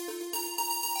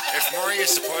If more of you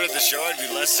supported the show, I'd be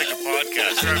less sick of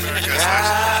podcasts. The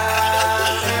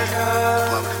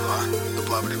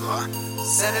blah blah blah.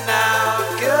 Sending out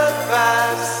good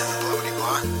vibes. The blah blah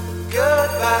blah.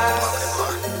 Good vibes. Blah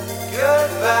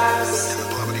Good vibes. the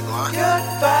blah blah. Good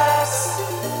vibes.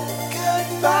 Good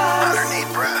vibes.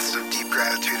 108 breaths of deep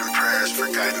gratitude and prayers for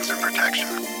guidance and protection.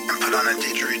 And put on a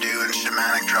didgeridoo and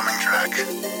shamanic drumming track.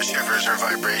 Shivers or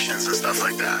vibrations and stuff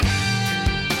like that.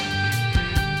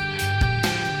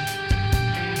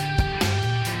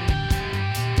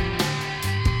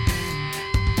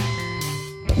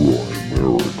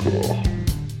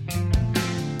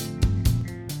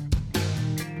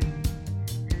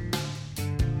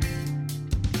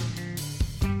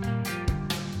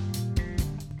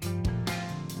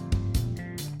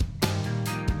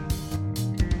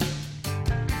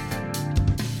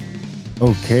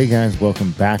 Okay, guys,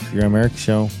 welcome back to your America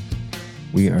Show.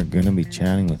 We are going to be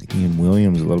chatting with Ian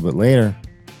Williams a little bit later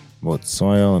about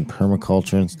soil and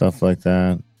permaculture and stuff like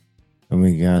that. And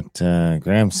we got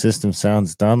Graham System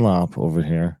Sounds Dunlop over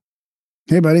here.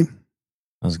 Hey, buddy.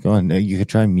 How's it going? You could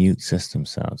try mute system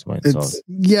sounds.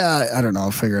 Yeah, I don't know.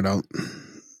 I'll figure it out.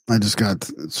 I just got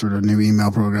sort of a new email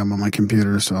program on my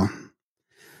computer. So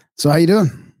how you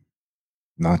doing?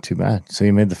 Not too bad. So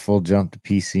you made the full jump to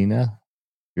PC now?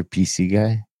 You're a PC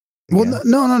guy? Well,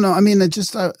 no. I mean, I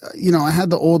had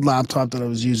the old laptop that I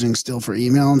was using still for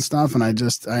email and stuff. And I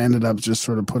ended up just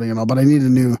sort of putting it all, but I need a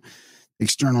new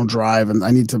external drive and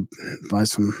I need to buy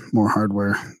some more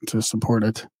hardware to support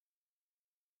it.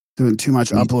 Doing too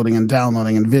much uploading and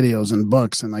downloading and videos and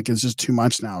books. And it's just too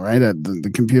much now, right?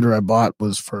 The computer I bought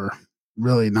was for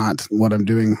really not what I'm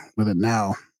doing with it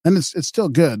now. And it's still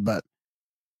good, but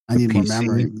I need more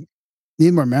memory.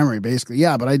 Need more memory, basically.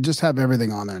 Yeah, but I just have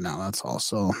everything on there now. That's all.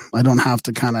 So I don't have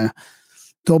to kind of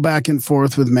go back and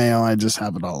forth with mail. I just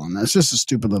have it all on there. It's just a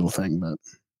stupid little thing, but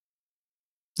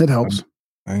it helps.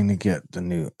 I'm going to get the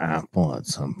new Apple at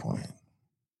some point.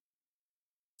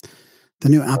 The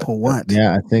new Apple what?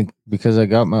 Yeah, I think because I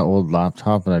got my old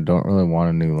laptop and I don't really want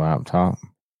a new laptop.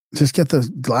 Just get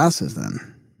the glasses then.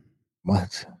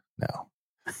 What? No.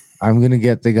 I'm going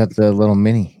to they got the little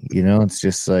mini, it's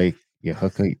just like you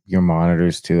hook your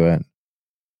monitors to it.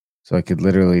 So I could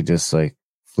literally just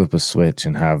flip a switch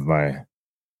and have my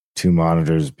two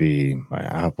monitors be my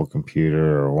Apple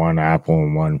computer or one Apple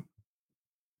and one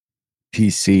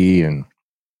PC and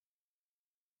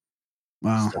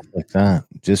wow, stuff like that.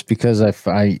 Just because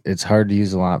it's hard to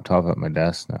use a laptop at my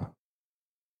desk now.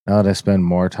 Now that I spend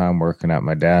more time working at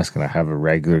my desk and I have a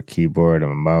regular keyboard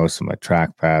and a mouse and my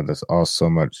trackpad, that's all so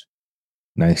much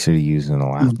nicer to use than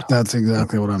a laptop. That's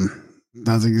exactly why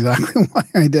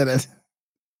I did it.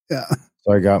 Yeah.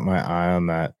 So I got my eye on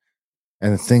that.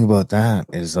 And the thing about that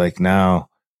is now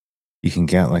you can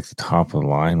get the top of the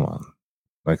line one.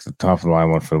 The top of the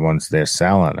line one for the ones they're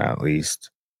selling at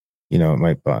least. It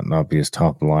might not be as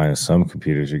top of the line as some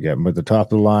computers you're getting, but the top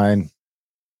of the line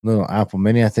little Apple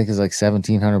Mini, I think, is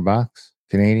 $1,700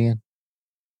 Canadian,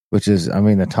 which is,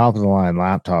 the top of the line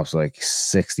laptop's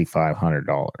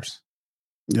 $6,500.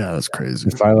 Yeah, that's crazy.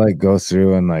 If I go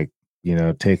through and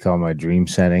take all my dream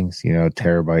settings,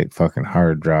 terabyte fucking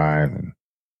hard drive and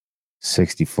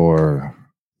 64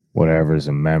 whatever's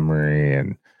in memory,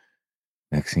 and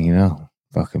next thing you know,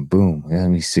 fucking boom, yeah,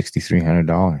 me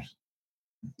 $6,300.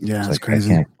 Yeah, that's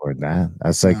crazy. I can't afford that.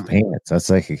 That's payments.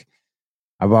 That's I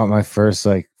bought my first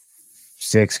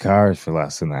 6 cars for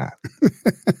less than that.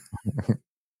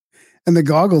 And the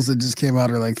goggles that just came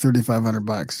out are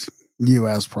 $3,500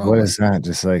 US probably. What is that?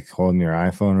 Just holding your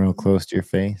iPhone real close to your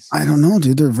face? I don't know,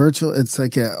 dude. They're virtual. It's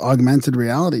augmented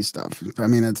reality stuff. I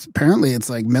mean, it's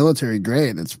military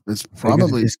grade. It's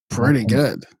probably pretty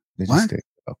good. They just stick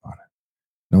up on it.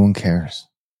 No one cares.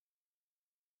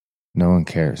 No one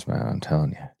cares, man. I'm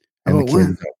telling you. And the kids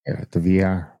don't care. The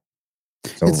VR.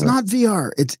 It's not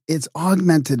VR. It's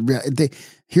augmented reality.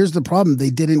 Here's the problem.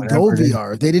 They didn't go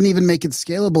VR. They didn't even make it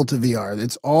scalable to VR.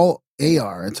 It's all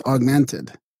AR. It's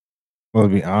augmented. Well, to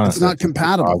be honest, it's not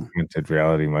compatible. Augmented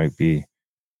reality might be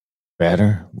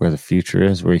better where the future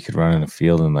is, where you could run in a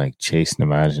field and chase an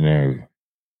imaginary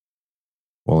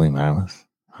woolly mammoth,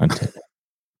 hunt it,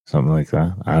 something like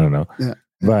that. I don't know. Yeah.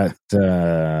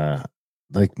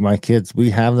 But my kids, we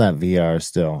have that VR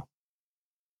still.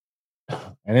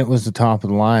 And it was the top of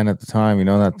the line at the time.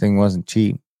 That thing wasn't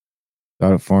cheap.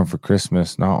 Got it for him for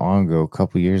Christmas not long ago, a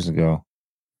couple years ago.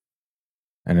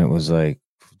 And it was the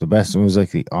best. It was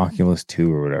the Oculus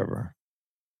 2 or whatever.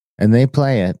 And they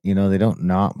play it. They don't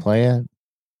not play it.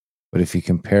 But if you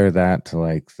compare that to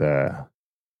the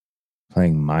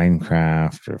playing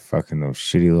Minecraft or fucking those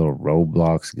shitty little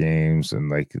Roblox games and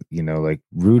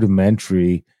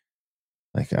rudimentary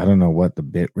Like, I don't know what the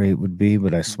bit rate would be,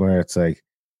 but I swear it's like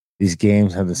these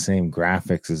games have the same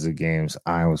graphics as the games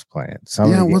I was playing. Some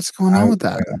of Yeah, the games what's going I on was with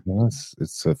that? playing,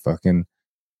 it's a fucking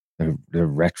they're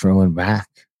retro and back.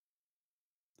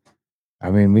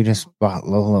 I mean, we just bought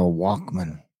Lola a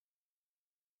Walkman.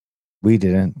 We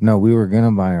didn't. No, we were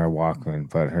gonna buy our Walkman,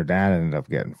 but her dad ended up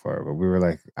getting for her. But we were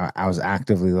like, I was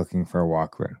actively looking for a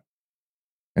Walkman,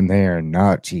 and they are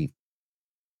not cheap.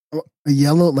 A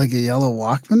yellow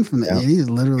Walkman from the Yeah. 80s,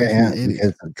 literally from the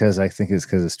 80s. Because I think it's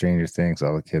because of Stranger Things.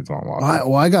 All the kids want Walkman.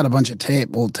 Well, I got a bunch of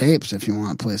old tapes if you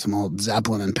want to play some old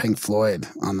Zeppelin and Pink Floyd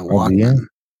on the Oh, do you? Walkman.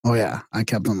 Oh, yeah. I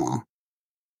kept them all.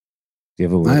 Do you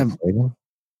have a way to play them?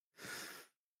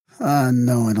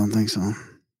 No, I don't think so.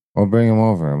 Well, bring them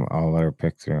over. I'll let her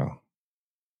pick through.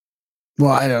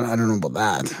 Well, I don't know about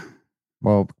that.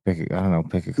 Well, pick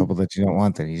a couple that you don't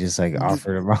want. That you just like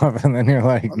offered them up, and then you're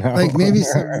like, no, Like maybe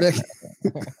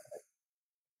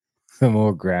some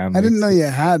old Graham. I didn't know you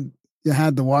had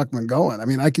the Walkman going. I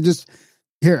mean, I could just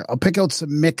I'll pick out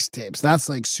some mixtapes. That's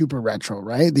like super retro,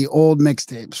 right? The old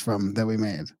mixtapes that we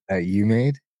made. That you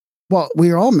made? Well,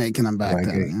 we were all making them back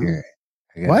then.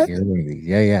 What?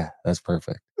 Yeah, that's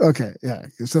perfect. Okay, yeah.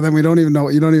 So then we don't even know.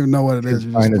 You don't even know what it is.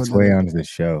 Find its way onto the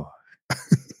show.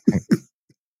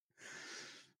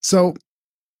 So,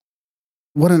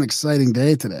 what an exciting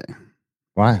day today.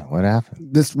 Why? What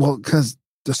happened? Because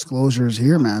Disclosure is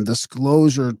here, man.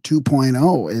 Disclosure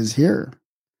 2.0 is here.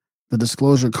 The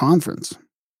Disclosure Conference.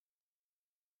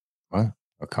 What?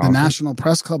 The National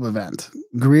Press Club event.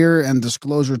 Greer and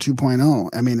Disclosure 2.0.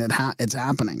 I mean, it's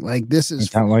happening. Like, this is... Is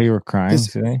that why you were crying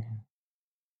today?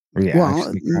 Were you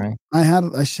actually crying?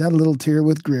 I shed a little tear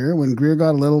with Greer when Greer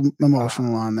got a little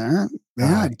emotional on there.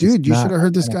 Yeah, dude, you should have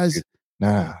heard this guy's...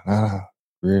 No.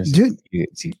 Dude,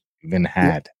 it's been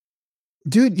had.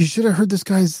 Dude, you should have heard this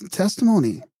guy's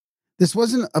testimony. This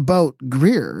wasn't about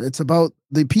Greer. It's about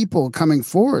the people coming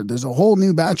forward. There's a whole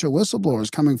new batch of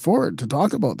whistleblowers coming forward to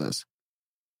talk about this.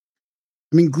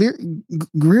 I mean,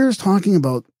 Greer's talking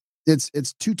about it's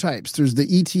two types. There's the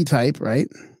ET type, right?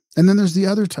 And then there's the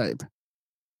other type.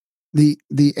 The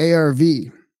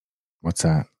ARV. What's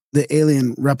that? The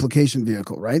alien replication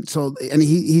vehicle, right? So, and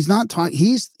he's not talking.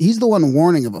 He's the one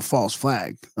warning of a false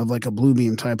flag, of like a blue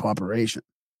beam type operation.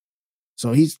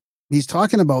 So he's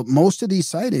talking about most of these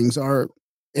sightings are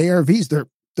ARVs.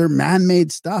 They're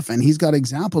man-made stuff, and he's got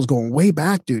examples going way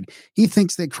back, dude. He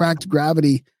thinks they cracked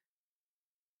gravity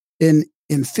in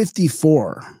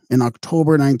 54, in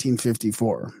October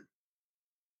 1954.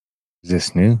 Is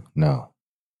this new? No.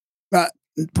 I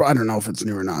don't know if it's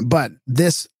new or not, but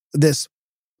this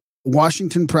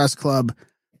Washington Press Club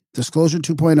Disclosure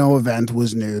 2.0 event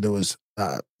was new. There was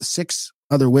 6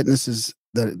 other witnesses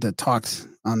that talked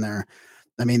on there.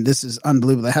 I mean, this is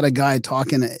unbelievable. They had a guy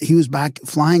talking. He was back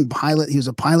flying pilot. He was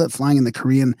a pilot flying in the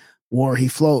Korean War. He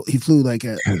flew like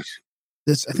a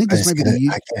this. I think this might be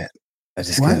the. I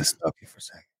just gotta stop you for a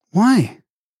second. Why?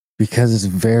 Because it's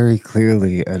very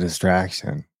clearly a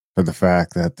distraction for the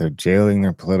fact that they're jailing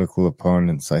their political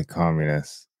opponents like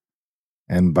communists.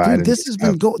 And Biden, dude,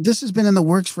 this has been in the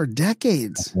works for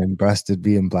decades. And busted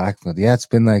being blackmailed. Yeah, it's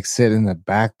been like sitting in the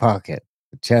back pocket,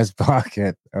 the chest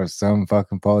pocket of some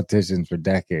fucking politicians for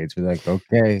decades. We're like,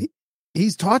 okay.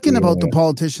 He's talking about the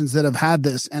politicians that have had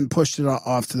this and pushed it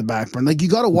off to the back burner. Like, you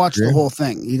got to watch the whole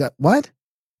thing. You got what?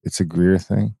 It's a Greer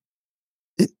thing.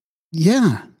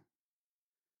 Yeah.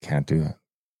 Can't do it.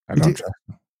 I don't trust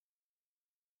him.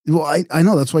 Well, I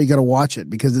know. That's why you got to watch it,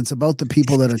 because it's about the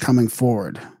people that are coming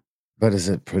forward. But is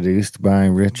it produced by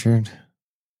Richard?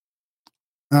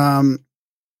 Yeah,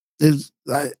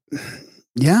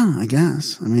 I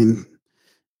guess. I mean,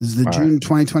 this is the June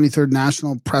 2023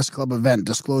 National Press Club event,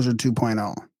 Disclosure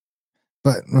 2.0.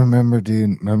 But remember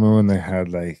when they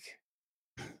had like,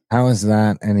 how is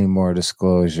that any more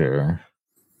disclosure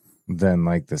than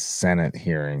like the Senate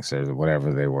hearings or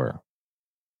whatever they were?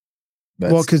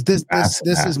 Well, because this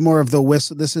is more of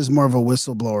this is more of a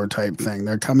whistleblower type thing.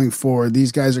 They're coming forward.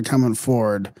 These guys are coming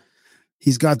forward.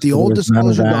 He's got the old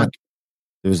disclosure doc.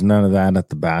 There was none of that at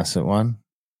the Bassett one.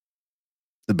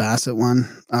 The Bassett one.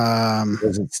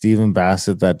 Was it Stephen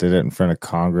Bassett that did it in front of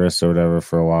Congress or whatever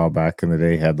for a while back in the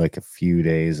day? Had like a few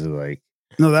days of like.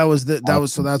 No, that was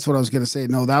so that's what I was going to say.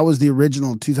 No, that was the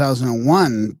original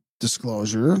 2001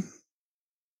 disclosure.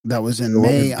 That was in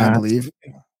May, I believe.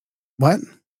 What?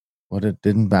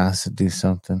 Didn't Bassett do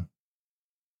something?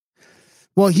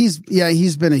 Well, he's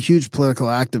been a huge political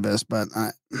activist, but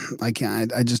I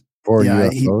can't. I just for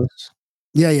UFOs.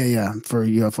 Yeah, for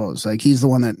UFOs. Like, he's the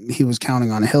one that he was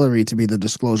counting on Hillary to be the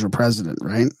disclosure president,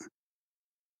 right?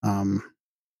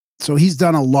 So he's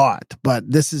done a lot, but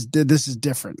this is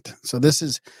different.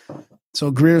 So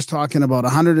Greer's talking about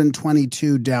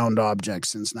 122 downed objects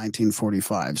since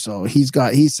 1945. So he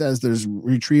says there's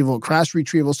crash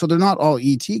retrieval. So they're not all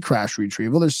ET crash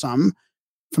retrieval. There's some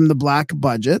from the black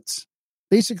budgets.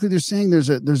 Basically, they're saying there's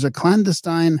a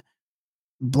clandestine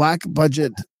black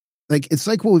budget. Like, it's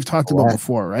like what we've talked about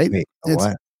before, right? Wait,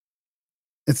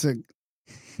 it's a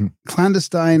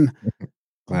clandestine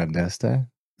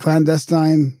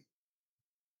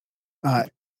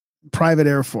private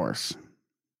Air Force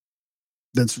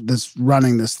that's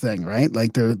running this thing, right?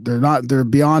 Like they're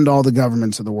beyond all the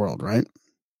governments of the world, right?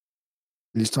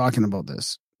 And he's talking about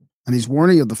this, and he's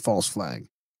warning of the false flag.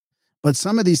 But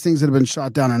some of these things that have been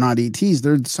shot down are not ETs.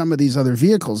 They're some of these other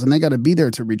vehicles, and they got to be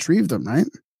there to retrieve them, right?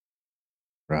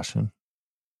 Russian.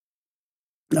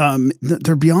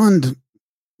 They're beyond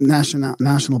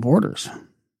national borders.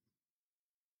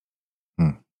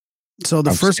 So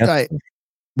the first guy,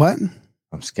 what?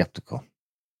 I'm skeptical.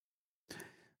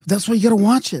 That's why you got to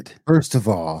watch it. First of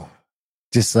all,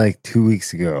 just like 2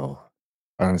 weeks ago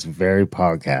on this very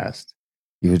podcast,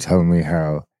 you were telling me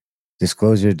how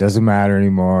disclosure doesn't matter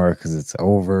anymore because it's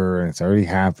over and it's already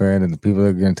happened and the people that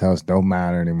are going to tell us don't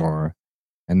matter anymore.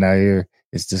 And now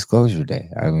it's disclosure day.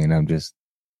 I mean, I'm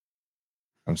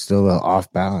still a little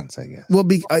off balance, I guess. Well,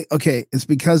 it's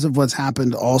because of what's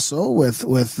happened also with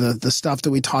the stuff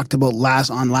that we talked about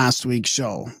last week's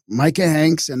show. Micah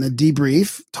Hanks and the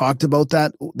debrief talked about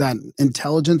that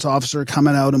intelligence officer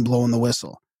coming out and blowing the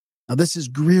whistle. Now, this is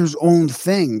Greer's own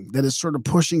thing that is sort of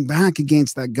pushing back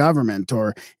against that government,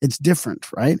 or it's different,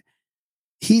 right?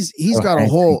 He's got Hanks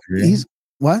a whole. He's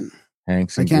what?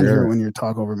 Hanks. I can't hear when you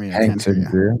talk over me. Hanks and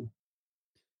Greer.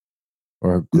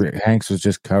 Or Hanks was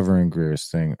just covering Greer's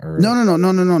thing. No,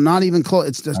 not even close.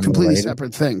 It's just completely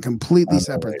separate thing. Completely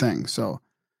separate thing. So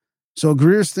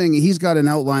Greer's thing, he's got an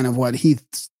outline of what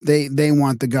they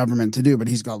want the government to do, but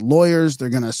he's got lawyers. They're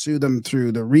going to sue them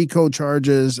through the RICO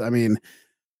charges. I mean,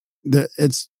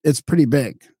 it's pretty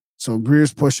big. So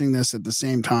Greer's pushing this at the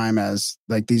same time as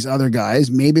like these other guys.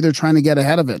 Maybe they're trying to get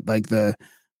ahead of it. Like the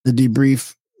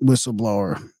debrief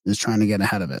whistleblower is trying to get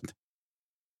ahead of it.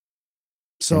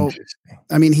 So,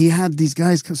 I mean, he had these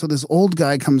guys. So this old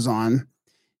guy comes on.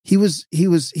 He had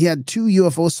 2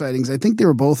 UFO sightings. I think they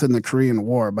were both in the Korean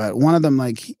War, but one of them,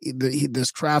 like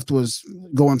this craft was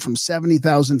going from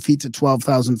 70,000 feet to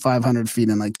 12,500 feet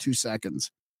in like 2 seconds.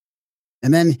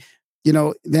 And then,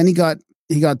 then he got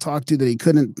talked to that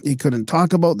he couldn't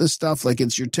talk about this stuff. Like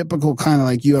it's your typical kind of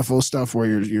like UFO stuff where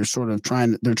you're sort of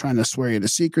they're trying to swear you to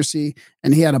secrecy.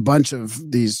 And he had a bunch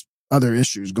of these other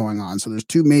issues going on. So there's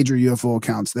 2 major UFO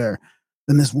accounts there.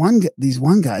 Then these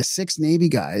one guys, 6 Navy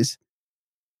guys,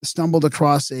 stumbled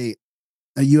across a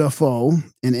UFO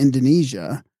in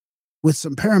Indonesia with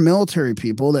some paramilitary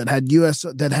people that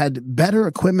had better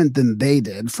equipment than they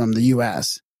did from the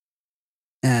US.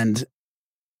 And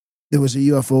there was a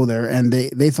UFO there, and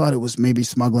they thought it was maybe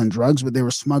smuggling drugs, but they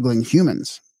were smuggling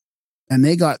humans. And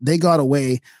they got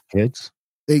away. Kids?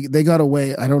 They got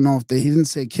away. I don't know if he didn't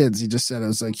say kids. He just said it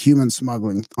was like human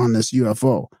smuggling on this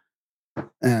UFO.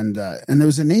 And there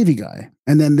was a Navy guy.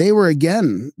 And then they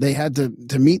had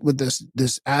to meet with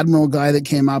this admiral guy that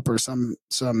came up, or some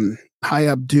high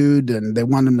up dude, and they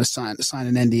wanted him to sign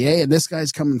an NDA. And this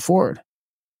guy's coming forward.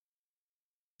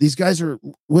 These guys are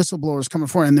whistleblowers coming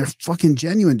forward, and they're fucking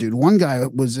genuine, dude. One guy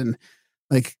was in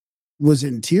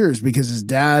tears because his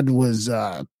dad was,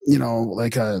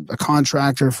 like a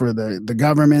contractor for the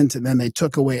government. And then they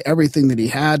took away everything that he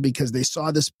had because they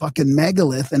saw this fucking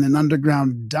megalith in an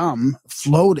underground dump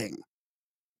floating.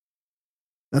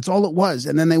 That's all it was.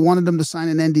 And then they wanted him to sign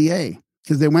an NDA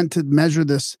because they went to measure a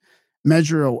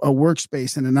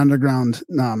workspace in an underground,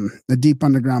 a deep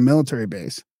underground military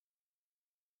base.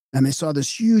 And they saw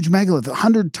this huge megalith,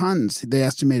 100 tons, they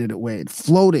estimated it weighed,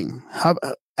 floating, what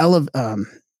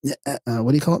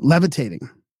do you call it? Levitating.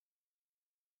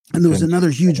 And there was another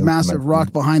huge, massive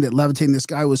rock behind it, levitating. This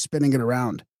guy was spinning it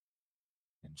around.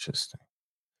 Interesting.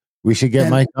 We should get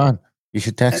Mike on. You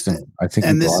should text him. I think.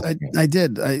 And I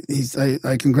did.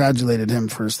 I congratulated him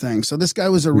for his thing. So this guy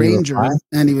was a ranger,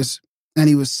 and he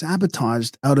was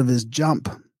sabotaged out of his jump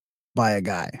by a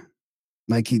guy.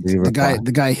 Like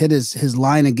the guy hit his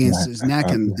line against his neck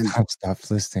and stop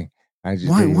listening.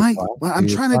 Why? Well, I'm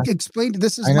trying to explain.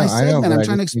 This is my segment. I'm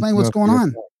trying to explain what's going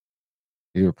on.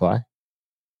 Did you reply?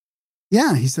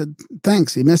 Yeah, he said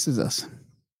thanks. He misses us.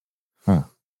 Huh.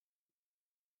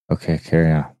 Okay,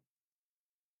 carry on.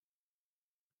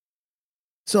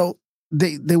 So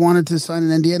they wanted to sign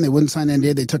an NDA, and they wouldn't sign an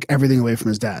NDA. They took everything away from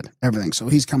his dad, everything. So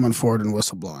he's coming forward and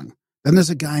whistleblowing. Then there's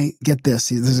a guy. Get this.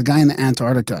 There's a guy in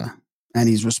Antarctica and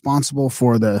he's responsible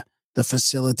for the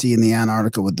facility in the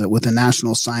Antarctica with the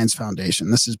National Science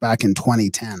Foundation. This is back in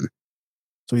 2010.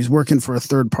 So he's working for a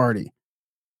third party.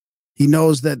 He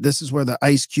knows that this is where the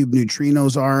ice cube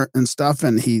neutrinos are and stuff,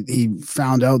 and he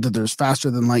found out that there's faster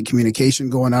than light communication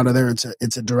going out of there.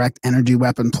 It's a direct energy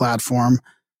weapon platform.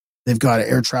 They've got an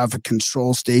air traffic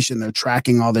control station. They're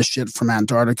tracking all this shit from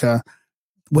Antarctica.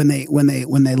 When they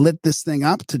lit this thing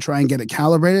up to try and get it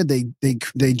calibrated,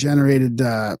 they generated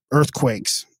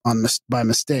earthquakes by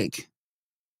mistake,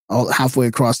 all halfway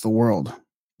across the world.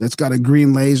 It's got a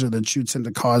green laser that shoots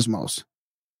into cosmos.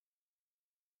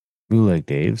 Ooh, like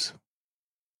Dave's.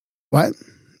 What?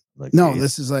 Like No, Dave's.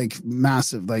 this is like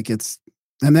massive. Like it's,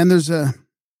 and then there's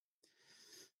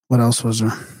what else was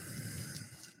there?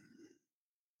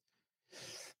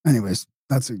 Anyways,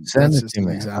 that's just an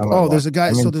example. Oh, there's a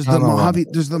guy. So there's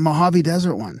the Mojave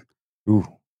Desert one. Ooh.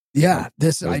 Yeah,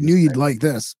 this I knew you'd like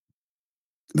this.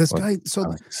 This guy. So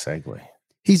like a segue.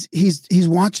 He's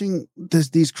watching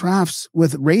these crafts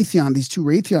with Raytheon, these two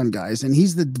Raytheon guys, and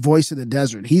he's the voice of the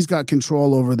desert. He's got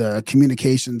control over the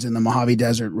communications in the Mojave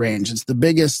Desert range. It's the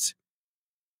biggest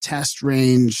test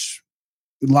range,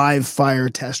 live fire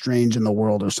test range in the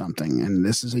world or something. And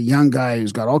this is a young guy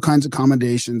who's got all kinds of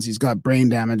accommodations. He's got brain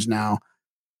damage now.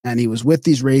 And he was with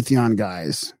these Raytheon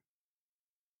guys.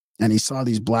 And he saw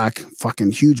these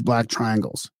fucking huge black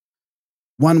triangles.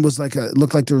 One was it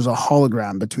looked like there was a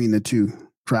hologram between the two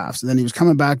crafts. And then he was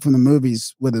coming back from the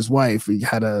movies with his wife. He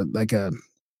had a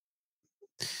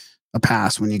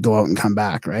pass when you go out and come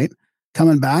back, right?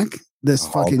 Coming back, this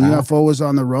fucking UFO was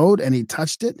on the road and he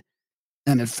touched it.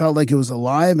 And it felt like it was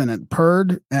alive and it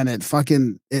purred and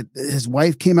his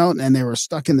wife came out and they were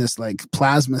stuck in this like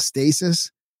plasma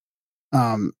stasis.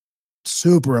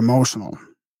 Super emotional.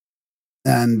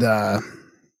 And,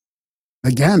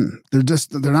 again,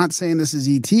 they're not saying this is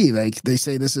ET. Like they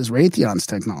say this is Raytheon's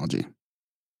technology.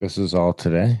 This is all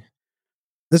today.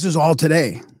 This is all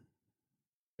today.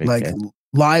 Like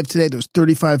live today. There's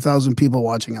 35,000 people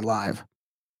watching it live.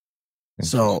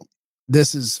 So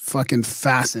this is fucking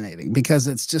fascinating because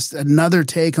it's just another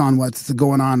take on what's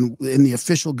going on in the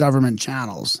official government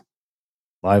channels.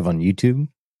 Live on YouTube?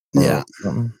 Yeah.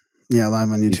 Yeah,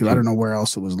 live on YouTube. I don't know where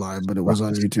else it was live, but it was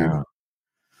on YouTube.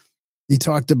 He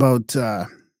talked about,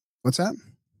 what's that?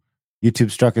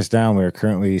 YouTube struck us down. We are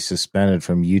currently suspended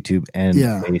from YouTube and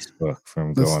Facebook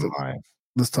from going live.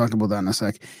 Let's talk about that in a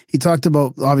sec. He talked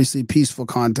about, obviously, peaceful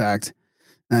contact.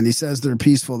 And he says they're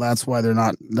peaceful. That's why they're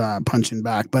not punching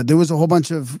back. But there was a whole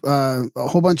bunch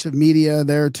of media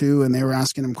there too, and they were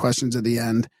asking him questions at the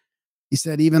end. He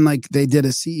said even like they did a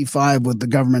CE5 with the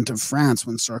government of France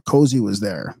when Sarkozy was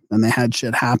there, and they had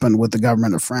shit happen with the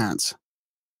government of France.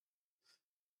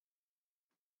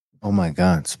 Oh my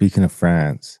God! Speaking of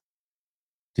France,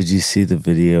 did you see the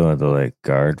video of the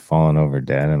guard falling over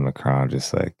dead, and Macron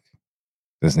just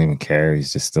doesn't even care.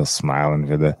 He's just still smiling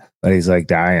but he's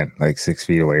dying 6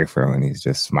 feet away from him and he's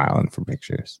just smiling for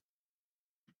pictures.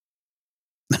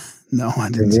 No, I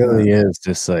didn't. It really is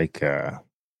just a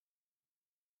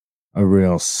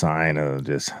real sign of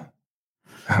just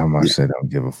how much they don't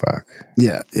give a fuck.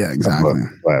 Yeah, exactly.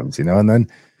 Plebs, and then,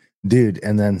 dude,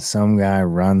 and then some guy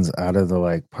runs out of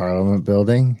the Parliament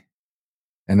building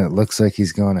and it looks like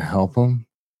he's going to help him,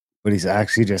 but he's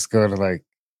actually just going to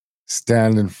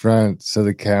stand in front so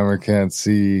the camera can't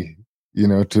see,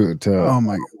 to oh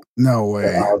my, no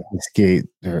way. Obfuscate,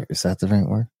 or is that the right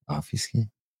word? Obfuscate?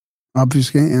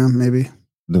 Obfuscate, yeah, maybe.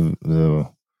 The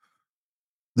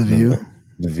view?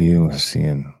 The view was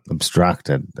seeing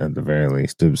obstructed at the very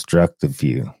least, to obstruct the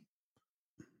view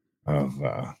of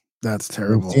that's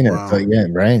terrible. Wow. But yeah,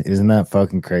 right? Isn't that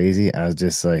fucking crazy? I was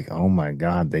just oh my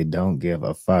God, they don't give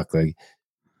a fuck.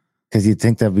 Because you'd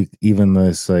think that'd be even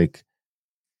this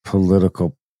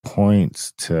political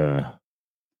points to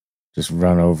just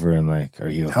run over and are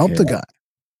you okay? Help the guy,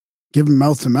 give him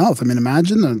mouth to mouth. I mean,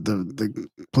 imagine the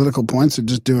political points are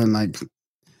just doing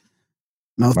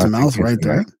mouth to mouth right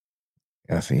there.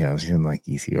 I was in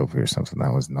Ethiopia or something.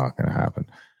 That was not going to happen.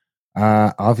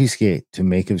 Obfuscate, to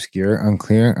make obscure,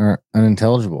 unclear, or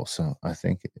unintelligible. So I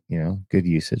think good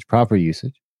usage, proper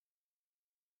usage.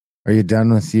 Are you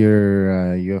done with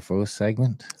your UFO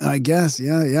segment? I guess,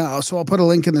 yeah. So I'll put a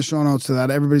link in the show notes to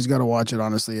that. Everybody's got to watch it.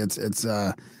 Honestly, it's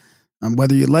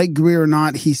whether you like Greer or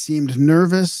not. He seemed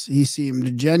nervous. He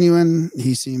seemed genuine.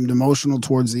 He seemed emotional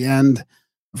towards the end,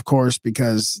 of course,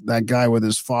 because that guy with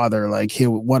his father,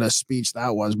 what a speech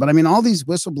that was. But I mean, all these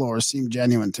whistleblowers seem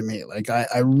genuine to me.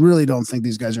 I really don't think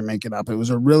these guys are making up. It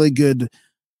was a really good,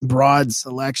 broad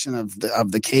selection of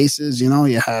the cases. You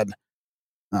had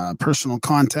personal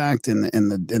contact in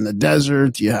the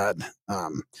desert. You had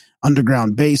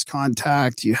underground base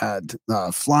contact. You had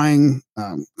flying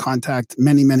contact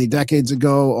many decades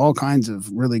ago. All kinds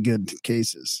of really good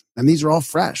cases, and these are all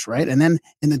fresh, right? And then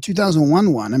in the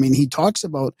 2001 one, I mean, he talks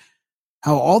about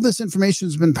how all this information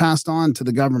has been passed on to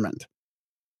the government.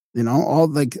 You know, all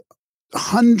like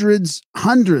hundreds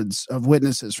of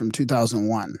witnesses from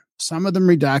 2001. Some of them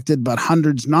redacted, but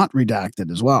hundreds not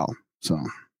redacted as well. So,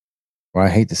 well, I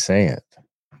hate to say it,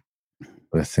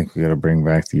 but I think we got to bring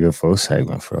back the UFO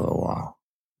segment for a little while.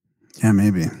 Yeah,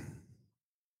 maybe.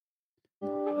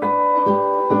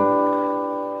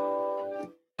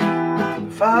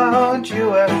 Found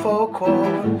UFO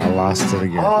quote. I lost it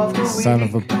again. Son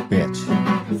of a bitch.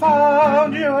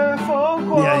 Found UFO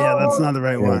quote. Yeah, that's not the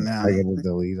right one. Yeah. I got to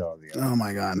delete all the other. Oh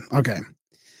my God. Okay.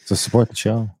 So support the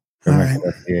show. All right.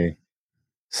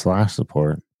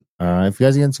 /support. If you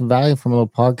guys get some value from a little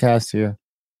podcast here,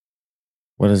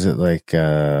 what is it, like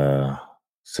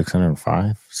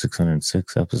 605,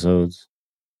 606 episodes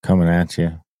coming at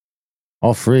you?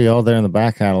 All free, all there in the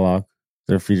back catalog.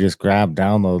 So if you just grab,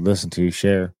 download, listen to,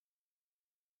 share.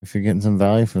 If you're getting some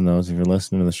value from those, if you're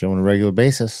listening to the show on a regular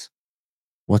basis,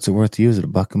 what's it worth to you? Is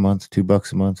it $1 a month,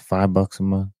 $2 a month, $5 a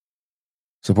month?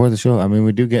 Support the show. I mean,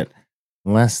 we do get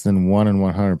less than 1 in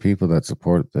 100 people that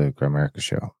support the Grimerica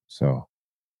show. So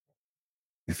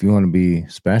if you want to be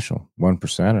special,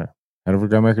 1%er, head over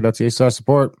to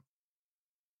grimerica.ca/support.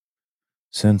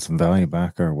 Send some value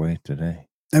back our way today.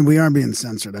 And we are being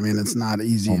censored. I mean, it's not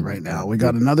easy right now. We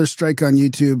got another strike on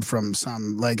YouTube from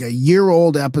some like a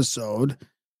year-old episode.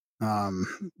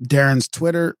 Darren's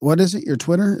Twitter. What is it? Your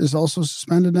Twitter is also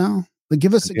suspended now. Like,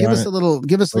 give us a little.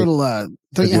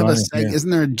 Don't you have isn't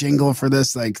there a jingle for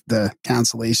this? Like the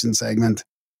cancellation segment.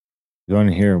 You want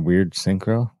to hear a weird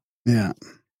synchro? Yeah.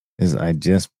 Is I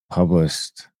just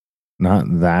published not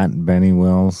that Benny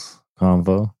Wills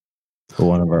convo, but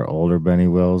one of our older Benny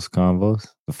Wills convos.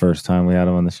 The first time we had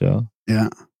him on the show. Yeah.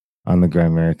 On the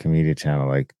Grimerica Media channel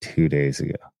like 2 days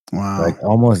ago. Wow. Like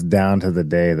almost down to the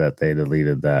day that they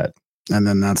deleted that. And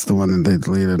then that's the one that they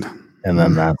deleted. And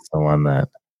then that's the one that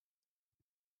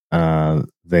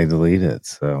they deleted.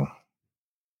 So,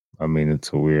 I mean,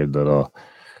 it's a weird little,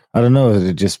 I don't know,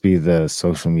 it'd just be the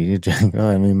social media jingle.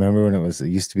 I mean, remember when it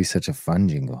used to be such a fun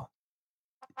jingle.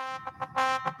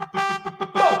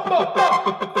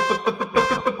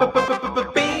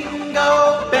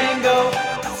 Bingo, bango,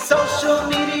 social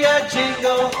media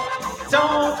jingle.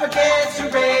 Don't forget to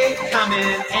rate,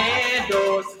 comment, and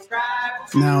or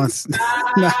subscribe. Now it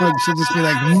should just be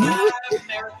like.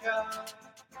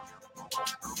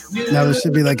 Now there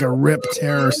should be like a rip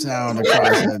terror sound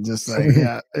across it. Just like,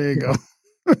 yeah, there you go.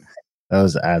 That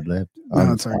was ad-lib.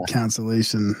 Now it's our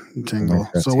cancellation jingle.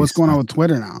 So what's going on with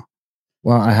Twitter now?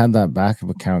 Well, I had that backup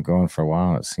account going for a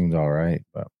while. It seemed all right,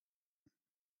 but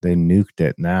they nuked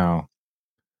it now.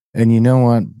 And you know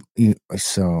what?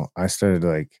 So I started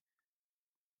like,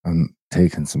 I'm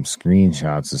taking some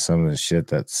screenshots of some of the shit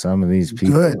that some of these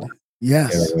people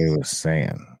get away with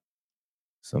saying.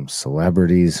 Some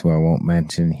celebrities who I won't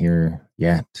mention here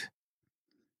yet.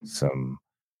 Some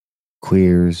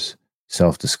queers,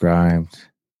 self-described,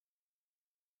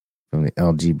 from the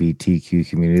LGBTQ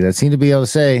community that seem to be able to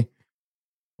say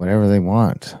whatever they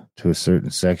want to a certain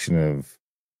section of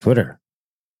Twitter.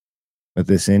 But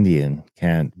this Indian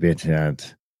can't bitch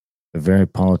at the very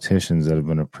politicians that have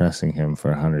been oppressing him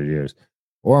for 100 years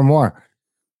or more.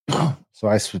 So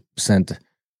I sent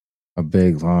a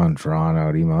big, long,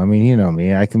 drawn-out email. I mean, you know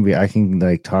me. I can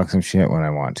like talk some shit when I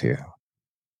want to.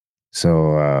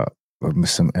 So,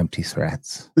 some empty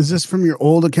threats. Is this from your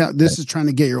old account? This is trying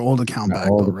to get your old account back,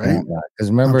 though, right? Because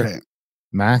remember,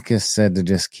 Macus said to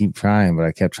just keep trying, but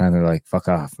I kept trying to like, fuck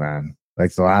off, man.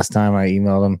 Like the last time I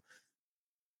emailed them,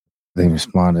 they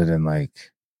responded in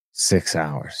like 6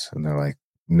 hours. And they're like,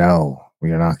 no,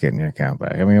 you're not getting your account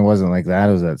back. I mean, it wasn't like that.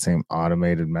 It was that same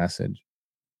automated message.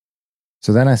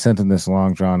 So then I sent them this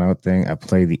long drawn out thing. I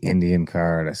played the Indian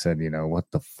card. I said, you know, what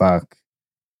the fuck?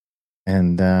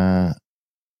 And I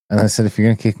said, if you're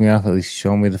going to kick me off, at least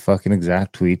show me the fucking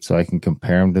exact tweet so I can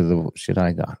compare them to the shit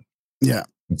I got. Yeah.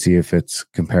 And see if it's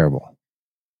comparable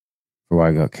for why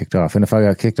I got kicked off. And if I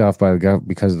got kicked off by the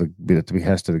because of the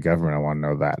behest of the government, I want to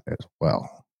know that as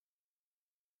well.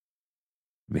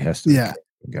 Behest of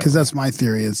because that's my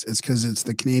theory. It's because it's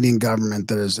the Canadian government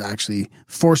that is actually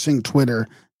forcing Twitter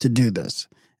to do this.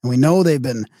 And we know they've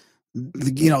been,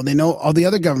 you know, they know all the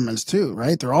other governments too,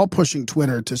 right? They're all pushing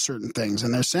Twitter to certain things.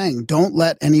 And they're saying, don't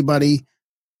let anybody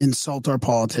insult our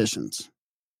politicians.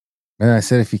 And I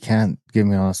said, if you can't give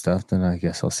me all that stuff, then I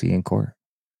guess I'll see you in court.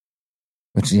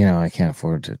 Which, you know, I can't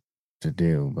afford to to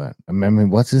do. But I mean,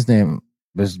 what's his name?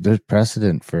 There's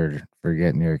precedent for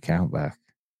getting your account back.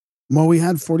 Well, we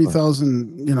had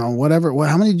 40,000, whatever.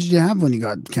 How many did you have when you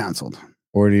got canceled?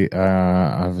 40.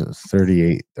 I was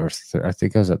 38, I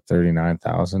think I was at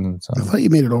 39,000 and I something. thought you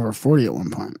made it over 40 at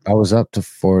one point. I was up to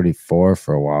 44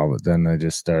 for a while, but then I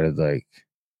just started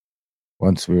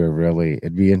once we were really,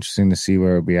 it'd be interesting to see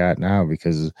where we'd be at now,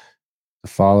 because the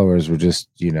followers were just,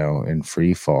 in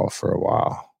free fall for a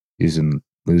while, losing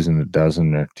a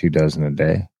dozen or 2 dozen a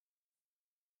day.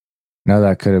 Now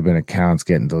that could have been accounts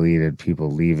getting deleted,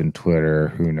 people leaving Twitter,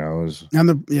 who knows? And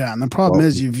the problem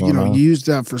is you used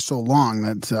that for so long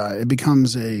that it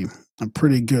becomes a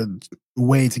pretty good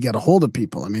way to get a hold of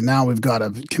people. I mean, now we've got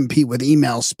to compete with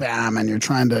email spam, and you're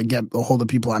trying to get a hold of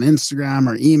people on Instagram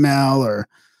or email, or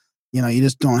you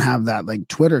just don't have that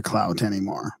Twitter clout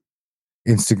anymore.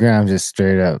 Instagram just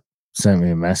straight up sent me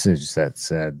a message that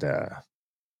said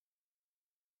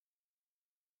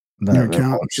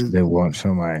they won't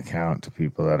show my account to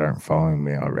people that aren't following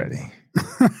me already.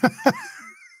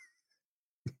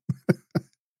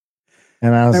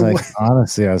 And I was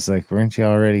honestly, weren't you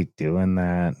already doing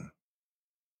that?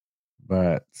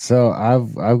 But so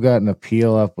I've got an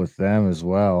appeal up with them as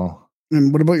well.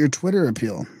 And what about your Twitter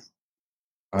appeal?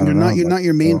 You're not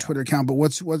your main Twitter account, but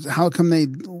how come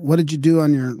what did you do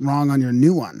wrong on your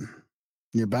new one?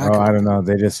 Your back? I don't know.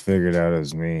 They just figured out it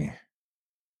was me.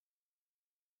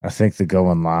 I think the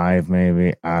going live,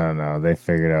 maybe. I don't know. They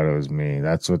figured out it was me.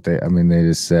 That's what they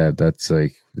just said,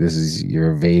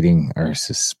 you're evading our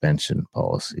suspension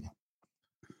policy.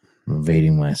 I'm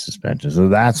evading my suspension. So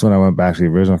that's when I went back to the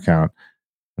original account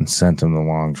and sent them the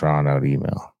long drawn out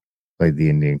email. Played the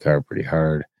Indian card pretty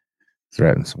hard.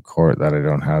 Threatened some court that I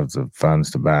don't have the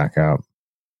funds to back up.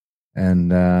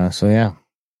 And so, yeah.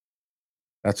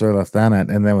 That's where I left that at.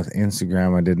 And then with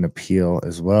Instagram, I did an appeal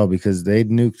as well, because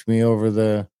they'd nuked me over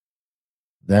them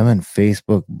and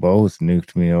Facebook both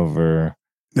nuked me over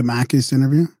the Mackey's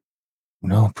interview.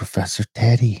 No, Professor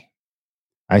Teddy.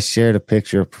 I shared a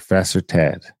picture of Professor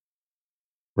Ted.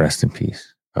 Rest in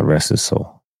peace. God rest his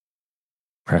soul.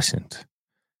 Prescient.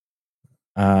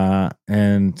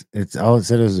 And all it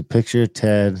said was a picture of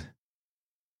Ted,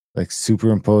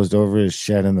 superimposed over his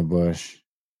shed in the bush.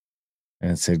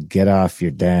 And it said, "Get off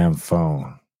your damn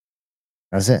phone."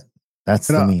 That's it. That's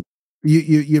the meme.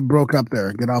 You broke up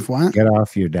there. Get off what? Get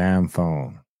off your damn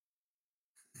phone.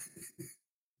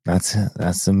 That's it.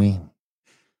 That's the meme.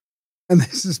 And they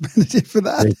suspended you for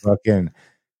that? They fucking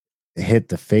hit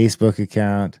the Facebook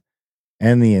account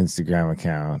and the Instagram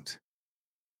account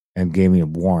and gave me a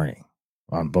warning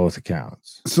on both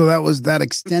accounts. So that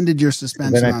extended your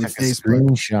suspension on Facebook. A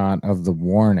screenshot of the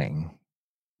warning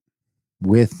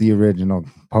with the original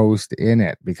post in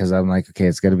it, because I'm like, okay,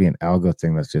 it's got to be an algo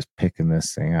thing that's just picking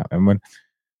this thing up. And when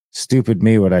stupid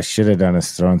me, what I should have done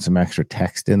is thrown some extra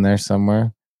text in there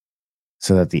somewhere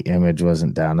so that the image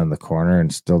wasn't down in the corner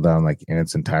and still down in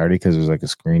its entirety, because there's a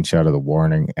screenshot of the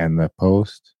warning and the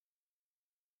post.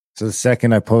 So the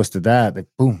second I posted that,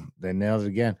 they nailed it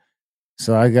again.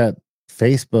 So I got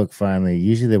Facebook finally.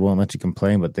 Usually they won't let you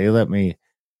complain, but they let me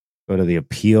go to the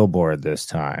appeal board this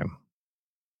time.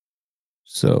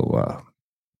 So,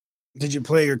 did you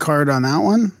play your card on that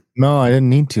one? No, I didn't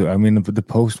need to. I mean, the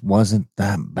post wasn't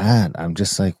that bad. I'm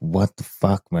just like, what the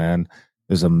fuck, man?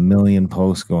 There's a million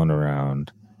posts going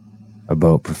around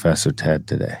about Professor Ted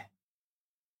today.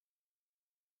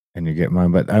 And you get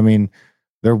mine. But I mean,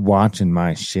 they're watching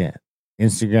my shit.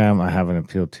 Instagram, I have an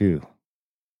appeal too.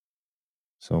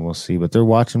 So we'll see. But they're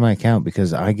watching my account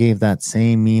because I gave that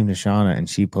same meme to Shauna and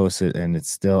she posted and it's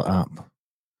still up.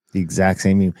 The exact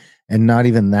same meme. And not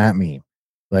even that meme,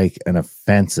 an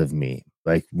offensive meme,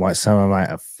 some of my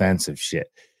offensive shit,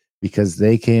 because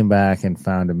they came back and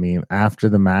found a meme after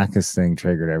the Macus thing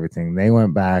triggered everything. They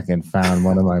went back and found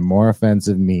one of my more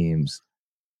offensive memes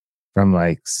from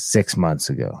 6 months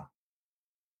ago,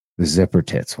 the zipper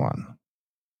tits one.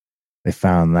 They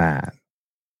found that.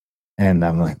 And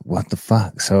I'm like, what the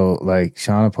fuck? So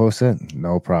Shauna posted,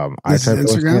 no problem. This I tried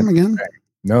Instagram again?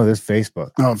 No, this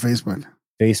Facebook. Oh, Facebook.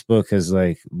 Facebook is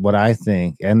what I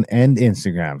think, and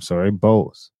Instagram, sorry,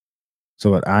 both. So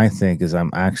what I think is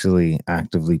I'm actually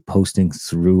actively posting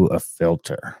through a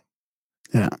filter.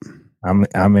 Yeah. I'm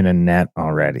in a net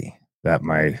already that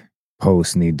my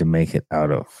posts need to make it out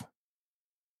of.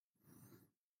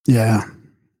 Yeah.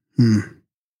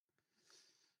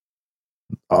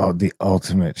 Oh, the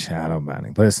ultimate shadow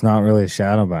banning. But it's not really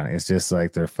shadow banning. It's just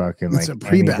they're fucking it's a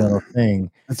pre-ban thing.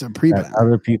 It's a pre-ban.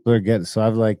 Other people are getting. So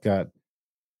I've got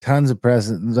tons of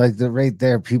presents, right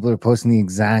there. People are posting the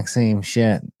exact same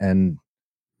shit and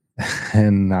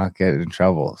not get in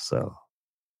trouble. So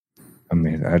I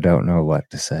mean, I don't know what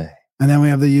to say. And then we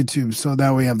have the YouTube. So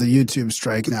now we have the YouTube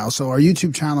strike now. So our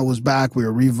YouTube channel was back. We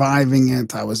were reviving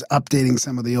it. I was updating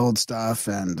some of the old stuff.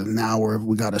 And now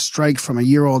we got a strike from a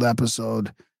year-old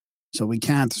episode. So we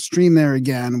can't stream there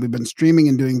again. We've been streaming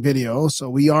and doing video. So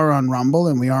we are on Rumble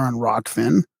and we are on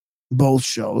Rockfin, both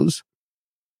shows.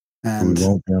 And we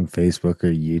won't be on Facebook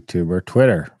or YouTube or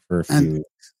Twitter for a few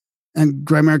weeks. And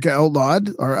Grimerica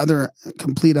Outlawed, our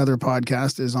complete other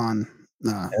podcast, is on.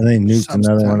 And they nuked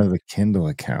another one of the Kindle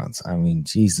accounts. I mean,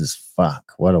 Jesus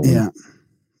fuck. What a week.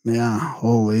 Yeah.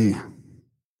 Holy.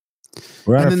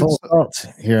 We're on a full assault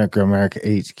here at Grimerica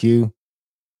HQ.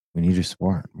 We need your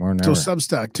support more than ever. So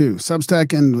Substack too.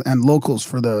 Substack and locals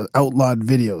for the outlawed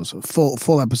videos,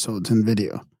 full episodes in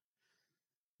video.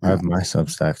 I have my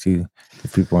Substack too.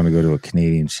 If people want to go to a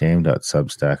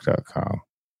CanadianShame.substack.com.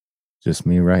 Just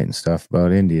me writing stuff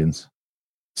about Indians.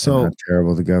 So how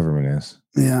terrible the government is.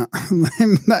 Yeah.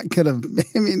 That could have,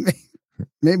 I mean,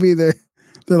 maybe they're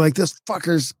like, this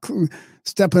fucker's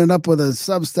stepping it up with a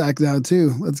Substack now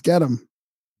too. Let's get him.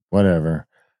 Whatever.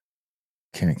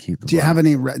 Can't keep the Do you have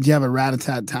a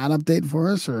rat-a-tat-tat update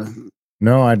for us or?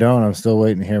 No, I don't. I'm still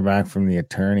waiting to hear back from the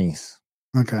attorneys.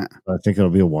 Okay. I think it'll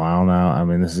be a while now. I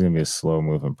mean, this is going to be a slow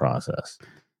moving process.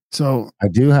 So I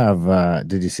do have,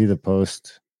 did you see the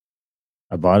post?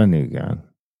 I bought a new gun.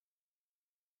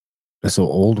 It's an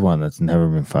old one that's never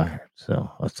been fired. So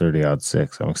a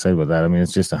 30-06. I'm excited about that. I mean,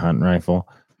 it's just a hunting rifle.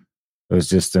 It was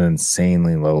just an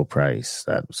insanely low price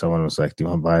that someone was like, do you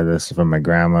want to buy this from my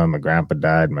grandma? My grandpa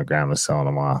died. My grandma's selling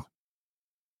them off.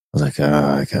 I was like,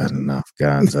 I got enough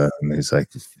guns. And he's like,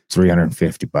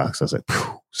 $350. I was like,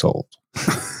 sold.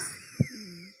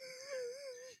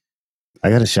 I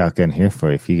got a shotgun here for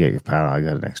you. If you get your paddle, I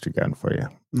got an extra gun for you.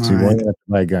 All so you right. won't have to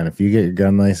buy a gun. If you get your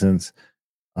gun license,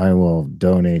 I will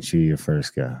donate you your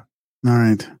first gun. All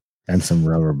right. And some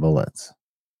rubber bullets.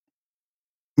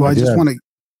 Well, I just want to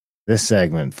this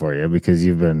segment for you because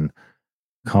you've been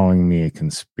calling me a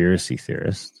conspiracy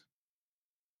theorist.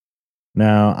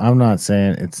 Now, I'm not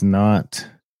saying it's not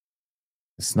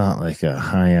like a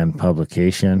high-end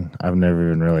publication. I've never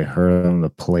even really heard of them.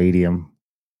 The Palladium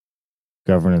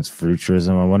Governance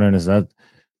Futurism. I'm wondering,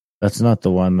 that's not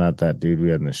the one that dude we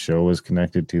had in the show was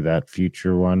connected to, that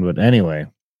future one. But anyway,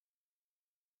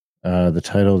 the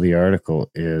title of the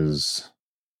article is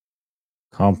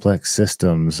Complex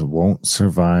Systems Won't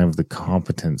Survive the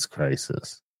Competence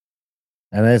Crisis.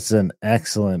 And it's an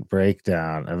excellent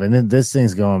breakdown. I mean, this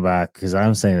thing's going back, because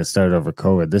I'm saying it started over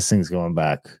COVID. This thing's going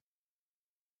back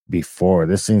before.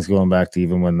 This thing's going back to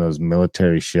even when those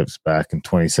military ships back in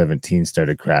 2017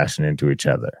 started crashing into each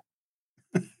other.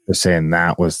 They're saying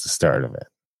that was the start of it.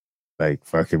 Like,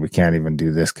 fuck it, we can't even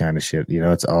do this kind of shit. You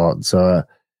know, it's all, so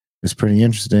it's pretty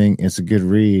interesting. It's a good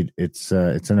read. It's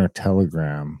in our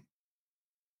Telegram.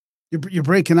 You're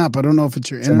breaking up. I don't know if it's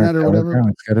your internet or whatever.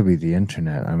 It's got to be the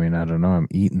internet. I mean, I don't know. I'm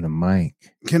eating the mic.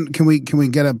 Can we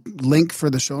get a link for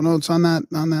the show notes on that?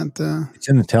 It's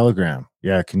in the Telegram.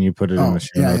 Yeah. Can you put it in the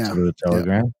show notes of the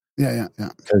Telegram? Yeah.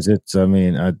 Because it's, I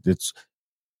mean,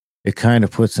 it kind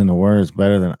of puts into words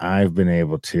better than I've been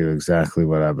able to exactly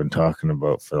what I've been talking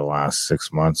about for the last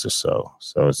 6 months or so.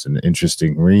 So it's an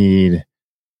interesting read.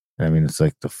 I mean, it's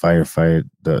like the firefight.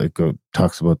 It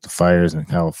talks about the fires in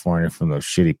California from those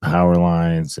shitty power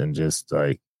lines, and just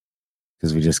like,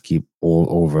 because we just keep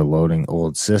overloading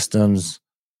old systems,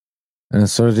 and it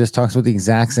sort of just talks about the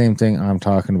exact same thing I'm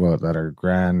talking about, that our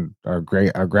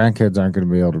grandkids aren't going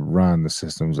to be able to run the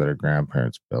systems that our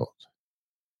grandparents built,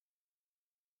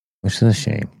 which is a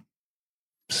shame.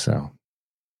 So,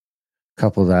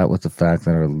 couple that with the fact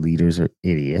that our leaders are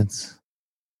idiots.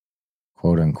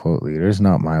 Quote unquote leaders,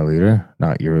 not my leader,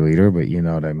 not your leader, but you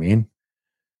know what I mean.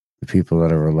 The people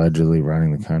that are allegedly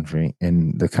running the country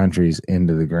and the country's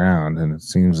into the ground. And it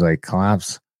seems like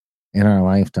collapse in our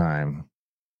lifetime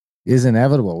is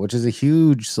inevitable, which is a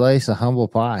huge slice of humble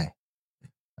pie.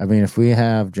 I mean, if we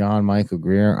have John Michael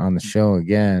Greer on the show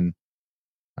again,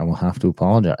 I will have to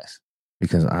apologize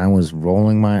because I was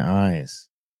rolling my eyes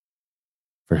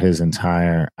for his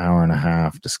entire hour and a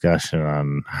half discussion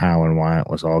on how and why it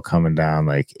was all coming down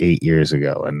like 8 years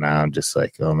ago. And now I'm just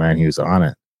like, oh man, he was on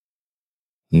it.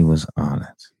 He was on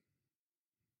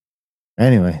it.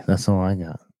 Anyway, that's all I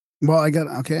got. Well, I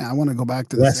want to go back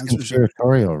to the less censorship.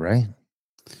 Conspiratorial, right?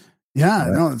 Yeah,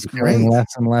 no, it's great.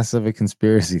 Less and less of a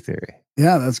conspiracy theory.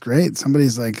 Yeah, that's great.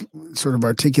 Somebody's like sort of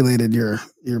articulated your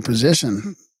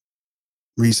position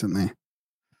recently.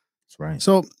 That's right.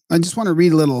 So I just want to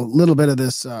read a little bit of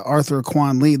this Arthur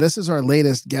Kwan Lee. This is our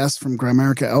latest guest from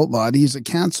Grimerica Outlawed. He's a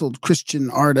canceled Christian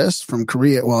artist from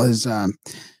Korea. Well, his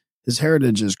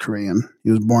heritage is Korean.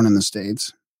 He was born in the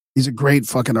States. He's a great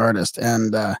fucking artist.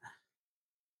 And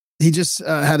he just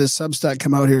had his Substack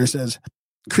come out here. It says,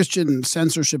 Christian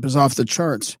censorship is off the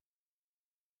charts.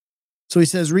 So he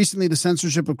says, recently the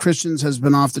censorship of Christians has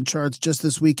been off the charts. Just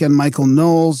this weekend, Michael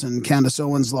Knowles and Candace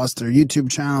Owens lost their YouTube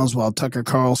channels, while Tucker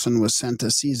Carlson was sent a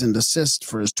cease and desist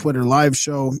for his Twitter live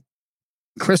show.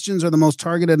 Christians are the most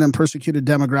targeted and persecuted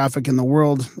demographic in the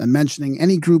world, and mentioning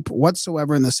any group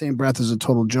whatsoever in the same breath is a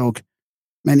total joke.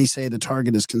 Many say the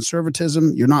target is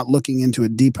conservatism. You're not looking into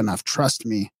it deep enough. Trust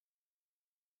me.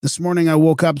 This morning, I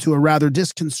woke up to a rather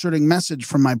disconcerting message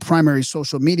from my primary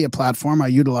social media platform I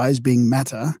utilize, being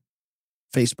Meta,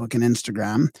 Facebook and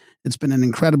Instagram. It's been an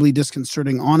incredibly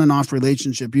disconcerting on and off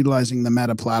relationship utilizing the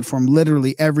Meta platform.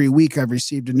 Literally every week I've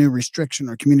received a new restriction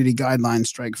or community guideline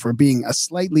strike for being a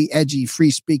slightly edgy,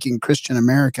 free-speaking Christian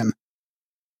American.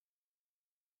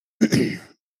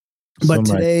 But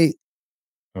today...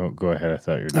 Oh, go ahead. I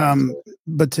thought you were done.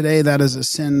 But today that is a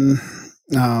sin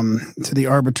to the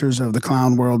arbiters of the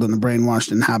clown world and the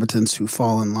brainwashed inhabitants who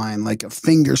fall in line. Like a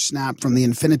finger snap from the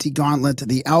infinity gauntlet,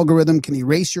 the algorithm can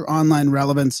erase your online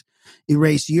relevance,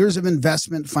 erase years of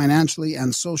investment financially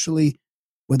and socially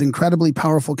with incredibly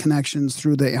powerful connections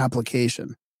through the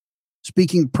application.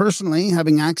 Speaking personally,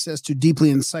 having access to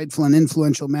deeply insightful and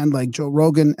influential men like Joe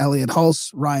Rogan, Elliot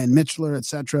Hulse, Ryan Mitchler,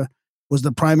 etc., was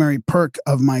the primary perk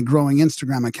of my growing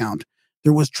Instagram account.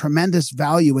 There was tremendous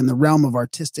value in the realm of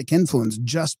artistic influence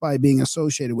just by being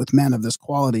associated with men of this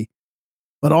quality.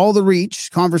 But all the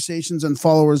reach, conversations, and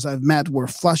followers I've met were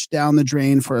flushed down the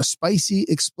drain for a spicy,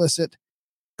 explicit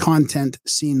content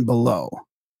seen below.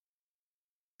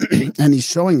 And he's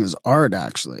showing his art,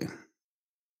 actually.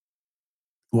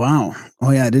 Wow.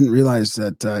 Oh, yeah, I didn't realize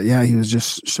that. He was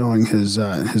just showing his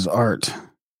art,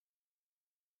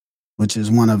 which is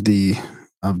one of the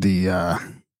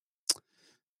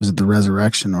was it the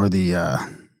resurrection or the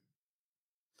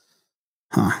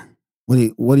what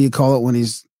do you call it when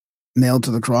he's nailed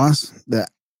to the cross? The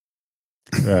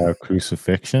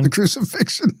crucifixion. The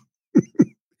crucifixion.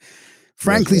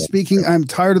 Frankly speaking, I'm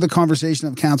tired of the conversation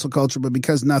of cancel culture, but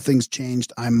because nothing's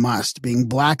changed, I must. Being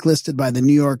blacklisted by the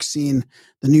New York scene,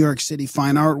 the New York City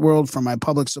fine art world for my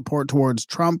public support towards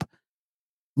Trump,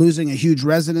 losing a huge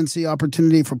residency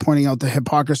opportunity for pointing out the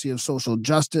hypocrisy of social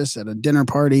justice at a dinner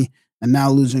party, and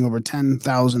now losing over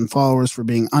 10,000 followers for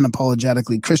being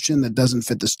unapologetically Christian that doesn't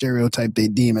fit the stereotype they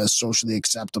deem as socially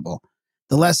acceptable.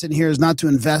 The lesson here is not to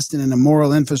invest in an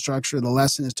immoral infrastructure. The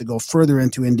lesson is to go further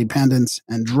into independence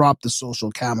and drop the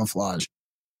social camouflage.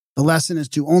 The lesson is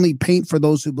to only paint for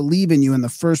those who believe in you in the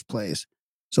first place.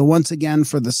 So once again,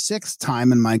 for the 6th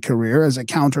time in my career as a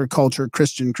counterculture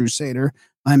Christian crusader,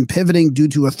 I'm pivoting due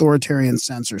to authoritarian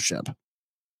censorship.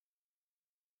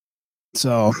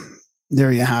 So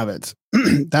there you have it.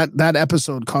 That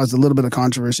episode caused a little bit of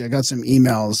controversy. I got some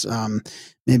emails.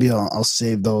 Maybe I'll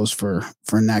save those for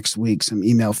next week, some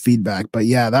email feedback. But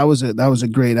yeah, that was a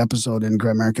great episode in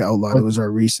Grimerica Outlawed. It was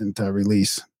our recent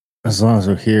release. As long as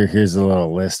we're here, here's a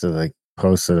little list of the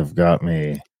posts that have got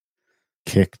me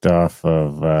kicked off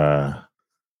of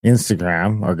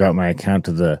Instagram, or got my account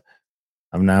to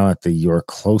I'm now at the "you're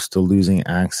close to losing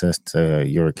access to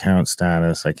your account"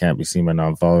 status. I can't be seen by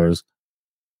non-followers.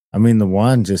 I mean, the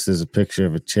one just is a picture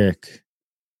of a chick.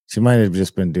 She might have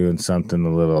just been doing something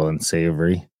a little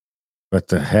unsavory, but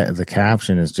the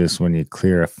caption is just, "when you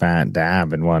clear a fat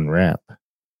dab in one rip."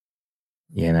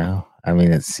 You know, I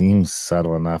mean, it seems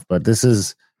subtle enough, but this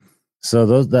is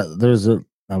so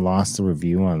I lost the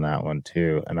review on that one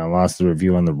too, and I lost the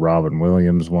review on the Robin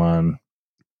Williams one.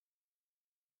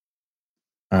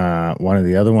 One of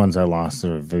the other ones I lost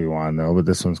the review on, though, but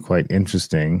this one's quite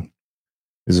interesting,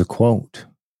 is a quote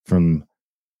from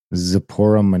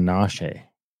Zipporah Menashe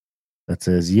that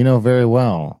says, "You know very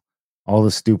well, all the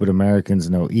stupid Americans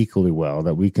know equally well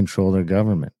that we control their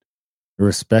government.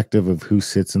 Irrespective of who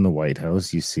sits in the White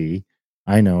House, you see,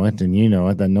 I know it and you know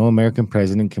it, that no American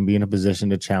president can be in a position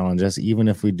to challenge us, even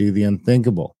if we do the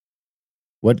unthinkable.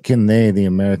 What can they, the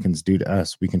Americans, do to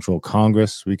us? We control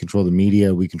Congress, we control the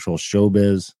media, we control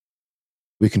showbiz,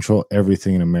 we control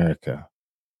everything in America.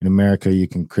 In America, you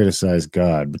can criticize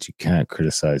God, but you can't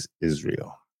criticize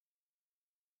Israel."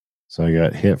 So I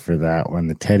got hit for that one,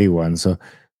 the Teddy one. So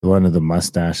the one of the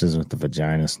mustaches with the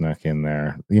vagina snuck in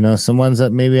there. You know, some ones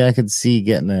that maybe I could see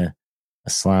getting a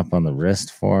slap on the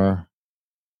wrist for.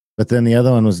 But then the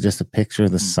other one was just a picture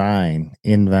of the sign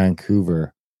in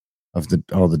Vancouver of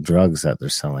all the drugs that they're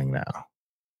selling now.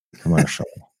 Commercial.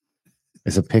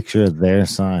 It's a picture of their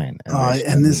sign.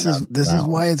 And this is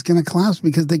why it's going to collapse,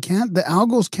 because the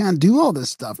algos can't do all this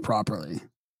stuff properly.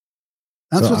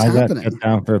 That's So what's I got happening. cut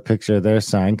down for a picture of their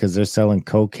sign because they're selling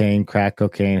cocaine, crack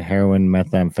cocaine, heroin,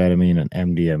 methamphetamine, and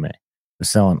MDMA. They're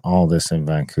selling all this in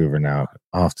Vancouver now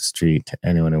off the street to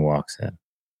anyone who walks in,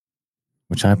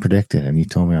 which I predicted, and you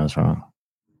told me I was wrong.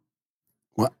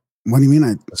 What do you mean?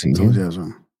 I told you? you I was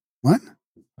wrong. What?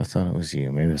 I thought it was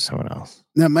you. Maybe it was someone else.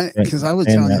 No, because I was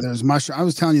telling you that, there's mushroom. I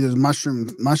was telling you there's mushroom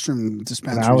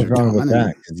dispensaries. I was wrong coming about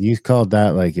that because you called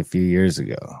that like a few years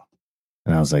ago,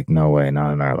 and I was like, no way,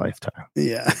 not in our lifetime.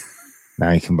 Yeah.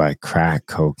 Now you can buy crack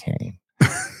cocaine.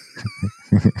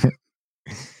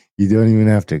 You don't even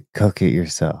have to cook it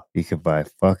yourself. You could buy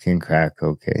fucking crack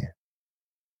cocaine.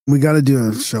 We got to do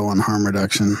a show on harm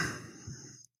reduction.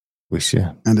 We should.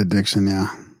 And addiction,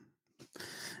 yeah.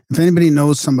 If anybody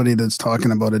knows somebody that's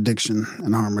talking about addiction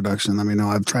and harm reduction, let me know.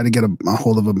 I've tried to get a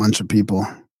hold of a bunch of people.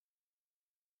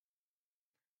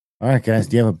 All right, guys.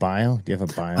 Do you have a bio?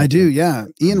 I do, yeah.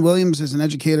 Ian Williams is an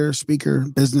educator, speaker,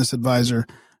 business advisor.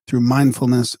 Through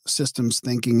mindfulness, systems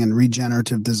thinking, and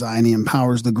regenerative design, he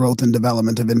empowers the growth and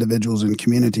development of individuals and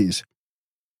communities.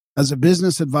 As a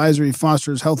business advisor, he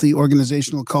fosters healthy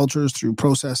organizational cultures through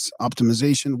process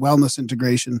optimization, wellness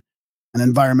integration, and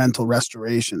environmental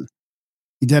restoration.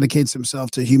 He dedicates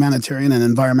himself to humanitarian and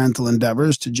environmental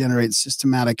endeavors to generate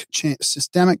systemic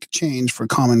change for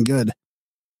common good.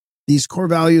 These core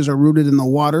values are rooted in the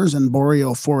waters and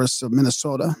boreal forests of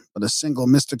Minnesota, but a single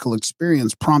mystical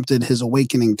experience prompted his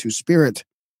awakening to spirit.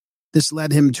 This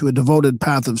led him to a devoted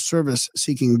path of service,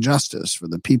 seeking justice for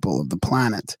the people of the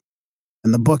planet.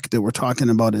 And the book that we're talking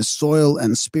about is Soil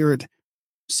and Spirit,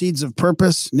 Seeds of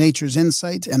Purpose, Nature's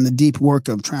Insight, and the Deep Work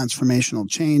of Transformational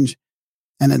Change.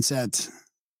 And it's at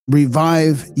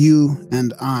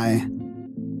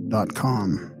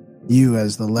reviveyouandi.com. You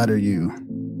as the letter U.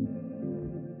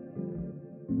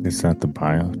 Is that the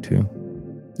bio too?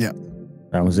 Yeah.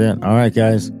 That was it. All right,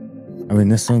 guys. I mean,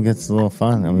 this one gets a little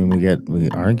fun. I mean, we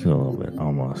argue a little bit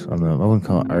almost. I wouldn't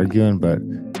call it arguing, but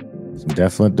some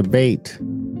definite debate.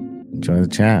 Enjoy the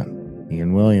chat.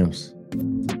 Ian Williams.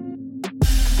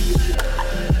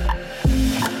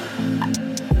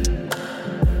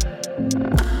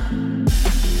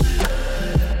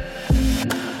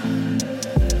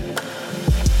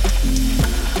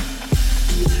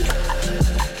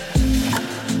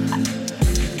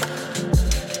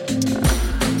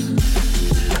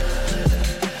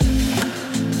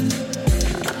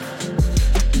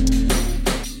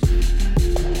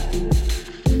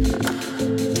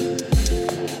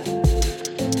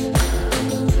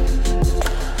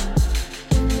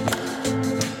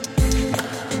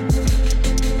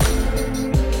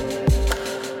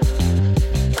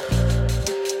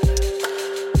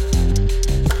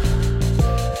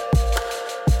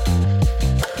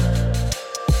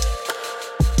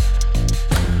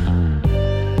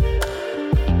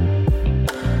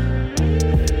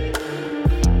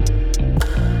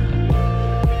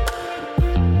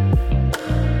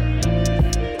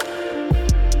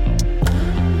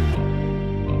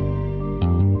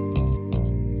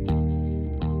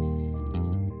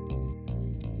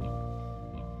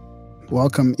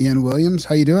 Welcome, Ian Williams.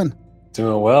 How you doing?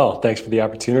 Doing well. Thanks for the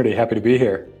opportunity. Happy to be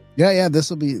here. Yeah.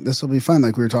 This will be fun.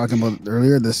 Like we were talking about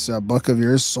earlier, this book of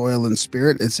yours, Soil and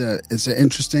Spirit. It's an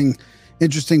interesting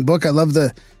book. I love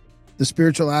the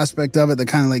spiritual aspect of it, the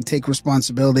kind of like take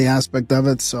responsibility aspect of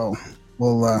it. So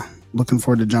we'll looking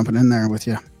forward to jumping in there with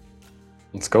you.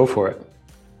 Let's go for it.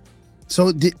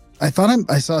 So I thought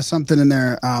I saw something in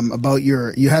there about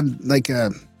you had like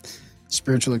a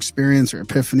spiritual experience or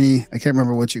epiphany. I can't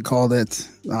remember what you called it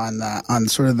on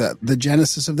sort of the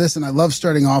genesis of this. And I love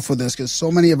starting off with this because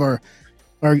so many of our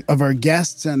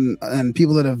guests and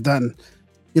people that have done,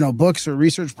 books or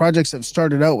research projects have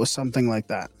started out with something like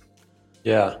that.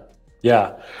 Yeah.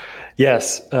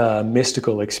 Yes.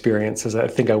 Mystical experiences. I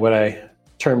think what I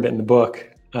termed it in the book.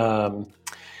 Not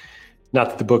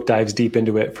that the book dives deep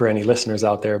into it for any listeners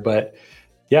out there, but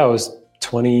yeah, I was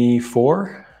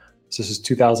 24. So this is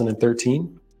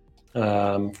 2013.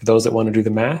 For those that want to do the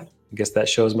math, I guess that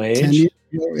shows my age. 10 years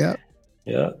ago,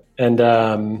 yeah.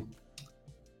 And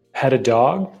had a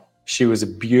dog. She was a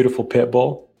beautiful pit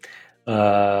bull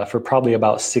for probably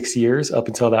about 6 years up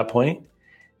until that point.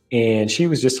 And she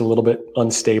was just a little bit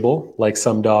unstable, like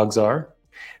some dogs are.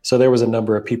 So there was a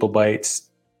number of people bites,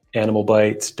 animal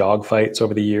bites, dog fights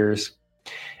over the years.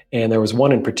 And there was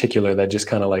one in particular that just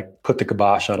kind of like put the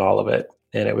kibosh on all of it.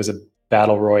 And it was a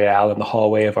battle royale in the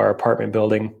hallway of our apartment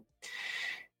building.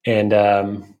 And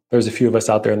there was a few of us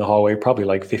out there in the hallway, probably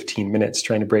like 15 minutes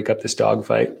trying to break up this dog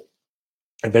fight.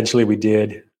 Eventually we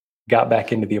did, got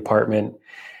back into the apartment.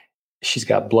 She's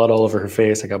got blood all over her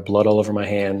face. I got blood all over my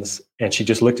hands. And she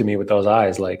just looked at me with those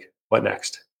eyes like, what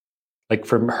next? Like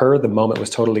for her, the moment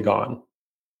was totally gone.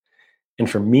 And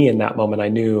for me in that moment, I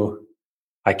knew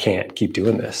I can't keep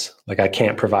doing this. Like I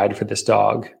can't provide for this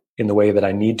dog in the way that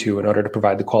I need to in order to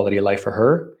provide the quality of life for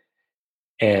her.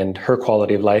 And her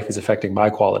quality of life is affecting my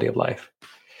quality of life.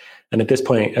 And at this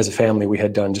point, as a family, we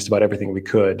had done just about everything we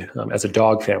could. As a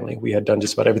dog family, we had done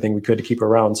just about everything we could to keep her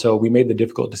around. So we made the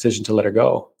difficult decision to let her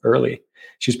go early.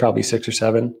 She was probably 6 or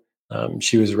 7.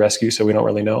 She was a rescue, so we don't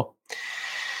really know.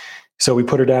 So we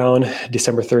put her down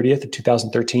December 30th of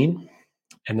 2013.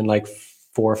 And then like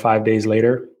 4 or 5 days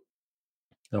later,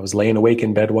 I was laying awake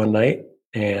in bed one night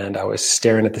and I was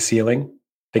staring at the ceiling,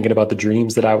 thinking about the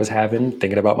dreams that I was having,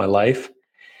 thinking about my life.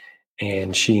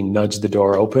 And she nudged the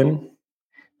door open.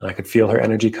 And I could feel her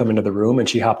energy come into the room, and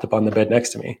she hopped up on the bed next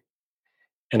to me.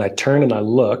 And I turned and I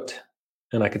looked,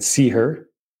 and I could see her,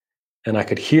 and I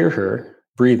could hear her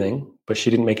breathing, but she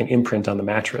didn't make an imprint on the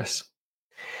mattress.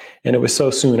 And it was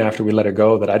so soon after we let her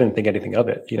go that I didn't think anything of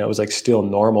it. You know, it was like still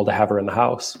normal to have her in the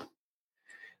house.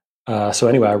 So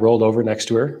anyway, I rolled over next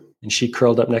to her, and she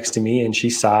curled up next to me, and she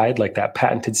sighed like that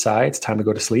patented sigh, "It's time to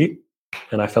go to sleep."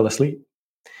 And I fell asleep.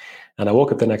 And I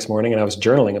woke up the next morning and I was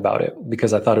journaling about it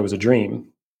because I thought it was a dream.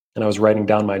 And I was writing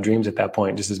down my dreams at that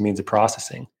point just as means of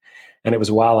processing. And it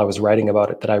was while I was writing about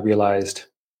it that I realized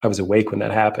I was awake when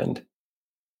that happened.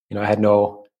 You know, I had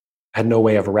no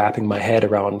way of wrapping my head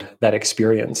around that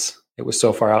experience. It was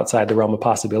so far outside the realm of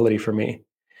possibility for me.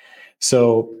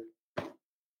 So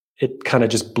it kind of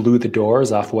just blew the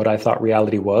doors off what I thought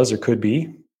reality was or could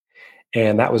be.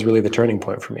 And that was really the turning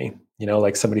point for me. You know,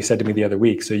 like somebody said to me the other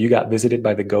week, "So you got visited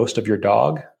by the ghost of your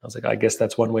dog?" I was like, I guess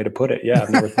that's one way to put it. Yeah, I've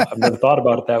never thought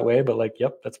about it that way, but like,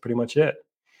 yep, that's pretty much it.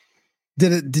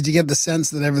 Did you get the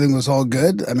sense that everything was all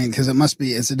good? I mean, because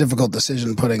it's a difficult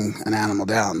decision putting an animal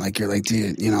down. Like you're like, do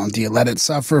you let it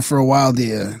suffer for a while? Do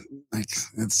you like,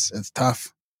 it's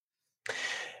tough.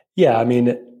 Yeah. I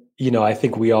mean, you know, I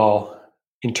think we all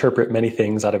interpret many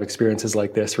things out of experiences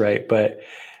like this, right? But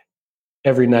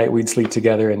every night we'd sleep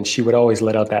together and she would always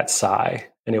let out that sigh.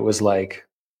 And it was like,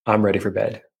 I'm ready for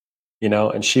bed, you know,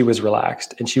 and she was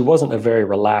relaxed. And she wasn't a very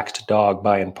relaxed dog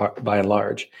by and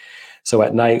large. So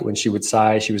at night when she would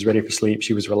sigh, she was ready for sleep,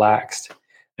 she was relaxed.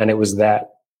 And it was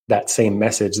that same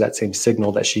message, that same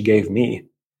signal that she gave me.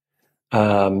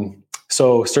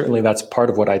 So certainly that's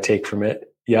part of what I take from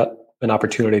it. Yep. An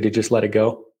opportunity to just let it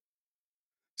go.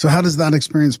 So how does that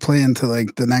experience play into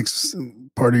like the next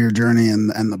part of your journey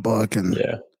and the book? And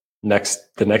yeah,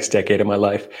 the next decade of my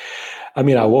life. I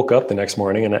mean, I woke up the next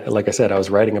morning and like I said, I was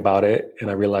writing about it and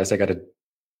I realized at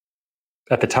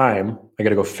the time, I got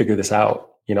to go figure this out.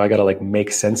 You know, I got to like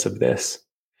make sense of this.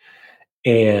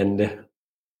 And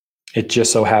it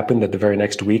just so happened that the very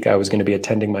next week I was going to be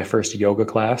attending my first yoga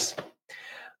class.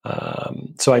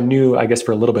 So I knew, I guess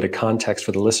for a little bit of context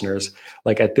for the listeners,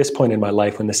 like at this point in my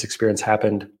life, when this experience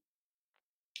happened,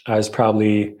 I was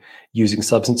probably using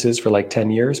substances for like 10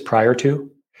 years prior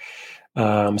to.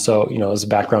 So, you know, as a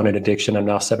background in addiction, I'm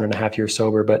now 7.5 years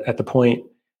sober. But at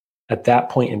that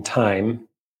point in time,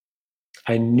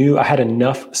 I knew I had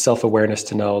enough self-awareness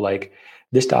to know like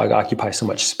this dog occupies so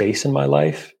much space in my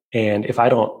life. And if I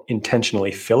don't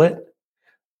intentionally fill it,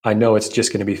 I know it's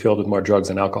just going to be filled with more drugs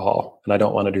and alcohol. And I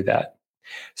don't want to do that.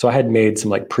 So I had made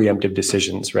some like preemptive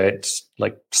decisions, right?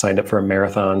 Like signed up for a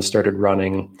marathon, started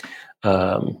running,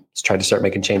 tried to start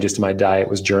making changes to my diet,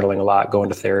 was journaling a lot, going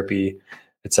to therapy,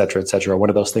 et cetera, et cetera. One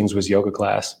of those things was yoga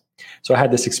class. So I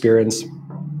had this experience,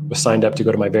 was signed up to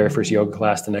go to my very first yoga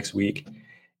class the next week.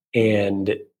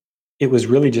 And it was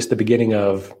really just the beginning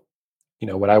of, you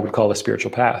know, what I would call a spiritual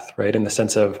path, right? In the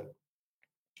sense of,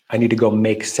 I need to go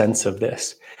make sense of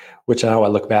this, which now I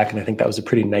look back and I think that was a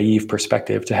pretty naive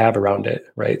perspective to have around it,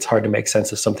 right? It's hard to make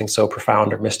sense of something so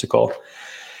profound or mystical.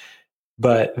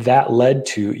 But that led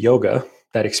to yoga.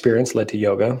 That experience led to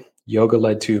yoga. Yoga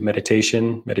led to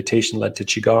meditation. Meditation led to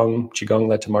Qigong. Qigong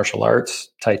led to martial arts,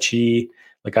 Tai Chi.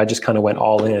 Like I just kind of went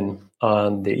all in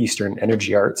on the Eastern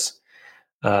energy arts.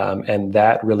 And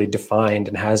that really defined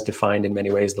and has defined in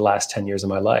many ways the last 10 years of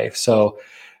my life. So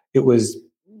it was,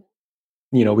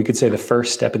 you know, we could say the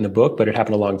first step in the book, but it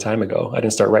happened a long time ago. I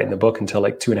didn't start writing the book until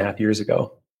like 2.5 years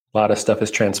ago. A lot of stuff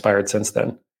has transpired since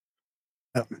then.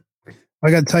 I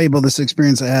got to tell you about this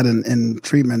experience I had in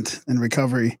treatment and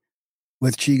recovery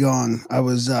with Qigong. I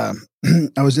was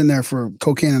I was in there for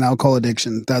cocaine and alcohol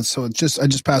addiction. I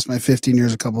just passed my 15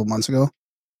 years a couple of months ago,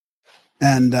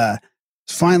 and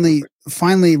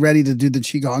finally ready to do the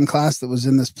Qigong class that was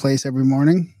in this place every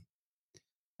morning.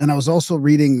 And I was also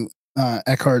reading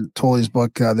Eckhart Tolle's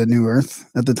book, The New Earth,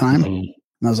 at the time. Mm-hmm.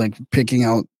 And I was like picking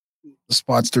out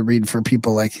spots to read for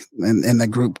people like in the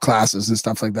group classes and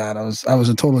stuff like that. I was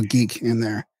a total geek in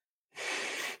there.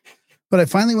 But I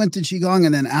finally went to Qigong,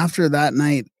 and then after that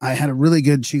night, I had a really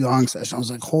good Qigong session. I was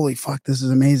like, holy fuck, this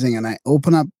is amazing. And I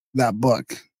opened up that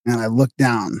book and I looked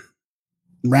down,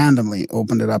 randomly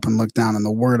opened it up and looked down. And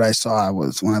the word I saw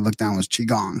was, when I looked down, was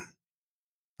Qigong.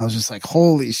 I was just like,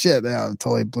 holy shit. Yeah, it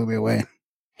totally blew me away.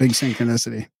 Big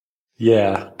synchronicity.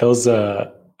 Yeah. Those,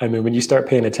 when you start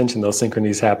paying attention, those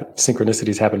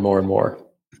synchronicities happen more and more.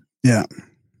 Yeah.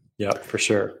 Yeah, for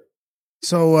sure.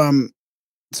 So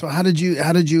how did you,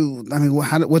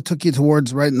 what took you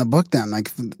towards writing the book then?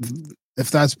 Like,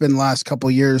 if that's been the last couple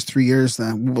of years, 3 years,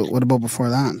 then what about before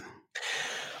that?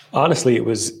 Honestly, it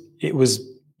was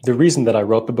the reason that I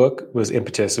wrote the book was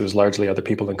impetus. It was largely other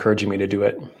people encouraging me to do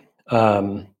it.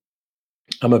 I'm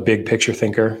a big picture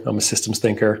thinker. I'm a systems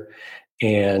thinker,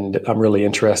 and I'm really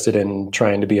interested in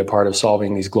trying to be a part of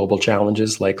solving these global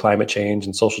challenges like climate change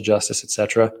and social justice,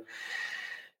 etc.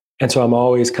 And so I'm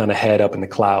always kind of head up in the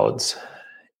clouds.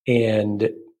 And,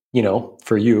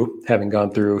 for you, having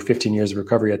gone through 15 years of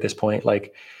recovery at this point,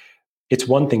 like, it's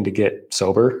one thing to get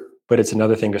sober, but it's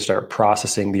another thing to start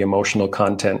processing the emotional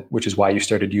content, which is why you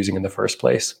started using in the first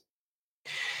place.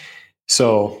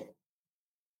 So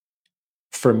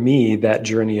for me, that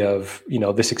journey of,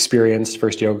 this experience,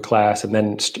 first yoga class, and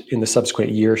then in the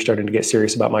subsequent year, starting to get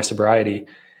serious about my sobriety,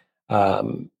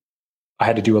 I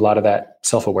had to do a lot of that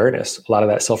self-awareness, a lot of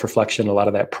that self-reflection, a lot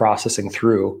of that processing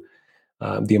through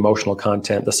the emotional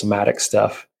content, the somatic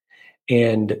stuff.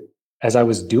 And as I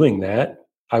was doing that,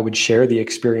 I would share the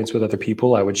experience with other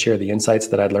people. I would share the insights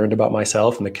that I'd learned about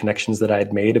myself and the connections that I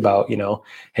had made about,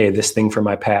 hey, this thing from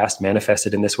my past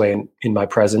manifested in this way in my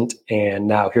present. And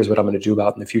now here's what I'm going to do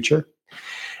about in the future.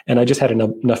 And I just had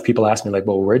enough people ask me, like,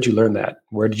 well, where'd you learn that?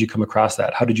 Where did you come across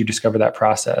that? How did you discover that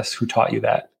process? Who taught you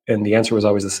that? And the answer was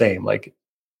always the same, like,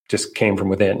 just came from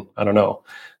within. I don't know.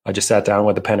 I just sat down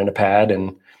with a pen and a pad,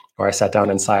 or I sat down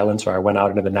in silence, or I went out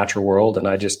into the natural world and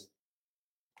I just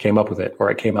came up with it,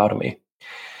 or it came out of me.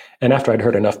 And after I'd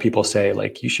heard enough people say,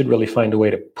 like, you should really find a way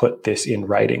to put this in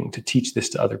writing, to teach this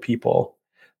to other people,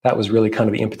 that was really kind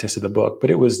of the impetus of the book.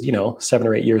 But it was, 7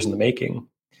 or 8 years in the making.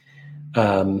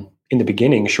 In the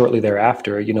beginning, shortly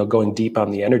thereafter, going deep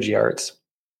on the energy arts.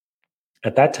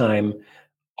 At that time,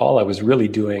 all I was really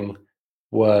doing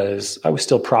was, I was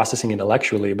still processing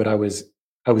intellectually, but I was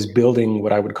building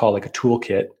what I would call like a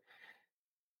toolkit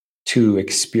to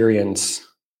experience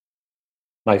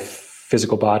my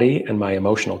physical body and my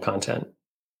emotional content.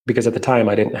 Because at the time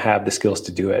I didn't have the skills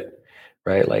to do it,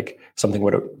 right? Like, something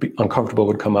would be uncomfortable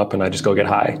would come up and I'd just go get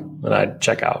high and I'd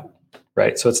check out,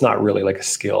 right? So it's not really like a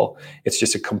skill. It's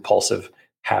just a compulsive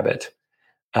habit.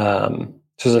 So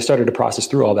as I started to process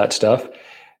through all that stuff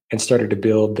and started to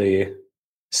build the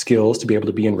skills to be able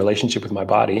to be in relationship with my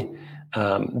body,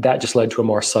 that just led to a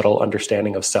more subtle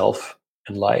understanding of self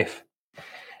and life.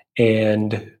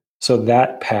 And so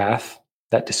that path,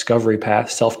 that discovery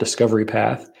path, self-discovery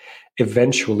path,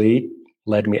 eventually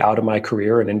led me out of my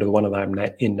career and into the one that I'm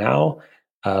in now,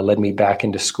 led me back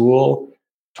into school,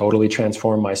 totally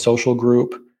transformed my social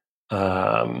group,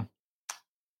 and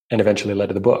eventually led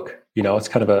to the book. It's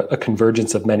kind of a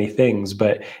convergence of many things,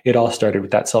 but it all started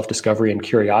with that self-discovery and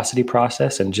curiosity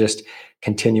process, and just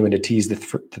continuing to tease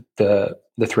the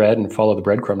thread and follow the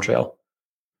breadcrumb trail.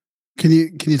 Can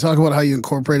you talk about how you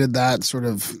incorporated that sort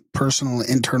of personal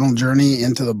internal journey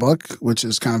into the book, which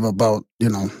is kind of about,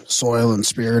 soil and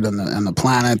spirit and the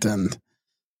planet, and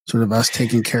sort of us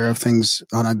taking care of things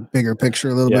on a bigger picture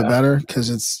a little bit better?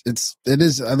 Because it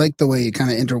is. I like the way you kind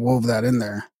of interwove that in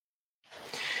there.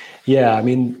 Yeah,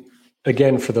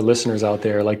 again, for the listeners out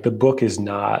there, like, the book is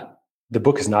not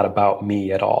about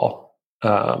me at all.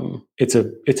 It's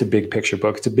a big picture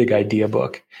book. It's a big idea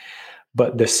book.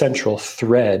 But the central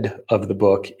thread of the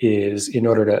book is, in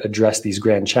order to address these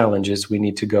grand challenges, we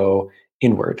need to go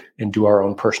inward and do our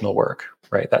own personal work,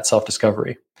 right? That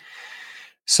self-discovery.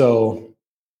 So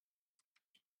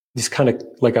this kind of,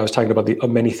 like I was talking about, the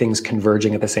many things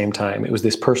converging at the same time. It was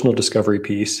this personal discovery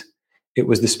piece. It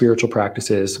was the spiritual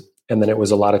practices. And then it was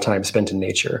a lot of time spent in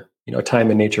nature. Time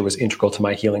in nature was integral to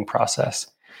my healing process.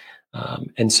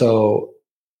 And so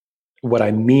what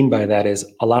I mean by that is,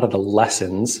 a lot of the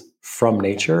lessons from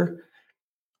nature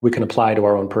we can apply to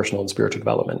our own personal and spiritual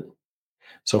development.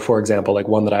 So, for example, like,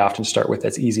 one that I often start with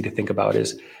that's easy to think about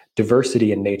is,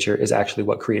 diversity in nature is actually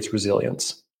what creates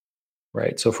resilience,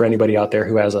 right? So for anybody out there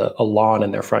who has a lawn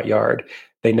in their front yard,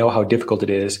 they know how difficult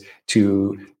it is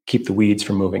to keep the weeds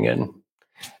from moving in,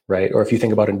 right? Or if you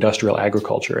think about industrial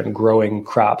agriculture and growing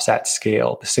crops at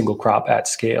scale, the single crop at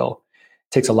scale,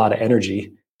 it takes a lot of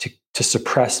energy to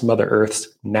suppress Mother Earth's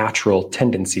natural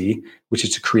tendency, which is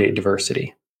to create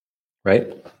diversity, right?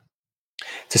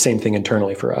 It's the same thing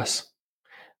internally for us.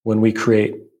 When we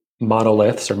create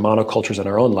monoliths or monocultures in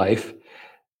our own life,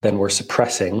 then we're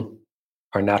suppressing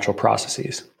our natural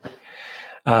processes.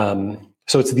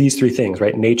 So it's these three things,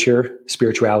 right? Nature,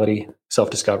 spirituality,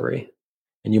 self-discovery.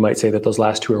 And you might say that those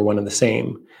last two are one and the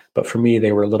same, but for me,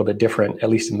 they were a little bit different, at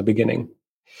least in the beginning.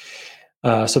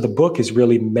 So the book is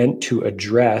really meant to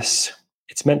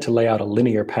it's meant to lay out a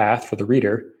linear path for the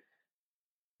reader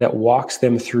that walks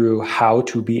them through how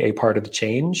to be a part of the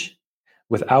change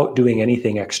without doing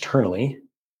anything externally,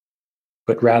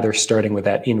 but rather starting with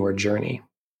that inward journey,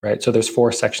 right? So there's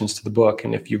 4 sections to the book.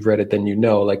 And if you've read it, then you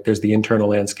know, like there's the internal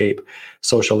landscape,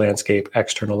 social landscape,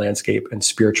 external landscape, and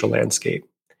spiritual landscape.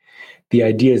 The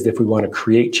idea is that if we want to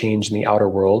create change in the outer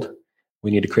world,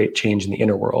 we need to create change in the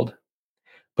inner world.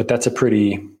 But that's a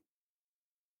pretty,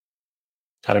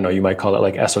 I don't know, you might call it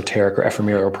like esoteric or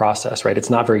ephemeral process, right?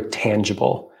 It's not very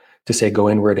tangible to say go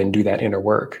inward and do that inner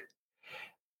work.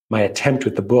 My attempt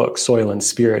with the book, Soil and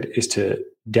Spirit, is to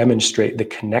demonstrate the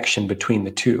connection between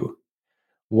the two.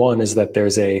 One is that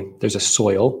there's a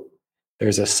soil,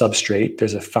 there's a substrate,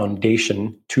 there's a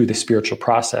foundation to the spiritual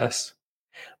process.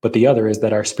 But the other is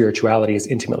that our spirituality is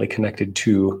intimately connected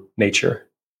to nature,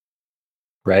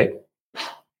 right?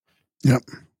 Yep.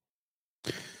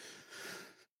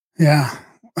 Yeah.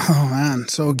 Oh man.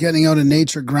 So getting out in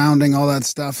nature, grounding, all that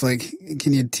stuff, like,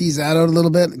 can you tease that out a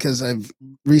little bit? Because I've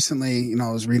recently,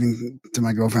 I was reading to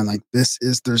my girlfriend, like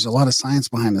there's a lot of science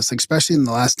behind this, like, especially in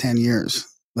the last 10 years,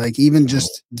 like even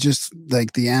just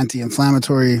like the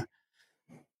anti-inflammatory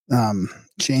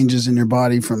changes in your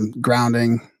body from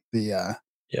grounding, the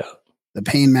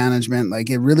pain management, like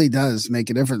it really does make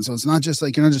a difference. So it's not just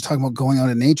like, you're not just talking about going out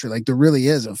in nature, like there really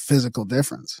is a physical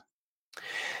difference.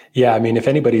 Yeah, I mean, if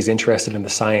anybody's interested in the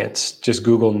science, just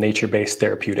Google nature-based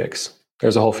therapeutics.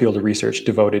 There's a whole field of research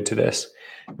devoted to this,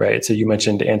 right? So you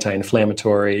mentioned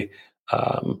anti-inflammatory,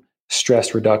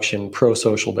 stress reduction,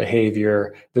 pro-social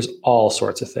behavior. There's all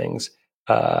sorts of things.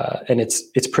 And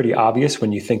it's pretty obvious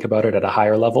when you think about it at a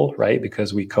higher level, right?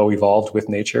 Because we co-evolved with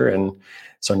nature. And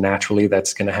so naturally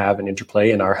that's going to have an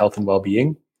interplay in our health and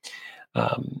well-being.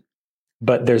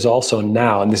 But there's also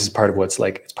now, and this is part of it's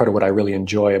part of what I really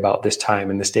enjoy about this time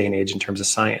and this day and age in terms of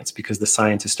science, because the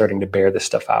science is starting to bear this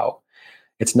stuff out.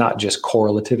 It's not just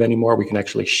correlative anymore. We can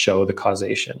actually show the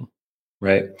causation,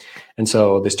 right? And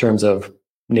so this terms of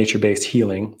nature-based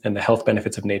healing and the health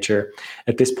benefits of nature,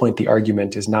 at this point, the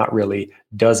argument is not really,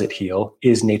 does it heal?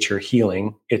 Is nature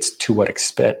healing? It's to what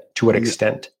extent,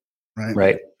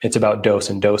 right? It's about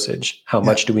dose and dosage. How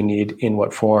much do we need, in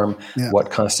what form, what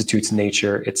constitutes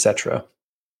nature, etc.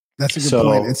 That's a good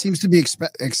point. It seems to be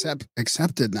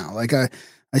accepted now. Like I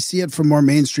see it from more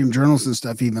mainstream journals and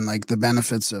stuff, even like the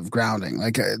benefits of grounding.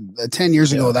 Like 10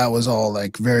 years ago, that was all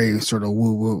like very sort of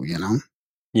woo-woo,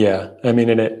 Yeah. I mean,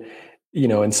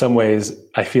 in some ways,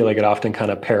 I feel like it often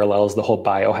kind of parallels the whole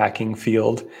biohacking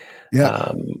field,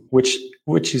 which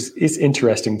is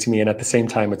interesting to me. And at the same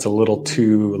time, it's a little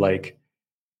too like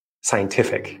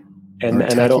scientific. And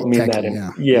I don't mean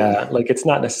that like it's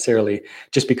not necessarily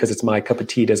just because it's my cup of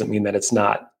tea doesn't mean that it's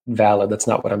not valid. That's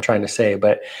not what I'm trying to say.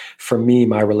 But for me,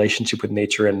 my relationship with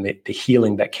nature and the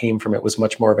healing that came from it was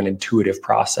much more of an intuitive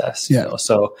process. You know?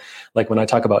 So like when I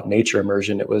talk about nature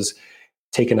immersion, it was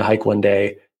taking a hike one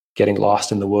day, getting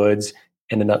lost in the woods,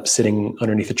 ended up sitting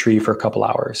underneath a tree for a couple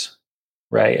hours.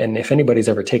 Right. And if anybody's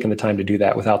ever taken the time to do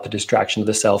that without the distraction of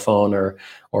the cell phone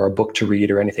or a book to read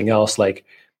or anything else, like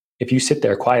if you sit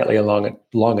there quietly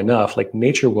long enough, like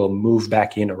nature will move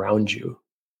back in around you,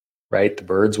 right? The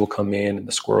birds will come in and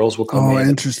the squirrels will come in. Oh,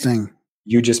 interesting.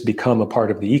 You just become a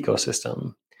part of the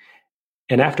ecosystem.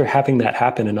 And after having that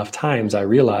happen enough times, I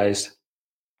realized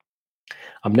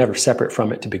I'm never separate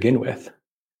from it to begin with.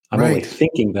 I'm only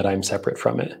thinking that I'm separate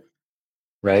from it,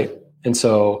 right? And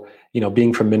so,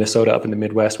 being from Minnesota up in the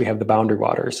Midwest, we have the boundary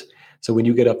waters. So when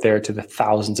you get up there to the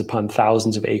thousands upon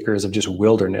thousands of acres of just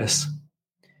wilderness,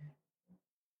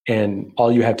 and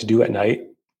all you have to do at night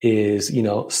is,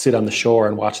 sit on the shore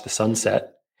and watch the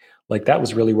sunset. Like that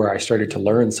was really where I started to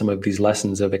learn some of these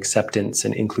lessons of acceptance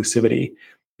and inclusivity,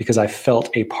 because I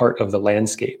felt a part of the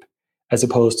landscape as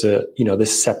opposed to,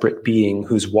 this separate being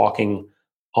who's walking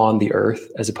on the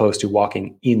earth as opposed to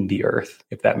walking in the earth,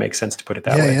 if that makes sense to put it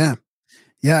that way.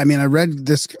 Yeah. I mean, I read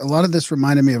this, a lot of this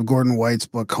reminded me of Gordon White's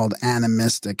book called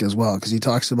Animistic as well, because he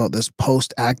talks about this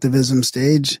post-activism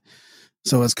stage.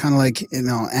 So it's kind of like,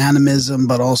 animism,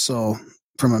 but also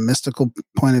from a mystical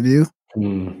point of view.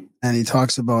 And he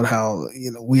talks about how,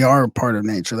 we are a part of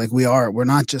nature. Like we're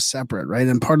not just separate, right?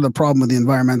 And part of the problem with the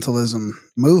environmentalism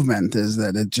movement is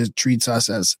that it just treats us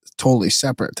as totally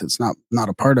separate. It's not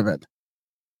a part of it.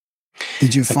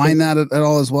 Did you find that at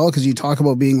all as well? Because you talk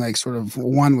about being like sort of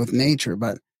one with nature,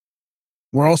 but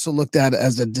we're also looked at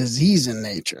as a disease in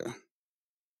nature.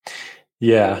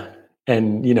 Yeah.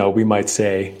 And, we might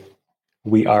say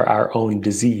we are our own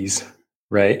disease,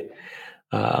 right?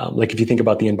 Like if you think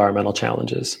about the environmental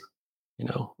challenges,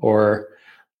 or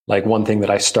like one thing that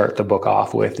I start the book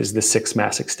off with is the sixth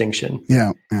mass extinction.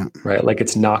 Yeah. Right. Like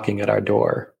it's knocking at our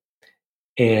door.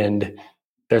 And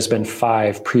there's been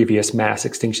 5 previous mass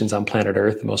extinctions on planet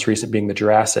Earth, the most recent being the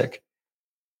Jurassic.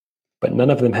 But none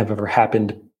of them have ever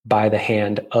happened by the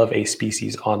hand of a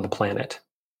species on the planet.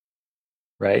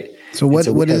 Right. So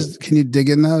can you dig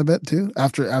in that a bit too?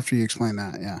 After you explain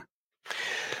that? Yeah.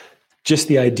 Just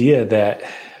the idea that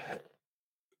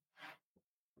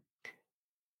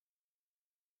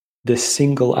the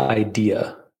single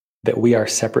idea that we are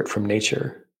separate from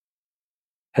nature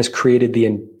has created the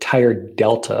entire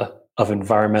delta of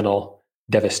environmental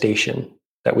devastation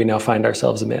that we now find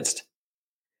ourselves amidst.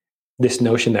 This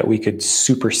notion that we could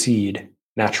supersede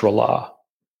natural law,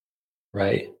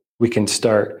 right? We can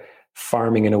start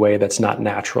farming in a way that's not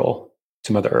natural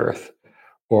to Mother Earth,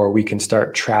 or we can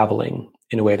start traveling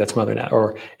in a way that's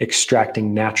or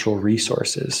extracting natural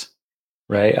resources,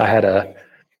 right? I had a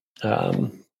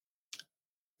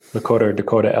Lakota or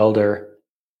Dakota elder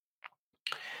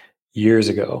years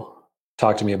ago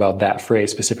talk to me about that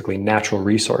phrase, specifically natural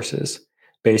resources,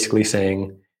 basically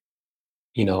saying,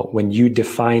 when you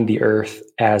define the earth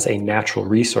as a natural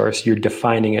resource, you're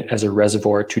defining it as a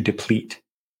reservoir to deplete,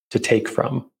 to take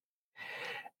from.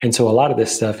 And so a lot of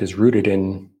this stuff is rooted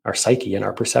in our psyche and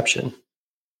our perception.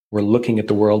 We're looking at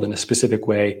the world in a specific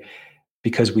way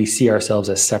because we see ourselves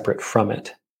as separate from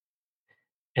it.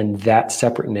 And that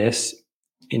separateness,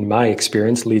 in my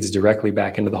experience, leads directly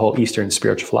back into the whole Eastern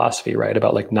spiritual philosophy, right?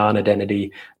 About like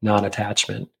non-identity,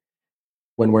 non-attachment.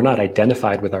 When we're not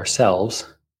identified with ourselves,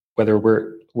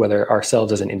 whether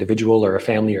ourselves as an individual or a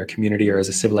family or a community or as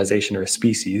a civilization or a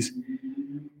species,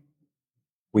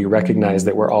 we recognize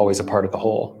that we're always a part of the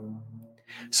whole.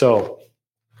 So,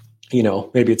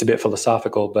 maybe it's a bit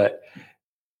philosophical, but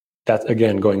that's,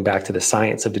 again, going back to the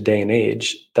science of the day and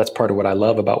age. That's part of what I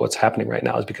love about what's happening right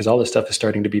now, is because all this stuff is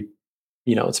starting to be,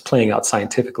 it's playing out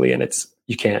scientifically, and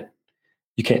you can't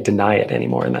deny it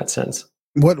anymore in that sense.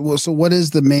 What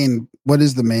is the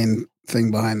main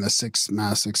thing behind the sixth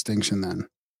mass extinction then?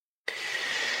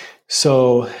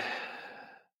 So,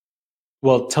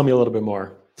 well, tell me a little bit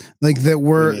more. Like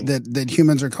that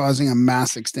humans are causing a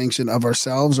mass extinction of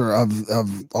ourselves or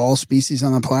of all species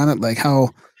on the planet. Like how,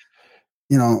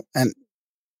 and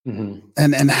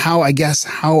how, I guess,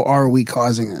 how are we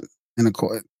causing it in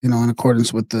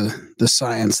accordance with the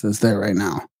science that's there right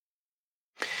now?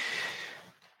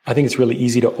 I think it's really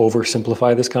easy to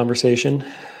oversimplify this conversation.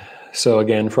 So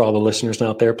again, for all the listeners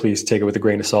out there, please take it with a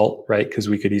grain of salt, right? Because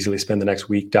we could easily spend the next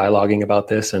week dialoguing about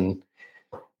this, and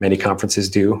many conferences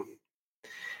do.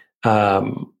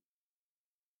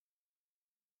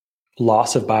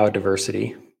 Loss of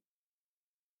biodiversity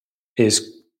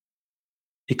is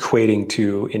equating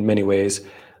to, in many ways,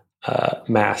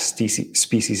 mass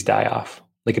species die-off.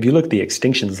 Like if you look at the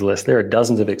extinctions list, there are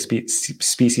dozens of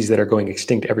species that are going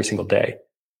extinct every single day.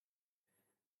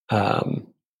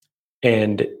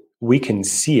 And we can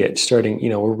see it starting,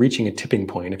 we're reaching a tipping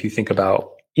point. If you think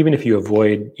about, even if you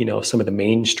avoid, some of the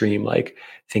mainstream, like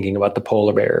thinking about the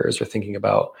polar bears or thinking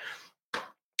about,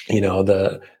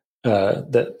 the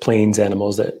plains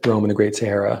animals that roam in the Great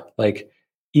Sahara, like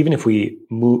even if we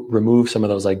remove some of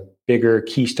those like bigger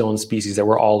keystone species that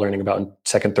we're all learning about in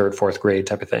 2nd, 3rd, 4th grade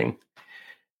type of thing,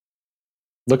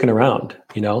 looking around,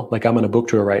 like I'm on a book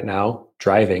tour right now,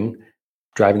 driving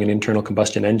an internal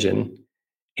combustion engine,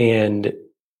 and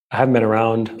I haven't been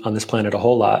around on this planet a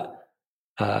whole lot,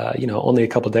 only a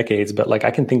couple decades, but like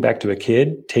I can think back to a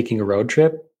kid taking a road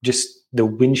trip, just the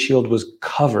windshield was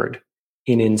covered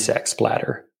in insect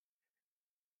splatter.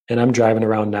 And I'm driving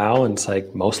around now and it's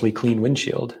like mostly clean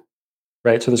windshield,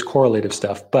 right? So there's correlative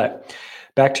stuff. But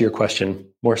back to your question,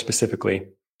 more specifically,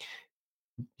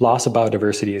 loss of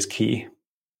biodiversity is key,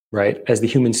 right? As the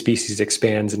human species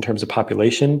expands in terms of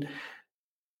population,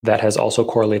 that has also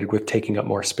correlated with taking up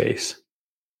more space.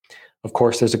 Of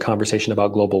course, there's a conversation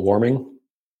about global warming,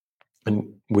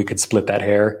 and we could split that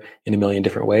hair in a million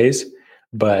different ways,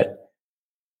 but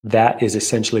that is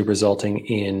essentially resulting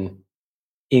in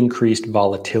increased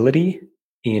volatility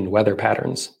in weather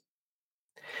patterns.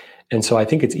 And so I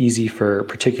think it's easy for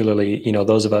particularly,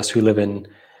 those of us who live in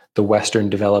the Western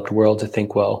developed world to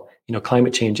think, well,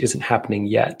 climate change isn't happening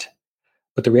yet.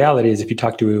 But the reality is, if you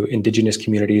talk to indigenous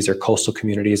communities or coastal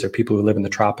communities or people who live in the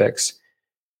tropics,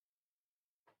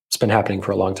 it's been happening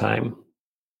for a long time.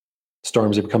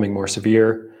 Storms are becoming more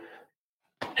severe.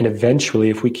 And eventually,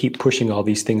 if we keep pushing all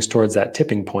these things towards that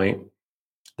tipping point,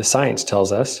 the science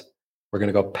tells us we're going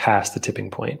to go past the tipping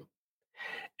point.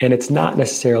 And it's not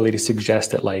necessarily to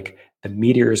suggest that like the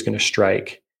meteor is going to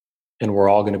strike and we're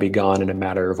all going to be gone in a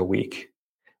matter of a week.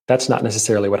 That's not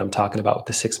necessarily what I'm talking about with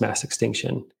the sixth mass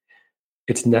extinction.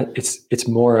 It's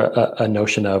more a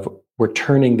notion of we're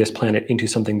turning this planet into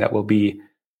something that will be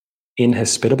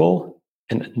inhospitable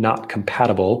and not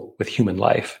compatible with human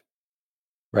life,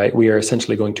 right? We are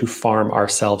essentially going to farm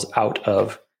ourselves out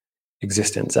of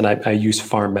existence. And I use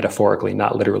farm metaphorically,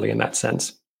 not literally in that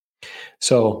sense.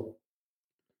 So,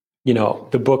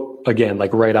 the book, again,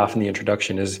 like right off in the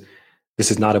introduction, this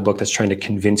is not a book that's trying to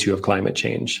convince you of climate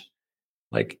change.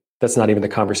 Like, that's not even the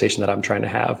conversation that I'm trying to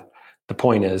have. The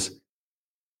point is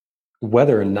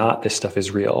whether or not this stuff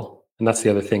is real. And that's the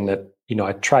other thing that,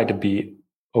 I tried to be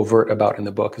overt about in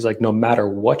the book, is like, no matter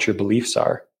what your beliefs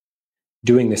are,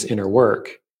 doing this inner work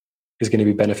is going to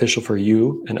be beneficial for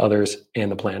you and others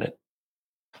and the planet.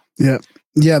 Yeah.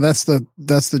 Yeah. That's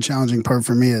the challenging part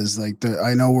for me, is like,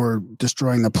 I know we're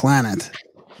destroying the planet.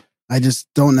 I just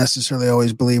don't necessarily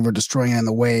always believe we're destroying it in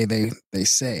the way they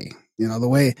say.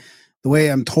 The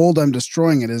way I'm told I'm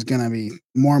destroying it is going to be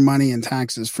more money and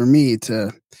taxes for me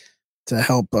to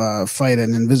help fight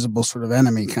an invisible sort of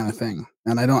enemy kind of thing.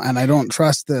 And I don't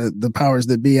trust the powers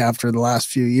that be after the last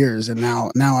few years. And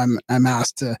now I'm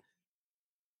asked to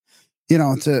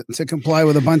comply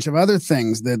with a bunch of other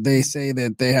things that they say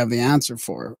that they have the answer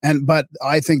for. But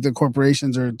I think the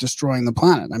corporations are destroying the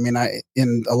planet. I mean,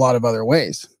 in a lot of other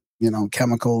ways,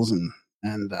 chemicals and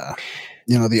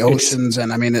the oceans.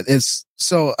 And I mean, it's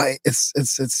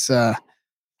a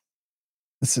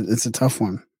tough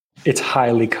one. It's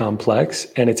highly complex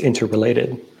and it's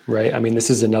interrelated, right? I mean,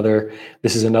 this is another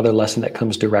lesson that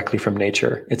comes directly from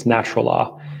nature. It's natural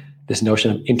law, this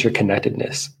notion of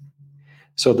interconnectedness.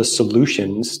 So the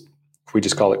solutions, if we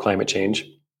just call it climate change,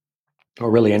 or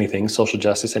really anything, social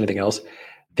justice, anything else,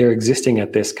 they're existing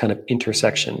at this kind of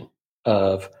intersection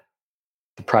of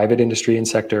the private industry and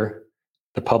sector,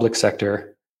 the public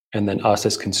sector, and then us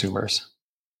as consumers.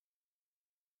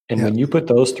 And when you put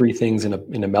those three things in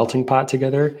a melting pot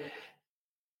together,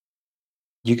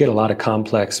 you get a lot of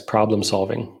complex problem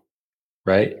solving,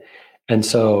 right? And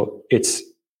so it's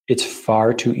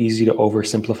far too easy to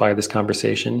oversimplify this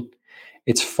conversation.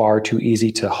 It's far too easy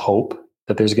to hope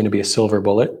that there's going to be a silver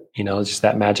bullet, it's just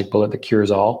that magic bullet that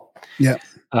cures all. Yeah.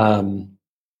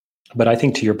 But I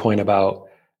think to your point about,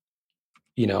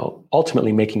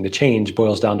 ultimately making the change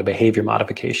boils down to behavior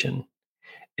modification.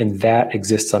 And that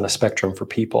exists on a spectrum for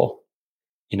people.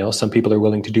 Some people are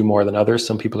willing to do more than others.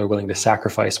 Some people are willing to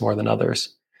sacrifice more than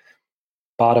others.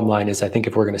 Bottom line is, I think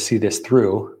if we're going to see this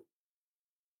through,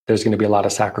 there's going to be a lot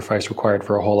of sacrifice required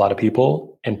for a whole lot of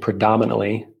people. And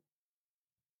predominantly,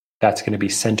 that's going to be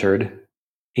centered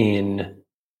in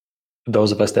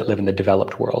those of us that live in the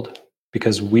developed world,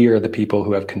 because we are the people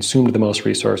who have consumed the most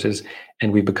resources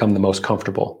and we've become the most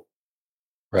comfortable,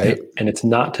 right? Yeah. And it's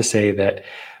not to say that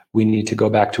we need to go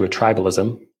back to a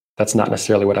tribalism. That's not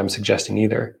necessarily what I'm suggesting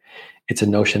either. It's a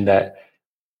notion that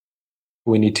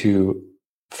we need to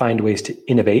find ways to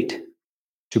innovate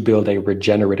to build a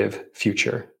regenerative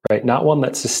future, right? Not one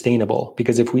that's sustainable,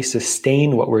 because if we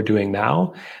sustain what we're doing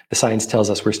now, the science tells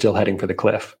us we're still heading for the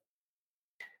cliff.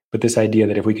 But this idea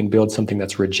that if we can build something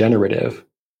that's regenerative,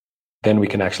 then we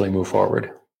can actually move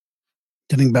forward.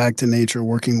 Getting back to nature,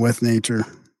 working with nature.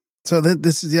 So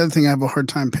this is the other thing I have a hard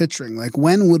time picturing. Like,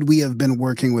 when would we have been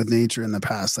working with nature in the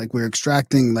past? Like, we're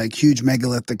extracting like huge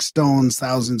megalithic stones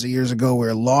thousands of years ago.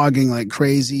 We're logging like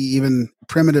crazy, even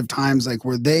primitive times. Like,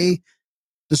 were they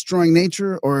destroying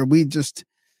nature, or are we just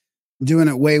doing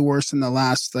it way worse in the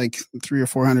last like 300 or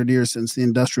 400 years since the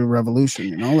Industrial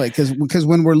Revolution? Because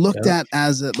when we're looked at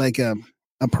as a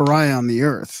pariah on the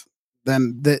earth,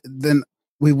 then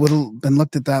we would have been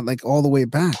looked at that like all the way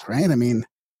back, right? I mean,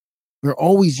 we're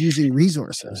always using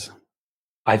resources.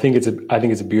 I think it's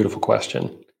a beautiful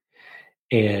question.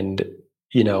 And,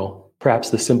 perhaps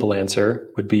the simple answer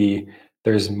would be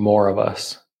there's more of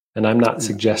us. And I'm not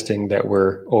suggesting that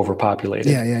we're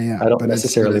overpopulated. Yeah. I don't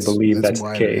necessarily believe that's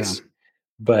the case. Yeah.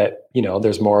 But,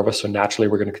 there's more of us. So naturally,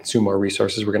 we're going to consume more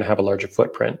resources. We're going to have a larger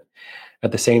footprint.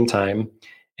 At the same time,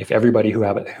 if everybody who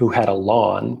had a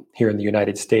lawn here in the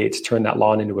United States turned that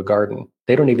lawn into a garden,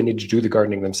 they don't even need to do the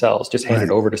gardening themselves. Just hand it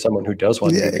over to someone who does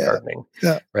want to do the gardening,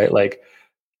 right? Like,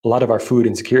 a lot of our food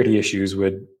insecurity issues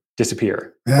would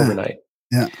disappear overnight.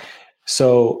 Yeah.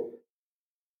 So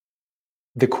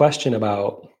the question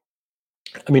about,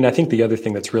 I think the other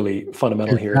thing that's really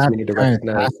fundamental here is we need to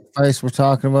recognize. Sacrifice we're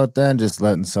talking about then, just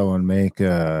letting someone make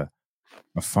a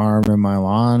a farm in my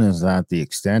lawn? Is that the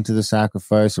extent of the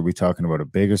sacrifice? Are we talking about a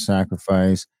bigger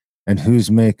sacrifice? And who's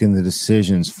making the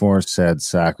decisions for said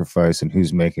sacrifice, and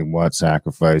who's making what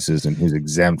sacrifices, and who's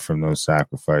exempt from those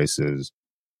sacrifices?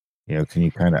 Can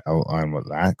you kind of outline what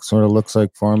that sort of looks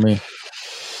like for me?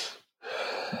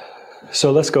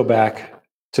 So let's go back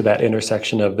to that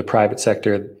intersection of the private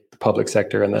sector, the public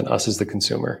sector, and then us as the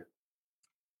consumer,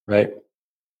 right?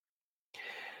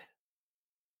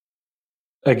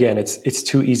 Again, it's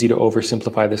too easy to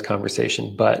oversimplify this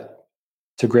conversation, but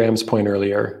to Graham's point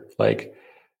earlier, like,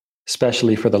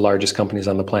 especially for the largest companies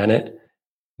on the planet,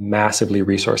 massively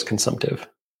resource consumptive.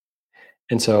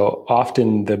 And so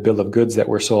often the bill of goods that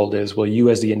we're sold is, well, you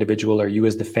as the individual or you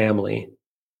as the family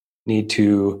need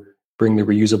to bring the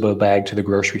reusable bag to the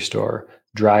grocery store,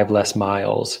 drive less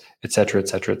miles, et cetera, et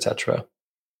cetera, et cetera.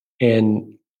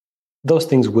 And those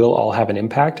things will all have an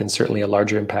impact, and certainly a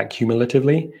larger impact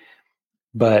cumulatively.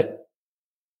 But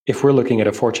if we're looking at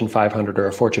a Fortune 500 or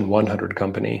a Fortune 100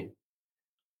 company,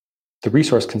 the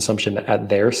resource consumption at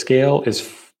their scale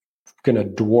is going to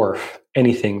dwarf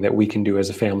anything that we can do as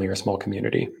a family or a small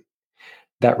community.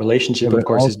 That relationship, of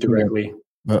course, is directly.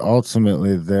 But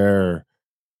ultimately, their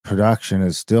production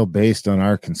is still based on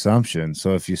our consumption.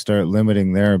 So if you start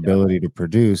limiting their ability to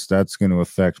produce, that's going to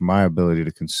affect my ability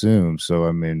to consume. So,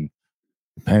 I mean,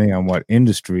 depending on what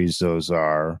industries those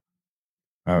are,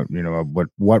 I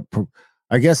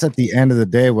guess at the end of the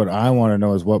day, what I want to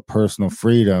know is what personal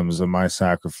freedoms am I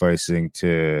sacrificing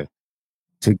for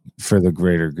the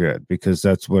greater good? Because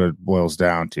that's what it boils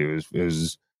down to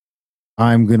is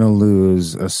I'm going to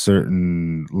lose a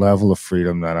certain level of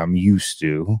freedom that I'm used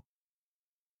to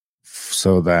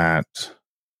so that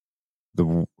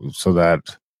the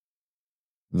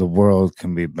world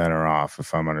can be better off,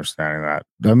 if I'm understanding that.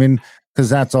 I mean, because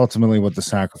that's ultimately what the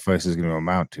sacrifice is going to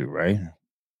amount to, right?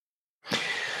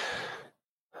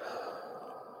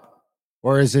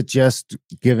 Or is it just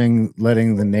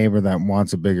letting the neighbor that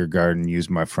wants a bigger garden use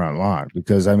my front lawn?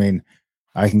 Because, I mean,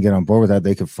 I can get on board with that.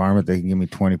 They could farm it. They can give me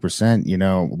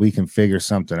 20%. We can figure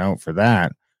something out for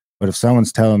that. But if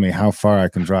someone's telling me how far I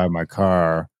can drive my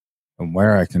car and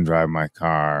where I can drive my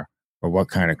car or what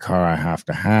kind of car I have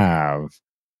to have,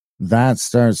 that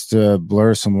starts to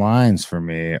blur some lines for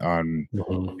me on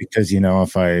because,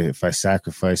 if I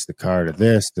sacrifice the car to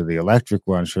the electric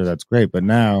one, sure, that's great. But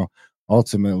now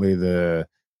ultimately the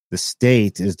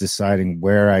state is deciding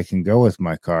where I can go with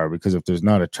my car, because if there's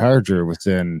not a charger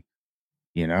within,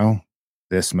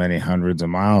 this many hundreds of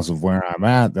miles of where I'm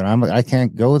at, then I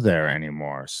can't go there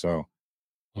anymore. So,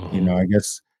 I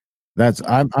guess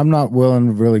I'm not willing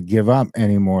to really give up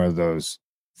any more of those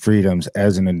freedoms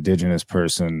as an Indigenous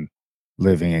person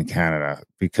living in Canada,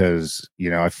 because,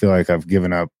 I feel like I've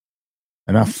given up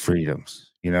enough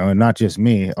freedoms, and not just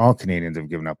me, all Canadians have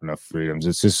given up enough freedoms.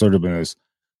 It's just sort of been this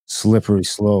slippery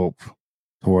slope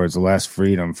towards less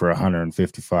freedom for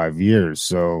 155 years.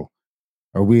 So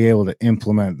are we able to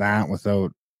implement that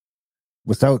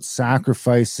without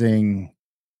sacrificing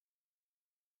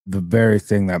the very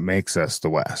thing that makes us the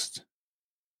West,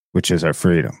 which is our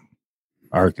freedom?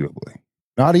 Arguably.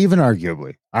 Not even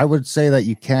arguably. I would say that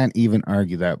you can't even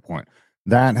argue that point.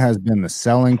 That has been the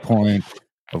selling point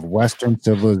of Western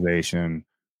civilization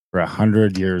for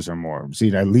 100 years or more.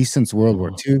 See, at least since World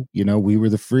War II, we were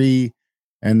the free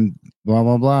and blah,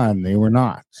 blah, blah, and they were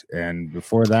not. And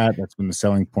before that, that's been the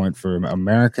selling point for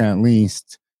America, at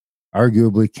least,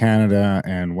 arguably Canada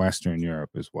and Western Europe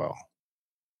as well.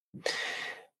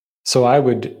 So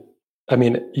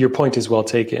your point is well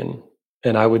taken.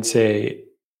 And I would say,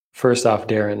 first off,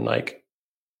 Darren,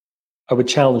 I would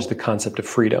challenge the concept of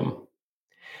freedom.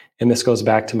 And this goes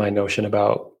back to my notion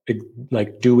about,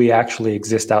 do we actually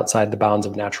exist outside the bounds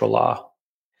of natural law?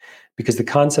 Because the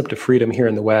concept of freedom here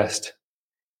in the West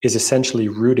is essentially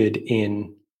rooted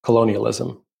in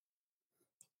colonialism,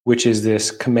 which is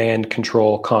this command,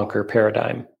 control, conquer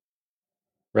paradigm,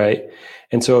 right?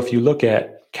 And so if you look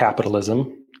at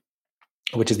capitalism,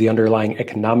 which is the underlying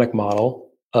economic model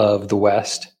of the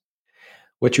West,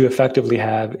 what you effectively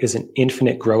have is an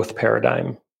infinite growth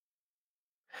paradigm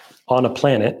on a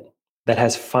planet that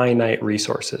has finite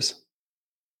resources.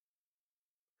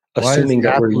 Assuming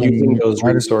that we're using those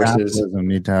resources. Why does capitalism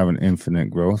need to have an infinite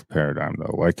growth paradigm,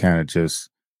 though? Why can't it just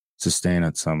sustain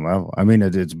at some level? I mean,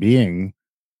 it's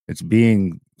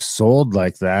being sold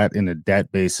like that in a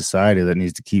debt-based society that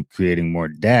needs to keep creating more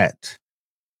debt.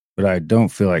 But I don't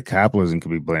feel like capitalism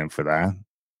can be blamed for that.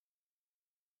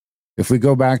 If we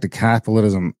go back to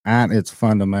capitalism at its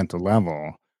fundamental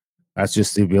level, that's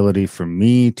just the ability for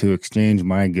me to exchange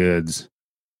my goods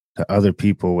to other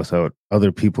people without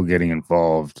other people getting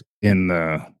involved in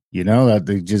that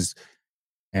they just,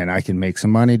 and I can make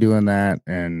some money doing that.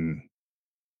 And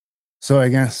so I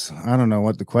guess I don't know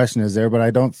what the question is there, but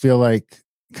I don't feel like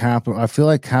I feel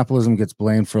like capitalism gets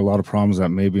blamed for a lot of problems that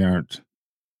maybe aren't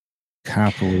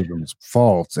capitalism's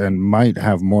fault and might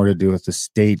have more to do with the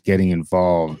state getting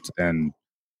involved and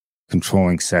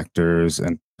controlling sectors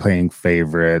and playing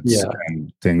favorites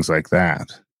and things like that.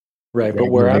 Right. But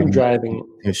where I'm Regulating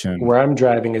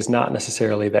driving is not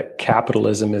necessarily that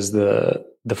capitalism is the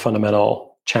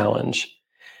fundamental challenge.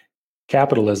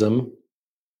 Capitalism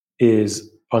is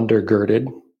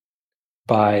undergirded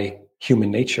by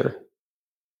human nature.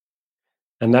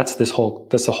 And that's the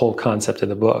whole concept of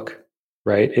the book,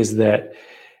 right? Is that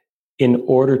in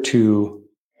order to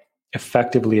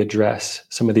effectively address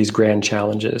some of these grand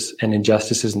challenges and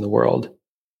injustices in the world,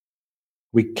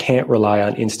 we can't rely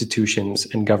on institutions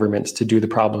and governments to do the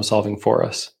problem solving for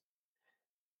us.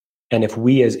 And if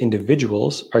we as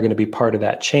individuals are going to be part of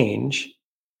that change,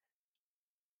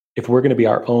 if we're going to be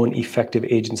our own effective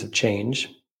agents of change,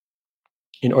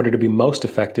 in order to be most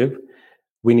effective,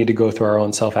 we need to go through our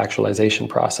own self-actualization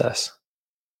process,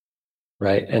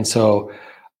 right? And so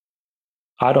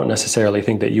I don't necessarily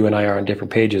think that you and I are on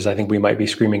different pages. I think we might be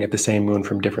screaming at the same moon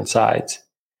from different sides,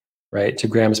 right? To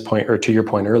Graham's point, or to your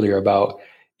point earlier about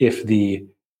if the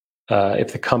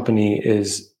company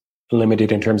is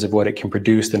limited in terms of what it can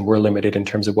produce, then we're limited in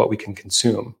terms of what we can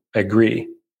consume. I agree.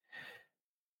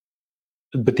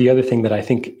 But the other thing that I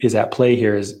think is at play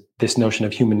here is this notion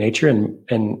of human nature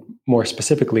and more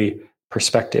specifically,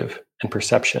 perspective and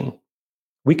perception.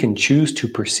 We can choose to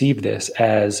perceive this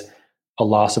as a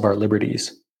loss of our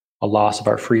liberties, a loss of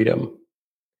our freedom.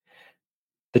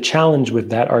 The challenge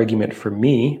with that argument for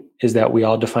me is that we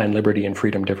all define liberty and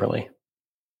freedom differently.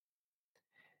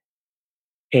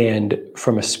 And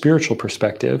from a spiritual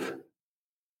perspective,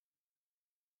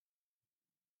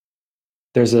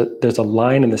 there's a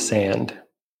line in the sand.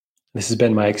 This has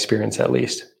been my experience, at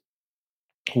least,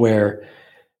 where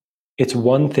it's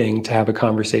one thing to have a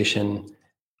conversation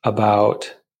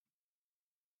about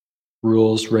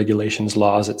rules, regulations,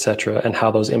 laws, etc., and how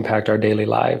those impact our daily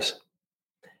lives.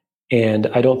 And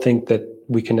I don't think that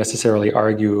we can necessarily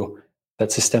argue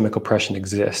that systemic oppression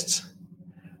exists.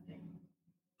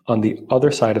 On the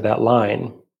other side of that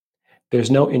line, there's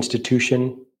no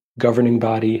institution, governing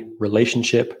body,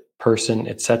 relationship, person,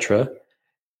 etc.,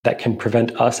 that can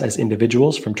prevent us as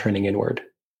individuals from turning inward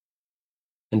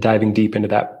and diving deep into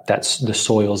that's the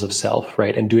soils of self,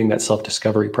 right? And doing that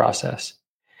self-discovery process.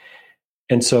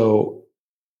 And so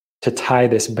to tie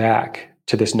this back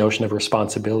to this notion of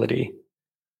responsibility,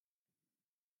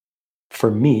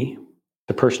 for me,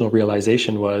 the personal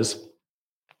realization was,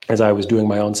 as I was doing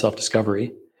my own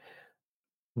self-discovery,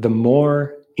 the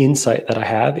more insight that I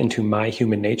have into my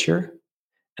human nature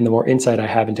and the more insight I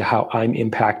have into how I'm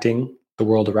impacting the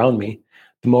world around me,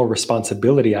 the more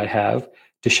responsibility I have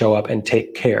to show up and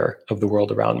take care of the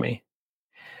world around me.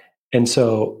 And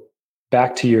so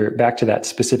back to that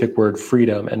specific word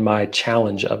freedom and my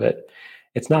challenge of it,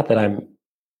 it's not that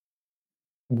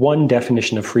one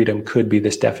definition of freedom could be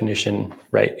this definition,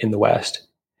 right, in the West.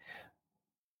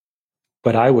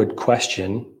 But I would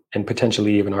question and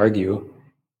potentially even argue,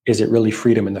 is it really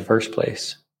freedom in the first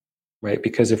place, right?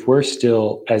 Because if we're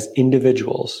still, as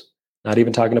individuals, not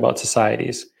even talking about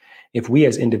societies, if we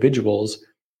as individuals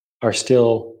are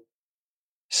still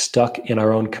stuck in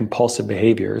our own compulsive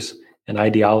behaviors and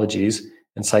ideologies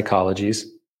and psychologies,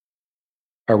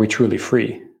 are we truly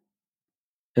free?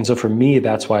 And so for me,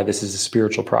 that's why this is a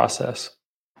spiritual process.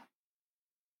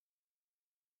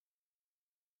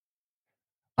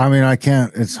 I mean,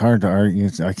 it's hard to argue.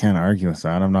 I can't argue with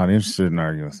that. I'm not interested in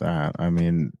arguing with that. I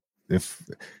mean,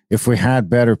 if we had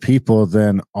better people,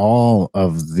 then all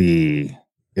of the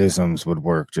isms would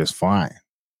work just fine.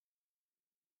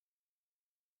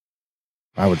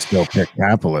 I would still pick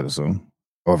capitalism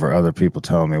over other people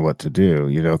telling me what to do,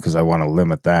 because I want to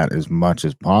limit that as much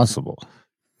as possible.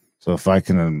 So if I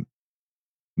can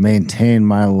maintain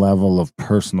my level of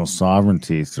personal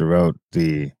sovereignty throughout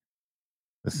the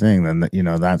thing, then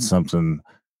that's something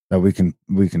that we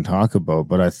can talk about.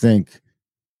 But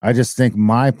I just think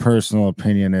my personal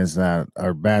opinion is that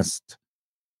our best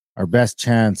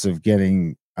chance of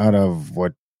getting out of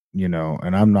what,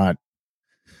 and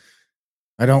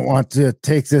I don't want to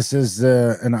take this as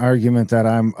an argument that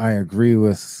I agree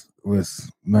with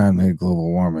man-made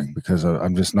global warming, because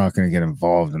I'm just not going to get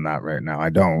involved in that right now. I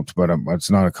don't, but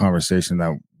it's not a conversation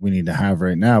that we need to have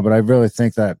right now. But I really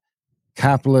think that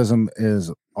capitalism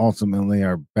is ultimately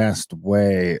our best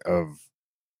way of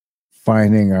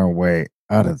finding our way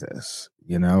out of this.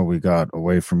 We got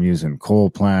away from using coal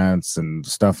plants and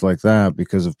stuff like that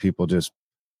because of people just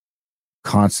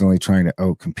constantly trying to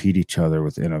outcompete each other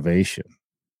with innovation.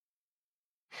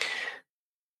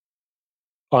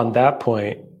 On that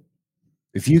point,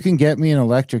 if you can get me an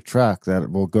electric truck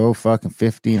that will go fucking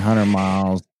 1,500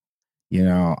 miles, you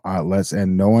know,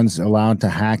 and no one's allowed to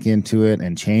hack into it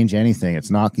and change anything.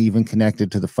 It's not even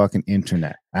connected to the fucking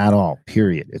internet at all,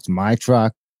 period. It's my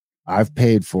truck. I've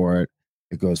paid for it.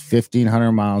 It goes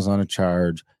 1,500 miles on a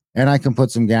charge, and I can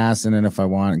put some gas in it if I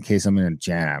want in case I'm in a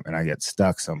jam and I get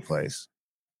stuck someplace.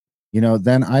 You know,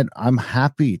 then I'm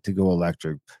happy to go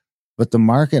electric. But the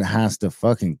market has to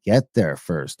fucking get there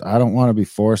first. I don't want to be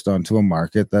forced onto a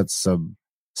market that's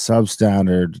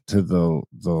substandard to the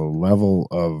level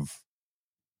of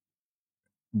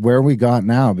where we got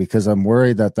now, because I'm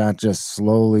worried that just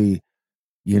slowly,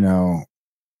 you know,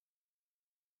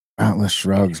 Atlas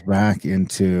shrugs back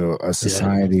into a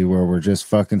society where we're just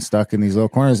fucking stuck in these little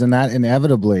corners, and that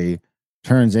inevitably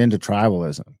turns into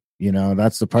tribalism. You know,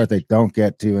 that's the part they don't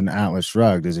get to in Atlas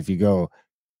Shrugged, is if you go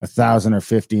 1,000 or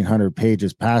 1,500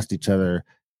 pages past each other,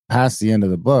 past the end of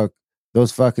the book,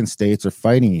 those fucking states are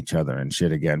fighting each other and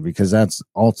shit again, because that's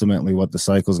ultimately what the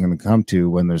cycle is going to come to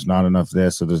when there's not enough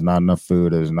this, or there's not enough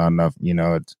food, or there's not enough, you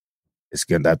know, it's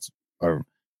good.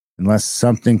 Unless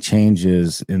something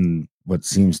changes in what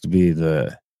seems to be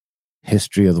the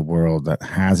history of the world that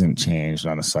hasn't changed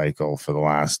on a cycle for the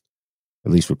last,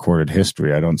 at least recorded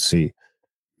history, I don't see.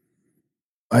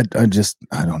 I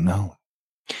don't know.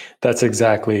 That's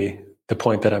exactly the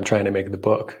point that I'm trying to make in the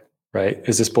book, right?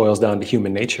 Is this boils down to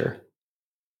human nature,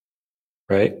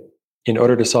 right? In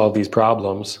order to solve these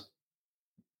problems,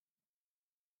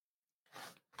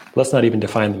 let's not even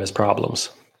define them as problems.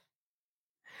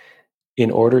 In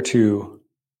order to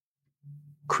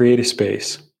create a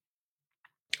space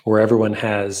where everyone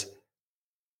has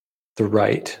the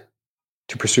right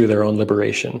to pursue their own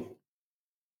liberation,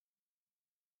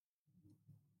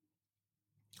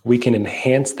 we can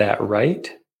enhance that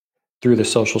right through the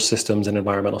social systems and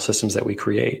environmental systems that we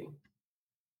create.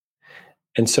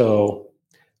 And so,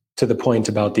 to the point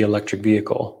about the electric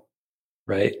vehicle,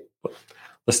 right?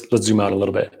 Let's zoom out a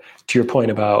little bit. To your point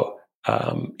about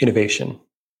innovation,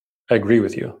 I agree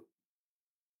with you.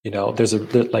 You know,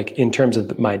 like in terms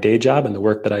of my day job and the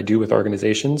work that I do with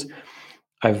organizations,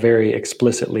 I very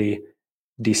explicitly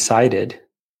decided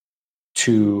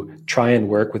to try and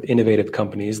work with innovative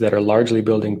companies that are largely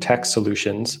building tech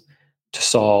solutions to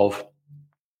solve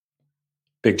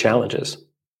big challenges,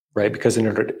 right? Because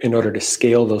in order to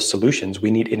scale those solutions,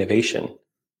 we need innovation.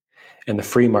 And the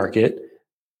free market,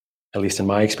 at least in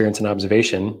my experience and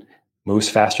observation, moves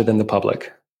faster than the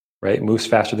public, right? Moves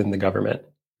faster than the government.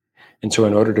 And so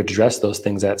in order to address those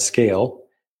things at scale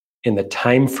in the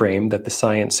time frame that the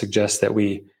science suggests that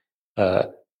we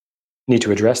need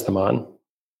to address them on,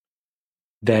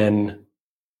 then,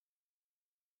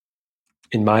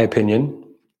 in my opinion,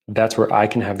 that's where I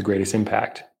can have the greatest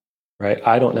impact, right?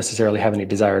 I don't necessarily have any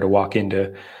desire to walk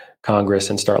into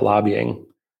Congress and start lobbying.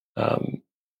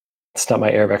 It's not my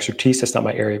area of expertise. It's not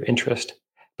my area of interest.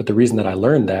 But the reason that I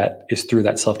learned that is through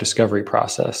that self-discovery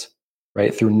process,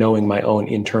 right? Through knowing my own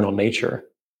internal nature.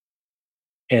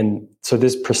 And so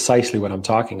this is precisely what I'm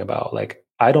talking about. Like,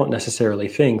 I don't necessarily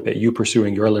think that you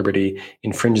pursuing your liberty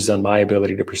infringes on my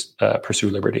ability to pursue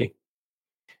liberty.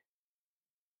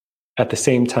 At the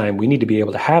same time, we need to be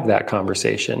able to have that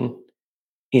conversation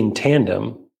in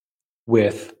tandem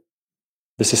with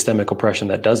the systemic oppression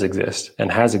that does exist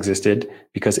and has existed,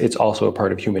 because it's also a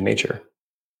part of human nature.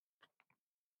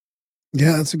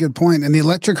 Yeah, that's a good point. And the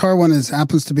electric car one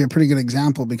happens to be a pretty good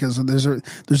example, because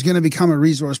there's going to become a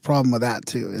resource problem with that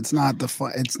too. It's not the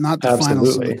final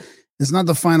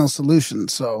solution.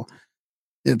 So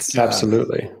it's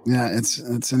absolutely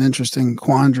it's an interesting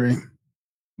quandary.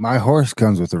 My horse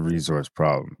comes with a resource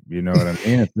problem. You know what I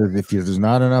mean? If there's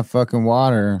not enough fucking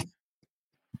water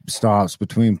stops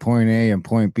between point A and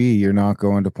point B, you're not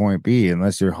going to point B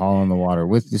unless you're hauling the water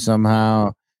with you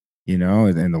somehow. You know,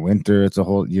 in the winter, it's a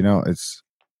whole, you know,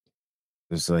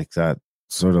 there's like that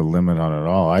sort of limit on it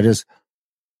all.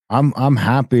 I'm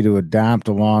happy to adapt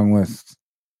along with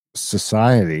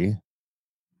society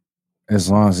as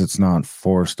long as it's not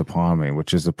forced upon me,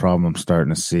 which is the problem I'm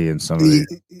starting to see in some of the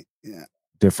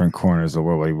different corners of the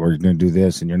world. Like, we're going to do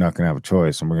this and you're not going to have a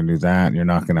choice, and we're going to do that and you're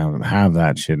not going to have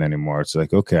that shit anymore. It's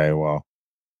like, okay, well,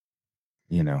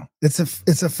 you know, it's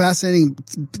a fascinating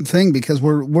thing, because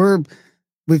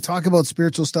we've talked about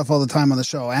spiritual stuff all the time on the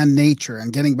show, and nature,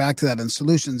 and getting back to that, and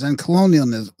solutions, and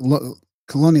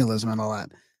colonialism and all that.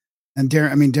 And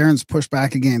Darren's pushed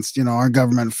back against, you know, our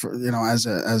government for, you know, as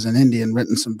an Indian,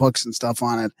 written some books and stuff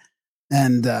on it.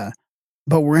 And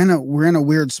but we're in a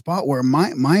weird spot where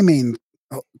my main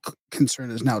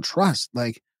concern is now trust,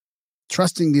 like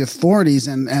trusting the authorities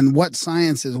and what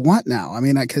science is what now. I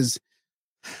mean, because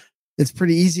it's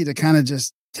pretty easy to kind of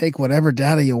just take whatever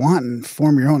data you want and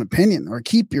form your own opinion or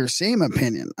keep your same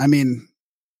opinion. I mean,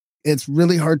 it's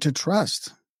really hard to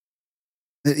trust.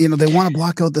 They want to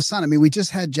block out the sun. I mean, we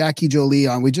just had Jackie Jolie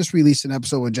on. We just released an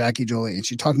episode with Jackie Jolie, and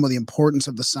she's talking about the importance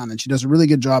of the sun. And she does a really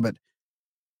good job at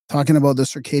talking about the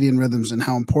circadian rhythms and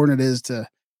how important it is to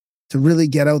really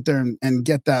get out there and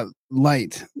get that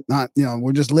light. Not,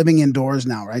 we're just living indoors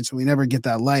now, right? So we never get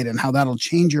that light, and how that'll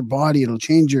change your body. It'll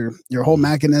change your whole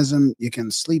mechanism. You can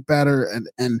sleep better,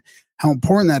 and how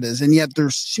important that is. And yet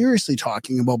they're seriously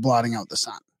talking about blotting out the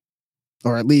sun,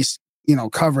 or at least,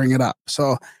 covering it up.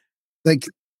 So, like,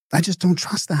 I just don't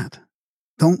trust that.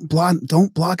 Don't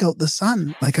block out the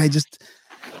sun. Like,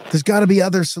 there's got to be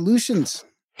other solutions.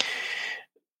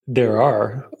 There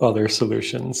are other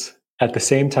solutions. At the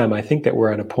same time, I think that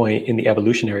we're at a point in the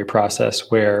evolutionary process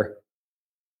where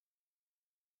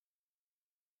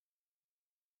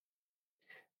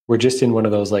we're just in one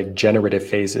of those like generative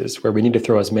phases where we need to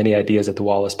throw as many ideas at the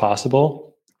wall as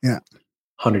possible. Yeah.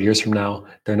 100 years from now,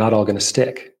 they're not all going to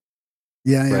stick.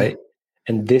 Yeah. Right.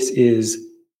 And this is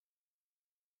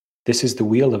the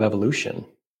wheel of evolution.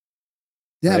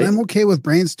 Yeah. Right? And I'm okay with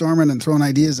brainstorming and throwing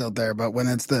ideas out there, but when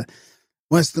it's the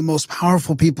most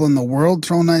powerful people in the world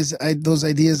throwing those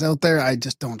ideas out there, I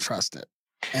just don't trust it.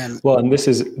 And this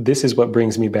is what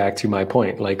brings me back to my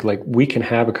point. Like we can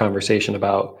have a conversation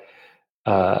about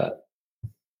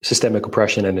systemic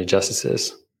oppression and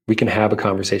injustices. We can have a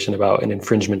conversation about an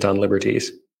infringement on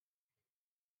liberties.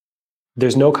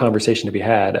 There's no conversation to be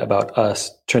had about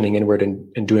us turning inward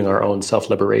and doing our own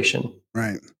self-liberation.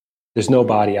 Right. There's no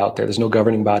body out there. There's no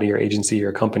governing body or agency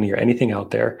or company or anything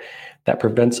out there that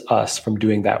prevents us from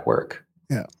doing that work.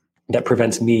 Yeah. That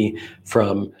prevents me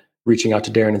from reaching out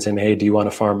to Darren and saying, hey, do you want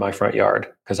to farm my front yard?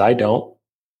 Because I don't,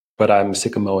 but I'm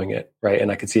sick of mowing it, right?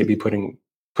 And I could see it be put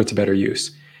to better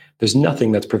use. There's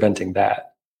nothing that's preventing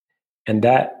that. And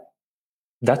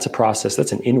that's a process.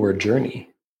 That's an inward journey,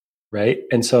 right?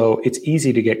 And so it's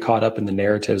easy to get caught up in the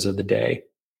narratives of the day.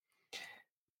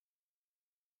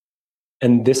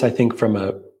 And this, I think, from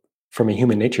a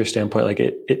human nature standpoint, like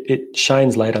it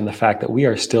shines light on the fact that we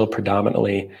are still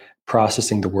predominantly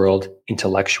processing the world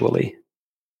intellectually.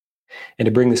 And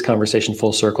to bring this conversation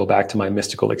full circle back to my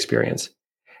mystical experience,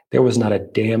 there was not a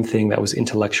damn thing that was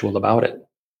intellectual about it.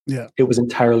 Yeah. It was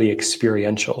entirely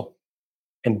experiential.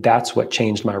 And that's what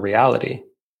changed my reality.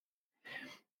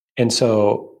 And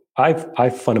so I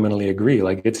fundamentally agree.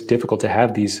 Like, it's difficult to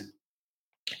have these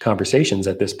conversations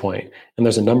at this point, and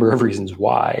there's a number of reasons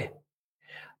why.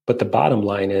 But the bottom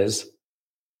line is,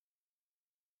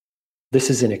 this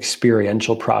is an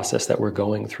experiential process that we're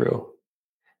going through.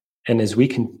 And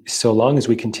so long as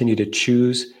we continue to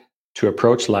choose to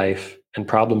approach life and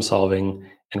problem solving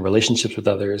and relationships with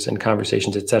others and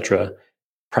conversations, etc.,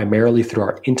 primarily through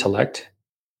our intellect,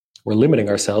 we're limiting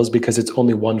ourselves, because it's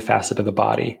only one facet of the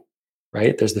body,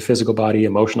 right? There's the physical body,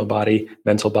 emotional body,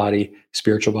 mental body,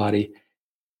 spiritual body.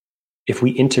 If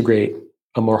we integrate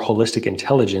a more holistic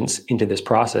intelligence into this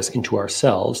process, into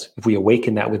ourselves, if we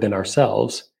awaken that within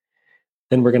ourselves,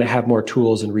 then we're going to have more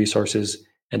tools and resources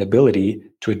and ability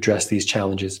to address these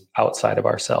challenges outside of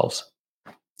ourselves.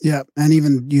 Yeah. And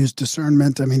even use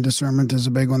discernment. I mean, discernment is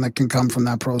a big one that can come from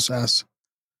that process.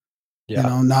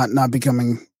 Yeah. Not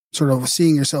becoming, sort of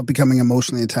seeing yourself becoming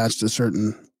emotionally attached to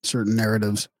certain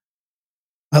narratives.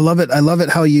 I love it. I love it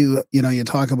how you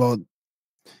talk about,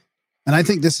 and I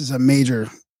think this is a major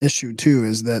issue too,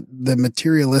 is that the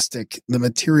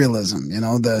materialism,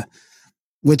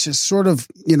 which is sort of,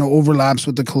 overlaps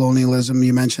with the colonialism.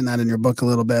 You mentioned that in your book a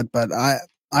little bit, but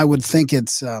I would think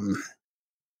it's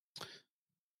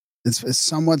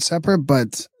somewhat separate,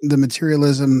 but the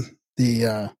materialism,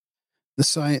 the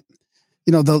science,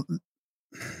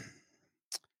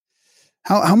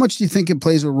 how much do you think it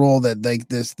plays a role that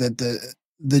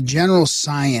the general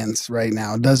science right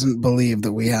now doesn't believe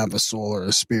that we have a soul or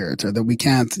a spirit, or that we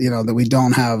can't,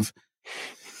 that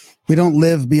we don't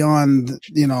live beyond,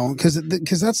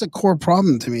 because that's a core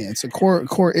problem to me. It's a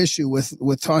core issue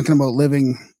with talking about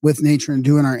living with nature and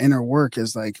doing our inner work,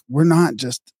 is like, we're not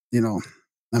just,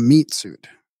 a meat suit.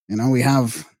 We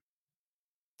have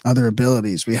other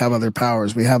abilities, we have other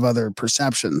powers, we have other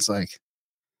perceptions. Like,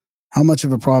 how much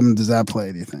of a problem does that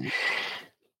play, do you think?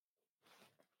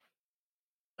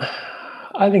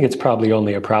 I think it's probably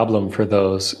only a problem for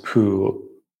those who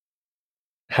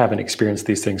haven't experienced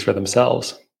these things for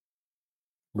themselves,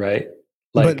 right?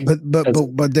 Like,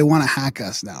 but they want to hack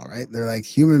us now, right? They're like,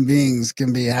 human beings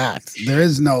can be hacked. There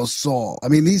is no soul. I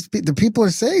mean, the people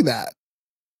are saying that.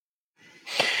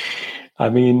 I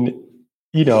mean,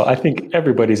 I think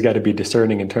everybody's got to be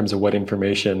discerning in terms of what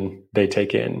information they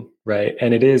take in, right?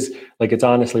 And it is like, it's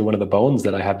honestly one of the bones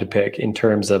that I have to pick in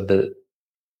terms of the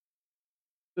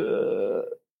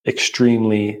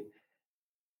extremely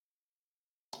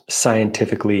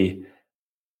scientifically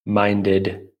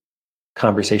minded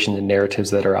conversations and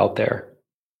narratives that are out there,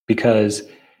 because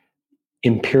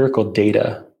empirical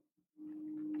data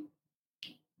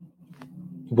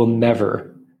will never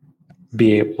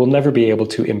be able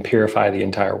to empirify the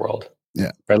entire world.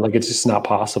 Yeah. Right. Like, it's just not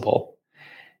possible.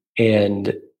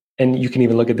 And you can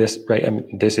even look at this, right? I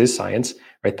mean, this is science,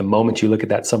 right? The moment you look at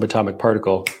that subatomic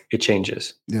particle, it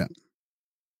changes. Yeah.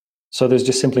 So there's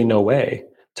just simply no way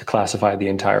to classify the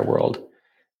entire world,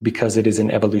 because it is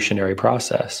an evolutionary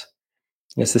process.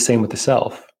 And it's the same with the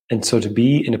self. And so to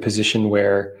be in a position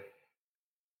where,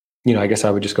 I guess I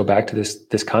would just go back to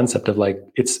this concept of like,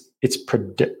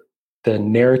 the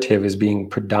narrative is being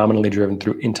predominantly driven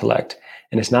through intellect.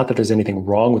 And it's not that there's anything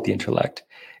wrong with the intellect.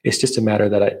 It's just a matter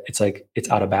that it's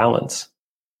out of balance,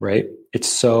 right? It's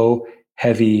so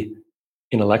heavy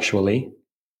intellectually,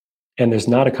 and there's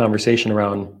not as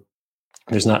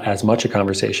much a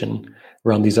conversation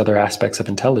around these other aspects of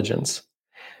intelligence.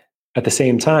 At the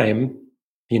same time,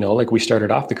 like we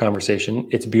started off the conversation,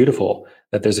 it's beautiful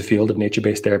that there's a field of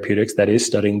nature-based therapeutics that is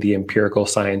studying the empirical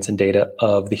science and data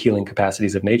of the healing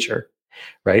capacities of nature,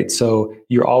 right? So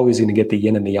you're always going to get the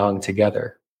yin and the yang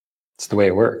together. It's the way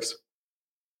it works.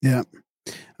 Yeah.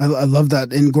 I love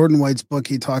that. In Gordon White's book,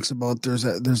 he talks about there's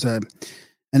an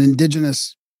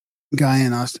indigenous guy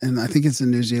in Austin, and I think it's in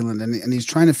New Zealand, and he's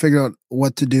trying to figure out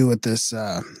what to do with this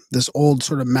old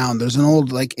sort of mound. There's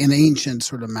an ancient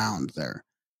sort of mound there.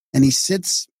 And he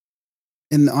sits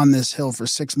on this hill for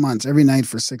 6 months, every night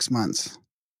for 6 months,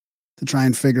 to try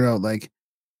and figure out, like,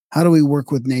 how do we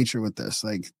work with nature with this?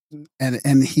 Like,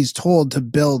 and he's told to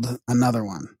build another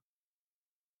one,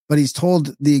 but he's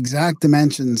told the exact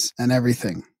dimensions and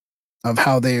everything of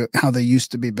how they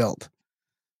used to be built.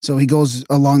 So he goes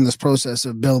along this process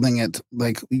of building it,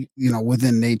 like,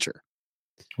 within nature.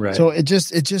 Right. So it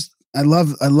just I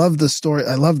love the story.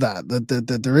 I love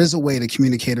that there is a way to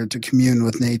communicate or to commune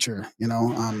with nature,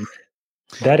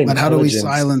 but how do we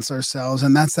silence ourselves?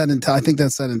 And that's I think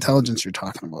that's that intelligence you're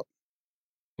talking about.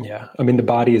 Yeah. I mean, the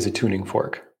body is a tuning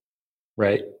fork,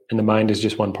 right? And the mind is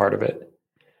just one part of it.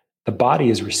 The body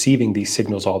is receiving these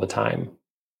signals all the time.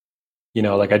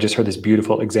 Like I just heard this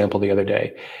beautiful example the other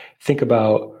day. Think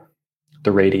about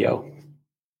the radio.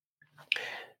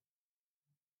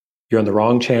 You're on the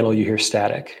wrong channel, you hear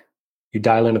static. You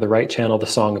dial into the right channel, the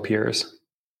song appears.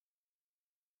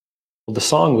 Well, the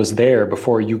song was there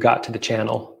before you got to the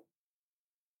channel.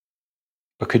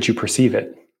 But could you perceive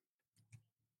it?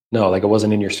 No, like it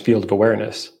wasn't in your field of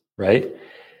awareness, right?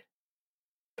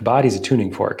 The body's a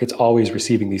tuning fork. It's always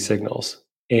receiving these signals.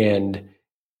 And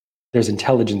there's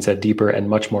intelligence at deeper and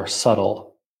much more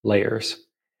subtle layers.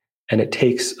 And it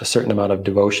takes a certain amount of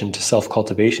devotion to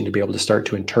self-cultivation to be able to start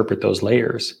to interpret those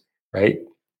layers, right? It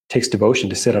takes devotion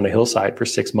to sit on a hillside for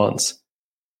 6 months,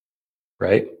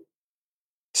 right?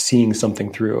 Seeing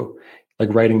something through.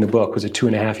 Like writing the book was a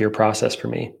 2.5-year process for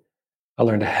me. I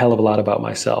learned a hell of a lot about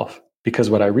myself, because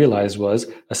what I realized was,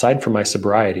 aside from my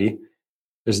sobriety,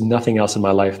 there's nothing else in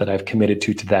my life that I've committed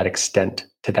to that extent,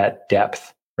 to that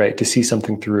depth, right? To see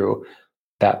something through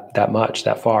that much,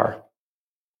 that far.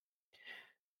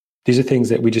 These are things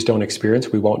that we just don't experience.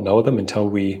 We won't know them until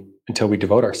we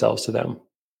devote ourselves to them.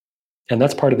 And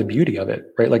that's part of the beauty of it,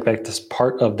 right? Like this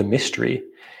part of the mystery.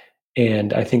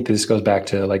 And I think this goes back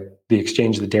to like the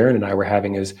exchange that Darren and I were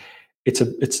having, is it's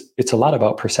a lot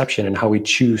about perception and how we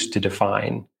choose to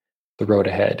define the road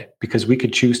ahead, because we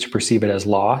could choose to perceive it as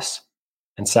loss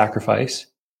and sacrifice,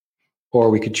 or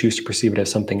we could choose to perceive it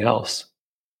as something else.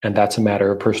 And that's a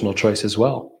matter of personal choice as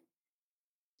well.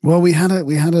 Well, we had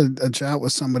a chat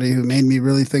with somebody who made me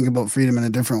really think about freedom in a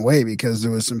different way, because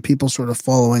there was some people sort of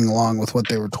following along with what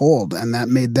they were told, and that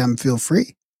made them feel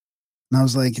free. And I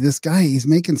was like, this guy, he's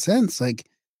making sense. Like,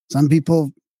 some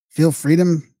people feel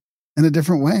freedom in a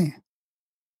different way.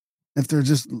 If they're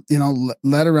just,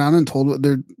 led around and told what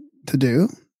they're to do,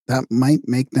 that might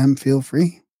make them feel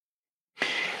free.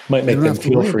 Might make them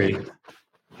feel free,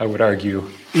 I would argue.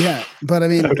 Yeah, but I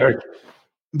mean,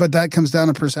 but that comes down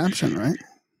to perception, right?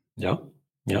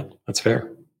 Yeah, that's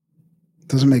fair.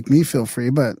 Doesn't make me feel free,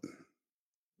 but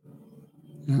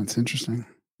yeah, it's interesting.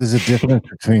 There's a difference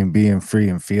between being free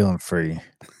and feeling free.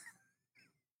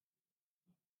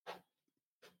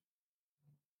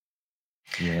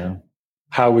 Yeah.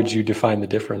 How would you define the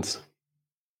difference?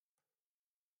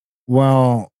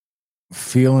 Well,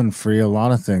 feeling free, a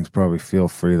lot of things probably feel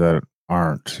free that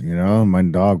aren't, my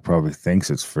dog probably thinks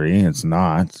it's free. It's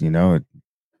not, it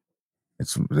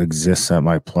exists at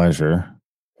my pleasure.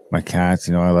 My cats,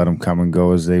 I let them come and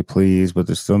go as they please, but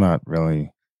they're still not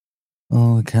really.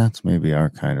 Oh, the cats maybe are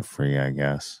kind of free, I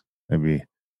guess. Maybe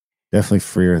definitely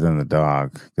freer than the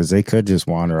dog, because they could just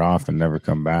wander off and never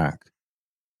come back.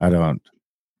 I don't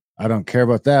care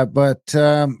about that, but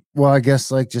well, I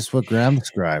guess like just what Graham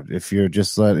described. If you're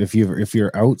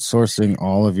outsourcing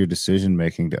all of your decision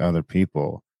making to other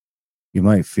people, you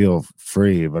might feel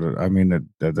free, but I mean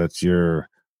that's your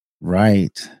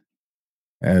right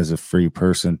as a free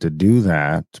person to do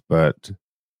that, but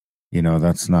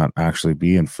that's not actually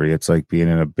being free. It's like being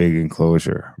in a big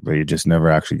enclosure, but you just never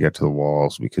actually get to the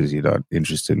walls because you're not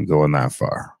interested in going that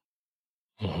far.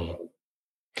 Mm-hmm.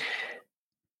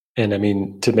 And I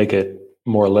mean, to make it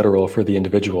more literal for the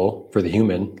individual, for the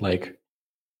human, like,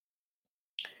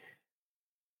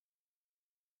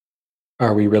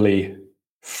 are we really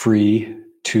free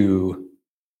to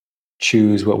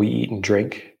choose what we eat and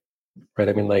drink? Right?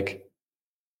 I mean, like,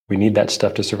 we need that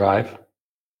stuff to survive.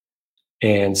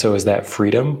 And so is that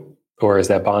freedom or is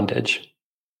that bondage?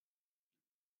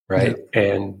 Right? Yeah.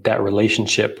 And that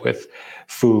relationship with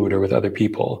food or with other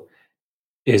people,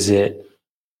 is it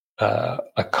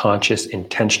a conscious,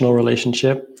 intentional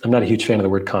relationship? I'm not a huge fan of the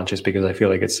word conscious because I feel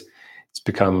like it's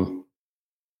become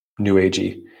new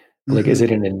agey. Mm-hmm. Like, is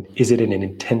it an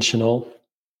intentional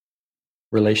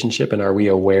relationship, and are we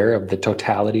aware of the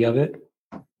totality of it,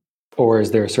 or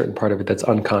is there a certain part of it that's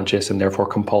unconscious and therefore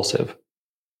compulsive?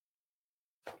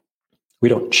 We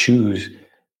don't choose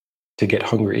to get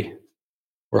hungry.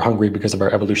 We're hungry because of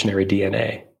our evolutionary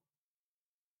DNA.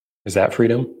 Is that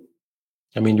freedom?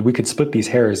 I mean, we could split these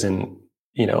hairs in,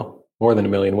 more than a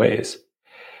million ways.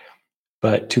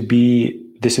 But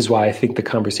this is why I think the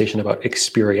conversation about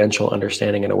experiential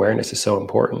understanding and awareness is so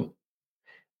important.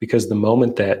 Because the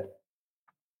moment that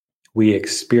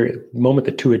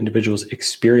two individuals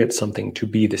experience something to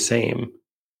be the same,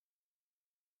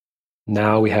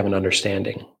 now we have an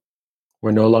understanding.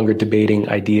 We're no longer debating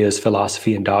ideas,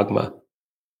 philosophy, and dogma.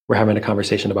 We're having a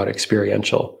conversation about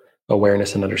experiential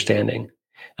awareness and understanding.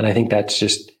 And I think that's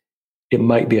it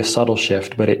might be a subtle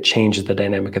shift, but it changes the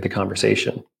dynamic of the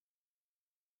conversation.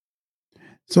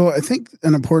 So I think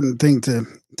an important thing to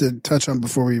touch on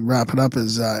before we wrap it up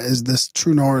is this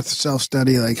true north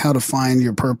self-study, like how to find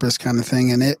your purpose kind of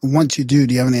thing. And once you do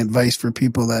you have any advice for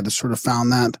people that have sort of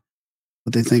found that,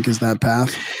 what they think is that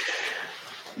path?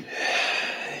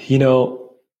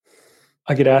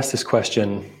 I get asked this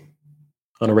question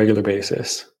on a regular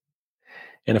basis.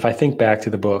 And if I think back to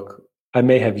the book, I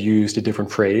may have used a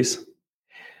different phrase.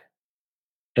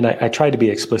 And I tried to be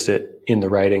explicit in the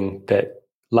writing that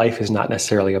life is not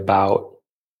necessarily about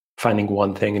finding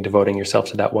one thing and devoting yourself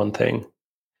to that one thing.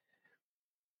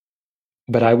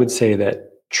 But I would say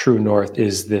that true north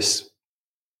is this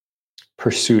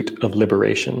pursuit of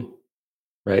liberation,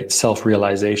 right?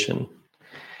 Self-realization.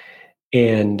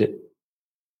 And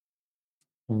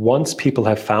once people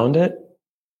have found it,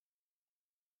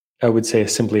 I would say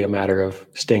it's simply a matter of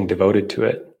staying devoted to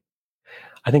it.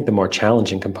 I think the more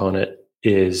challenging component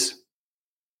is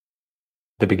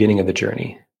the beginning of the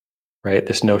journey, right?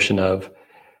 This notion of,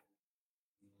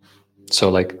 so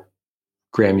like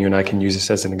Graham, you and I can use this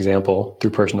as an example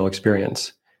through personal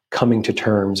experience, coming to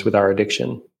terms with our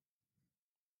addiction,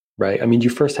 right? I mean, you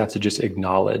first have to just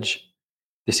acknowledge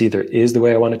this either is the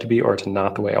way I want it to be or it's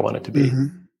not the way I want it to be.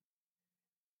 Mm-hmm.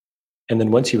 And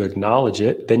then once you acknowledge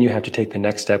it, then you have to take the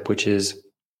next step, which is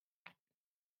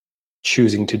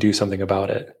choosing to do something about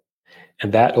it.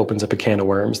 And that opens up a can of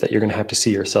worms that you're going to have to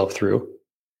see yourself through.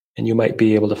 And you might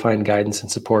be able to find guidance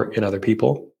and support in other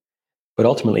people, but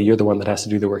ultimately you're the one that has to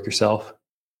do the work yourself,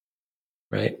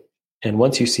 right? And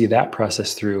once you see that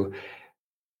process through,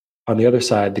 on the other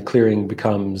side, the clearing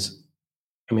becomes,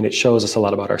 it shows us a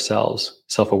lot about ourselves,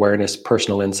 self-awareness,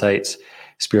 personal insights,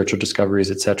 spiritual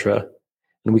discoveries, etc.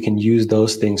 And we can use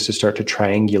those things to start to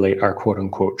triangulate our quote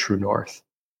unquote true north.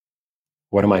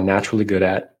 What am I naturally good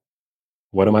at?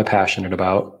 What am I passionate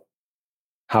about?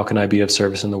 How can I be of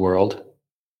service in the world?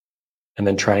 And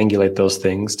then triangulate those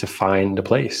things to find a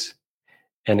place.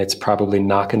 And it's probably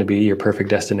not going to be your perfect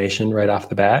destination right off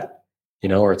the bat,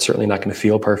 or it's certainly not going to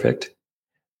feel perfect,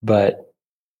 but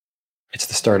it's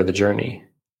the start of the journey.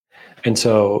 And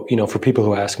so, for people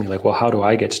who ask me like, well, how do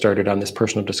I get started on this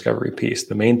personal discovery piece?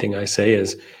 The main thing I say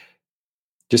is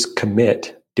just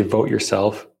devote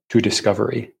yourself to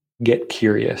discovery, get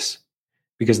curious,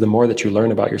 because the more that you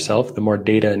learn about yourself, the more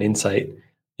data and insight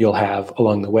you'll have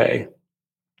along the way.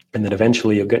 And then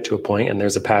eventually you'll get to a point, and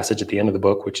there's a passage at the end of the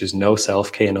book, which is no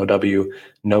self, K-N-O-W,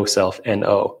 no self,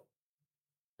 N-O,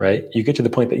 right? You get to the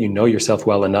point that you know yourself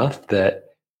well enough that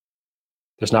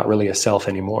there's not really a self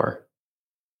anymore,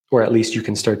 or at least you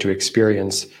can start to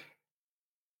experience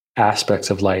aspects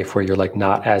of life where you're like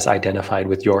not as identified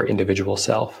with your individual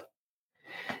self.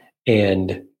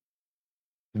 And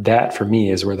that for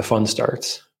me is where the fun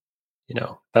starts.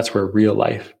 That's where real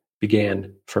life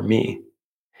began for me.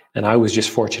 And I was just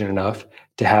fortunate enough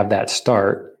to have that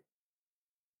start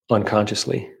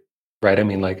unconsciously, right? I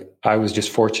mean, like, I was just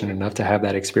fortunate enough to have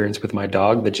that experience with my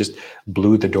dog that just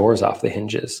blew the doors off the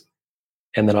hinges.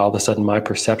 And then all of a sudden my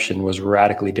perception was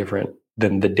radically different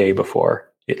than the day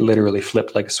before. It literally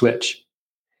flipped like a switch.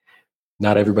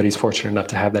 Not everybody's fortunate enough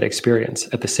to have that experience.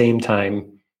 At the same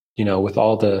time, with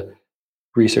all the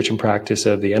research and practice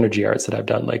of the energy arts that I've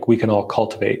done, like, we can all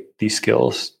cultivate these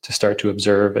skills to start to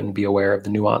observe and be aware of the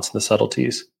nuance and the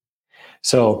subtleties.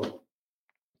 So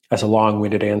that's a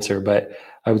long-winded answer, but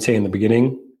I would say in the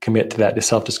beginning, commit to that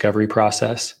self-discovery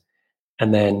process.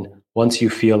 And then once you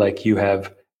feel like you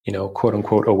have, quote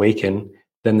unquote, awaken,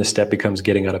 then the step becomes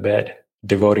getting out of bed,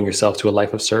 devoting yourself to a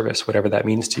life of service, whatever that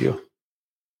means to you.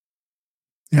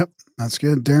 Yep. That's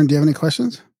good. Darren, do you have any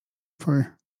questions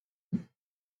for?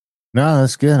 No,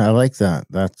 that's good. I like that.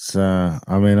 That's,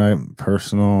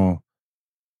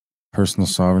 personal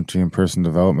sovereignty and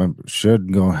personal development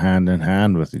should go hand in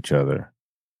hand with each other.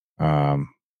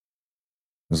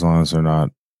 As long as they're not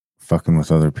fucking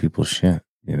with other people's shit,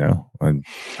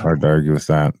 hard to argue with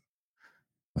that.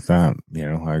 I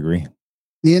agree.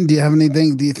 Ian, do you have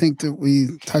anything? Do you think that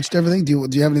we touched everything? Do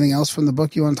you have anything else from the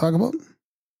book you want to talk about?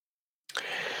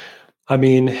 I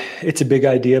mean, it's a big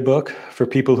idea book for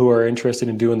people who are interested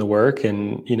in doing the work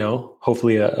and,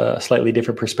 hopefully a slightly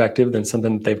different perspective than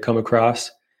something that they've come across.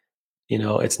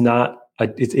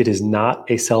 It is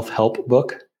not a self-help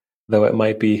book, though it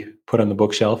might be put on the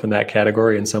bookshelf in that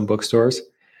category in some bookstores.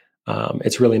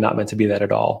 It's really not meant to be that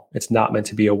at all. It's not meant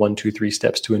to be a 1, 2, 3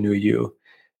 steps to a new you.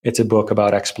 It's a book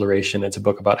about exploration. It's a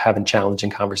book about having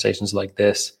challenging conversations like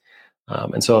this.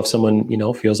 And so if someone,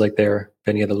 feels like if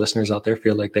any of the listeners out there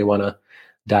feel like they want to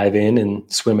dive in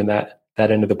and swim in that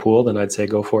end of the pool, then I'd say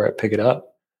go for it, pick it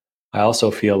up. I also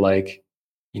feel like,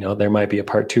 there might be a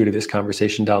part 2 to this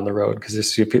conversation down the road, because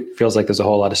this feels like there's a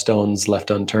whole lot of stones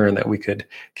left unturned that we could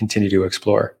continue to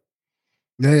explore.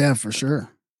 Yeah, for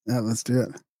sure. Yeah, let's do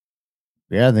it.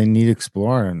 Yeah, they need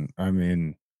exploring. I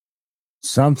mean,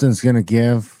 something's going to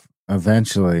give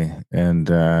eventually, and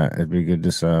it'd be good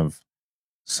to have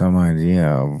some idea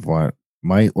of what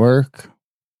might work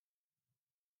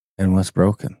and what's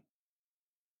broken.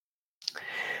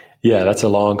 Yeah, that's a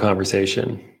long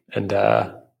conversation. And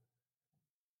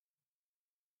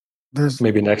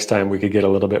maybe next time we could get a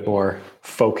little bit more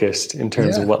focused in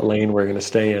terms of what lane we're going to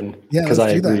stay in. Because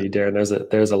I agree, Darren,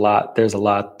 there's a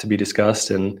lot to be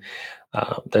discussed, and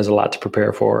there's a lot to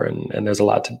prepare for, and there's a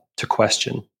lot to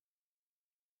question.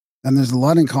 And there's a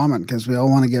lot in common, because we all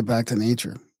want to get back to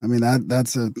nature. I mean,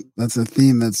 that's a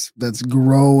theme that's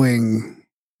growing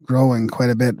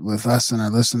quite a bit with us and our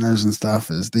listeners and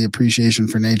stuff, is the appreciation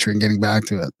for nature and getting back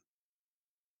to it.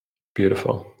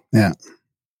 Beautiful. Yeah.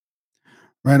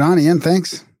 Right on, Ian.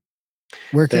 Thanks.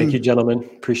 Thank you, gentlemen.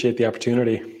 Appreciate the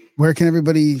opportunity. Where can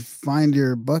everybody find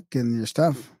your book and your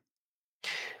stuff?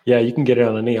 Yeah, you can get it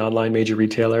on any online major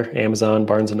retailer, Amazon,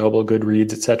 Barnes & Noble,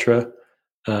 Goodreads, etc.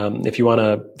 If you want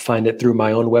to find it through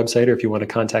my own website, or if you want to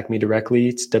contact me directly,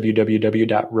 it's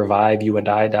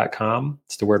www.reviveyouandi.com.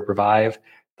 It's the word revive,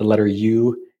 the letter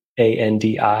UANDI.com.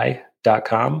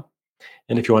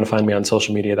 And if you want to find me on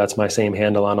social media, that's my same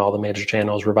handle on all the major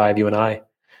channels, Revive You and I.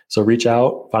 So reach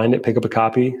out, find it, pick up a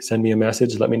copy, send me a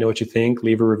message, let me know what you think,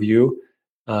 leave a review.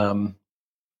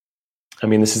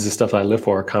 This is the stuff I live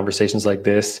for, conversations like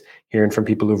this, hearing from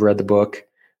people who've read the book,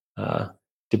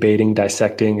 debating,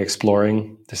 dissecting,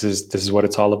 exploring. This is what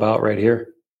it's all about right here.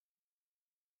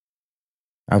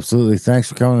 Absolutely. Thanks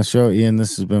for coming on the show, Ian.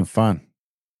 This has been fun.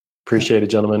 Appreciate it,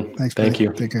 gentlemen. Thanks. Thank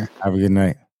you. Take care. Have a good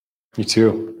night. You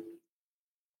too.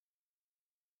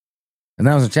 And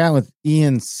that was a chat with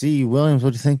Ian C. Williams.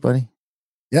 What do you think, buddy?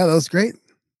 Yeah, that was great.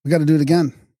 We got to do it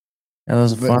again. Yeah, that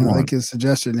was a fun one. I like his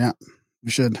suggestion. Yeah, we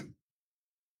should.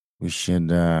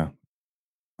 Are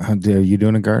you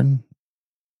doing a garden?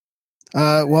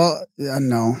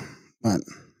 No, but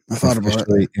I thought about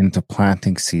it. Into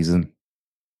planting season.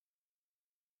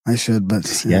 I should, but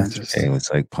yesterday it was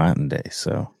like planting day,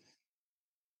 so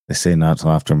they say not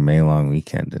till after May long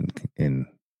weekend in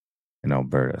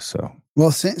Alberta. So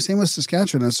same with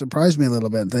Saskatchewan. It surprised me a little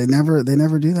bit. They never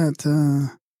do that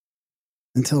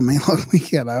until May long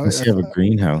weekend. Unless you have a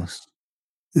greenhouse.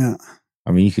 Yeah.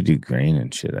 I mean, you could do grain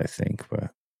and shit, I think,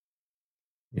 but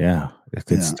yeah, it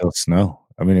could still snow.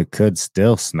 I mean, it could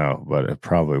still snow, but it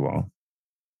probably won't.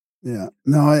 Yeah.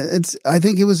 No, I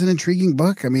think it was an intriguing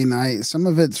book. I mean, some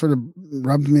of it sort of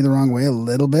rubbed me the wrong way a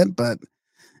little bit, but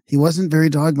he wasn't very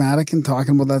dogmatic in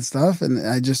talking about that stuff. And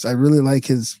I really like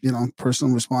his,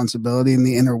 personal responsibility and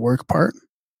the inner work part.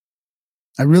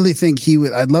 I really think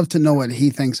I'd love to know what he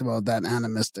thinks about that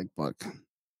animistic book.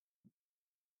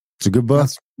 It's a good book.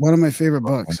 That's one of my favorite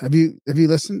books. Have you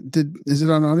listened? Is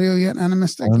it on audio yet?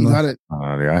 Animistic? You got it?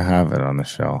 I have it on the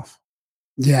shelf.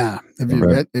 Yeah. Have you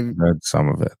read some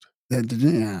of it? Did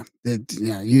you?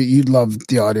 Yeah. You'd love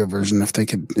the audio version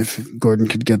if Gordon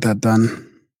could get that done.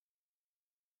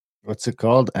 What's it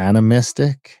called?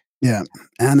 Animistic? Yeah.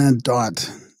 Annie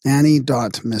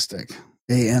dot mystic.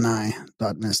 ANI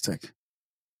dot mystic.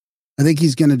 I think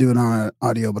he's going to do it on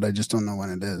audio, but I just don't know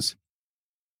when it is.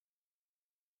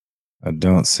 I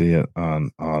don't see it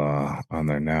on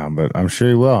there now, but I'm sure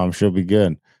he will. I'm sure it'll be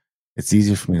good. It's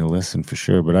easier for me to listen for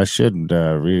sure, but I should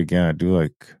read again. I do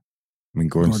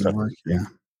Gordon's work. Yeah.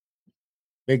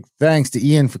 Big thanks to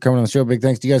Ian for coming on the show. Big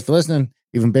thanks to you guys for listening.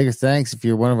 Even bigger thanks if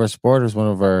you're one of our supporters, one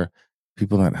of our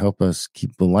people that help us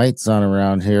keep the lights on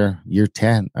around here. Year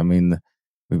 10. I mean,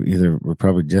 we're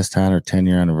probably just had our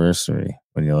 10-year anniversary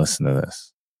when you listen to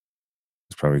this.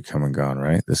 It's probably come and gone,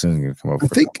 right? This isn't going to come up.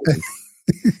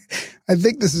 I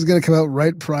think this is going to come out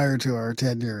right prior to our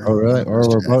 10-year. Oh, really? Or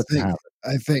we're about to have it.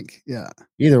 I think, yeah.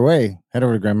 Either way, head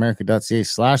over to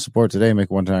grandamerica.ca/support today. Make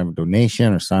a one-time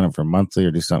donation or sign up for monthly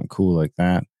or do something cool like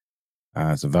that.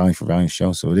 It's a value for value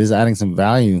show. So it is adding some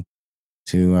value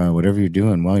to whatever you're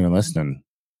doing while you're listening.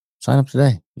 Sign up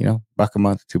today. $1 a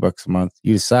month, $2 a month.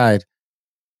 You decide.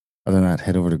 Other than that,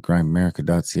 head over to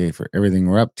grindamerica.ca for everything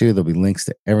we're up to. There'll be links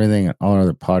to everything and all our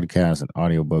other podcasts and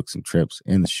audiobooks and trips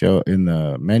in the show, in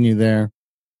the menu there.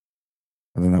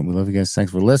 Other than that, we love you guys.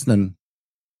 Thanks for listening.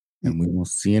 And we will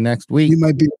see you next week. You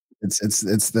might be. It's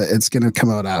going to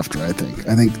come out after. I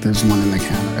think there's one in the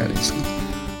can already. So.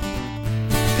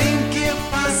 Think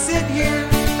if I sit here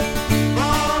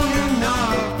long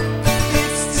enough,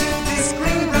 it's to this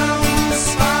green brown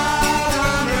spot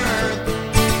on Earth.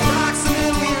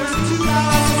 Approximately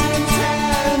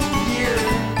 2010 year.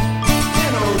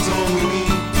 Hello, Domini.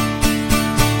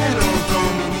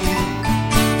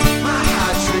 My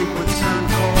heart drink would turn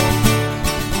cold.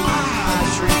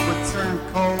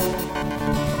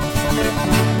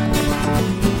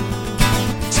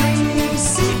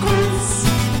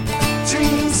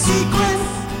 Dream sequence.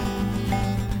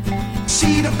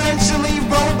 She'd eventually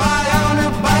roll by on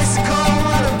her bicycle.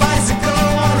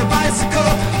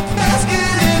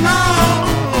 Basket and all.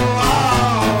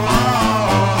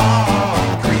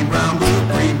 Green, brown, blue,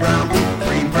 green, brown, blue,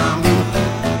 green, brown, blue.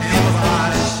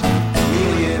 Camouflage,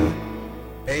 chameleon,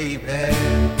 baby.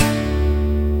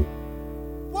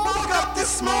 Woke up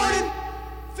this morning,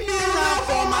 feeling out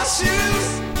for my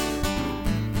shoes.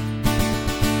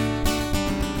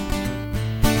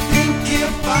 Think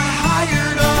if I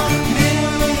hired a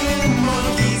million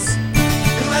monkeys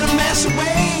and let them mash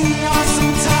away on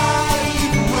some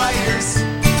typewriters,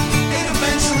 they'd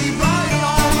eventually write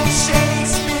all of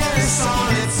Shakespeare's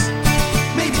sonnets.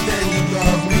 Maybe then you'd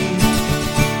love me.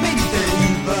 Maybe then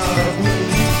you'd love me.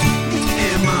 Me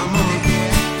and my monkey.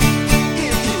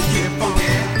 If you get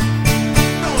funky,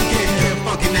 don't get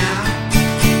funky now.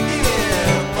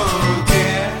 Yeah.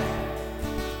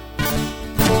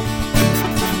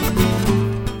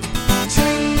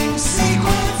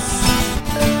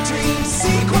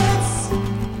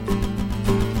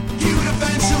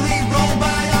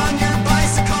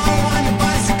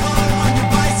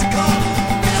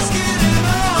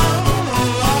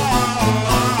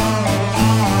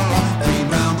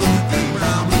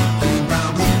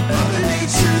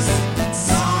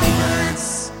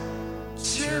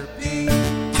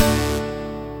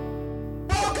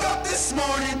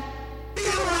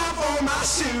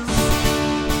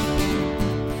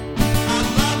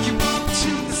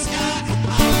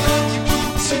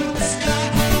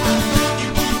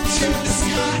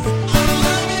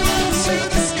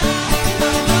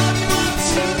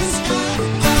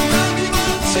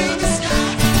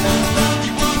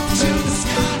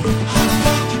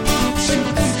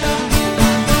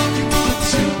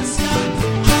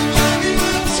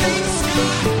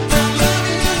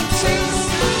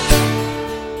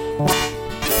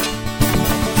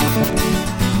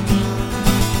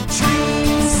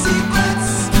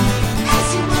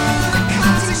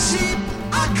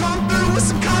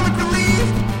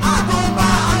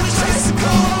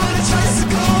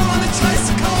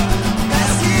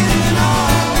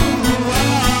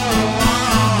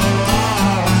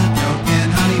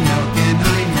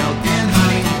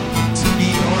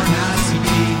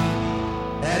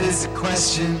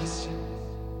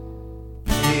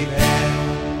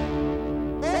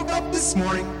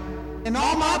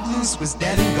 news was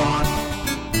dead and gone.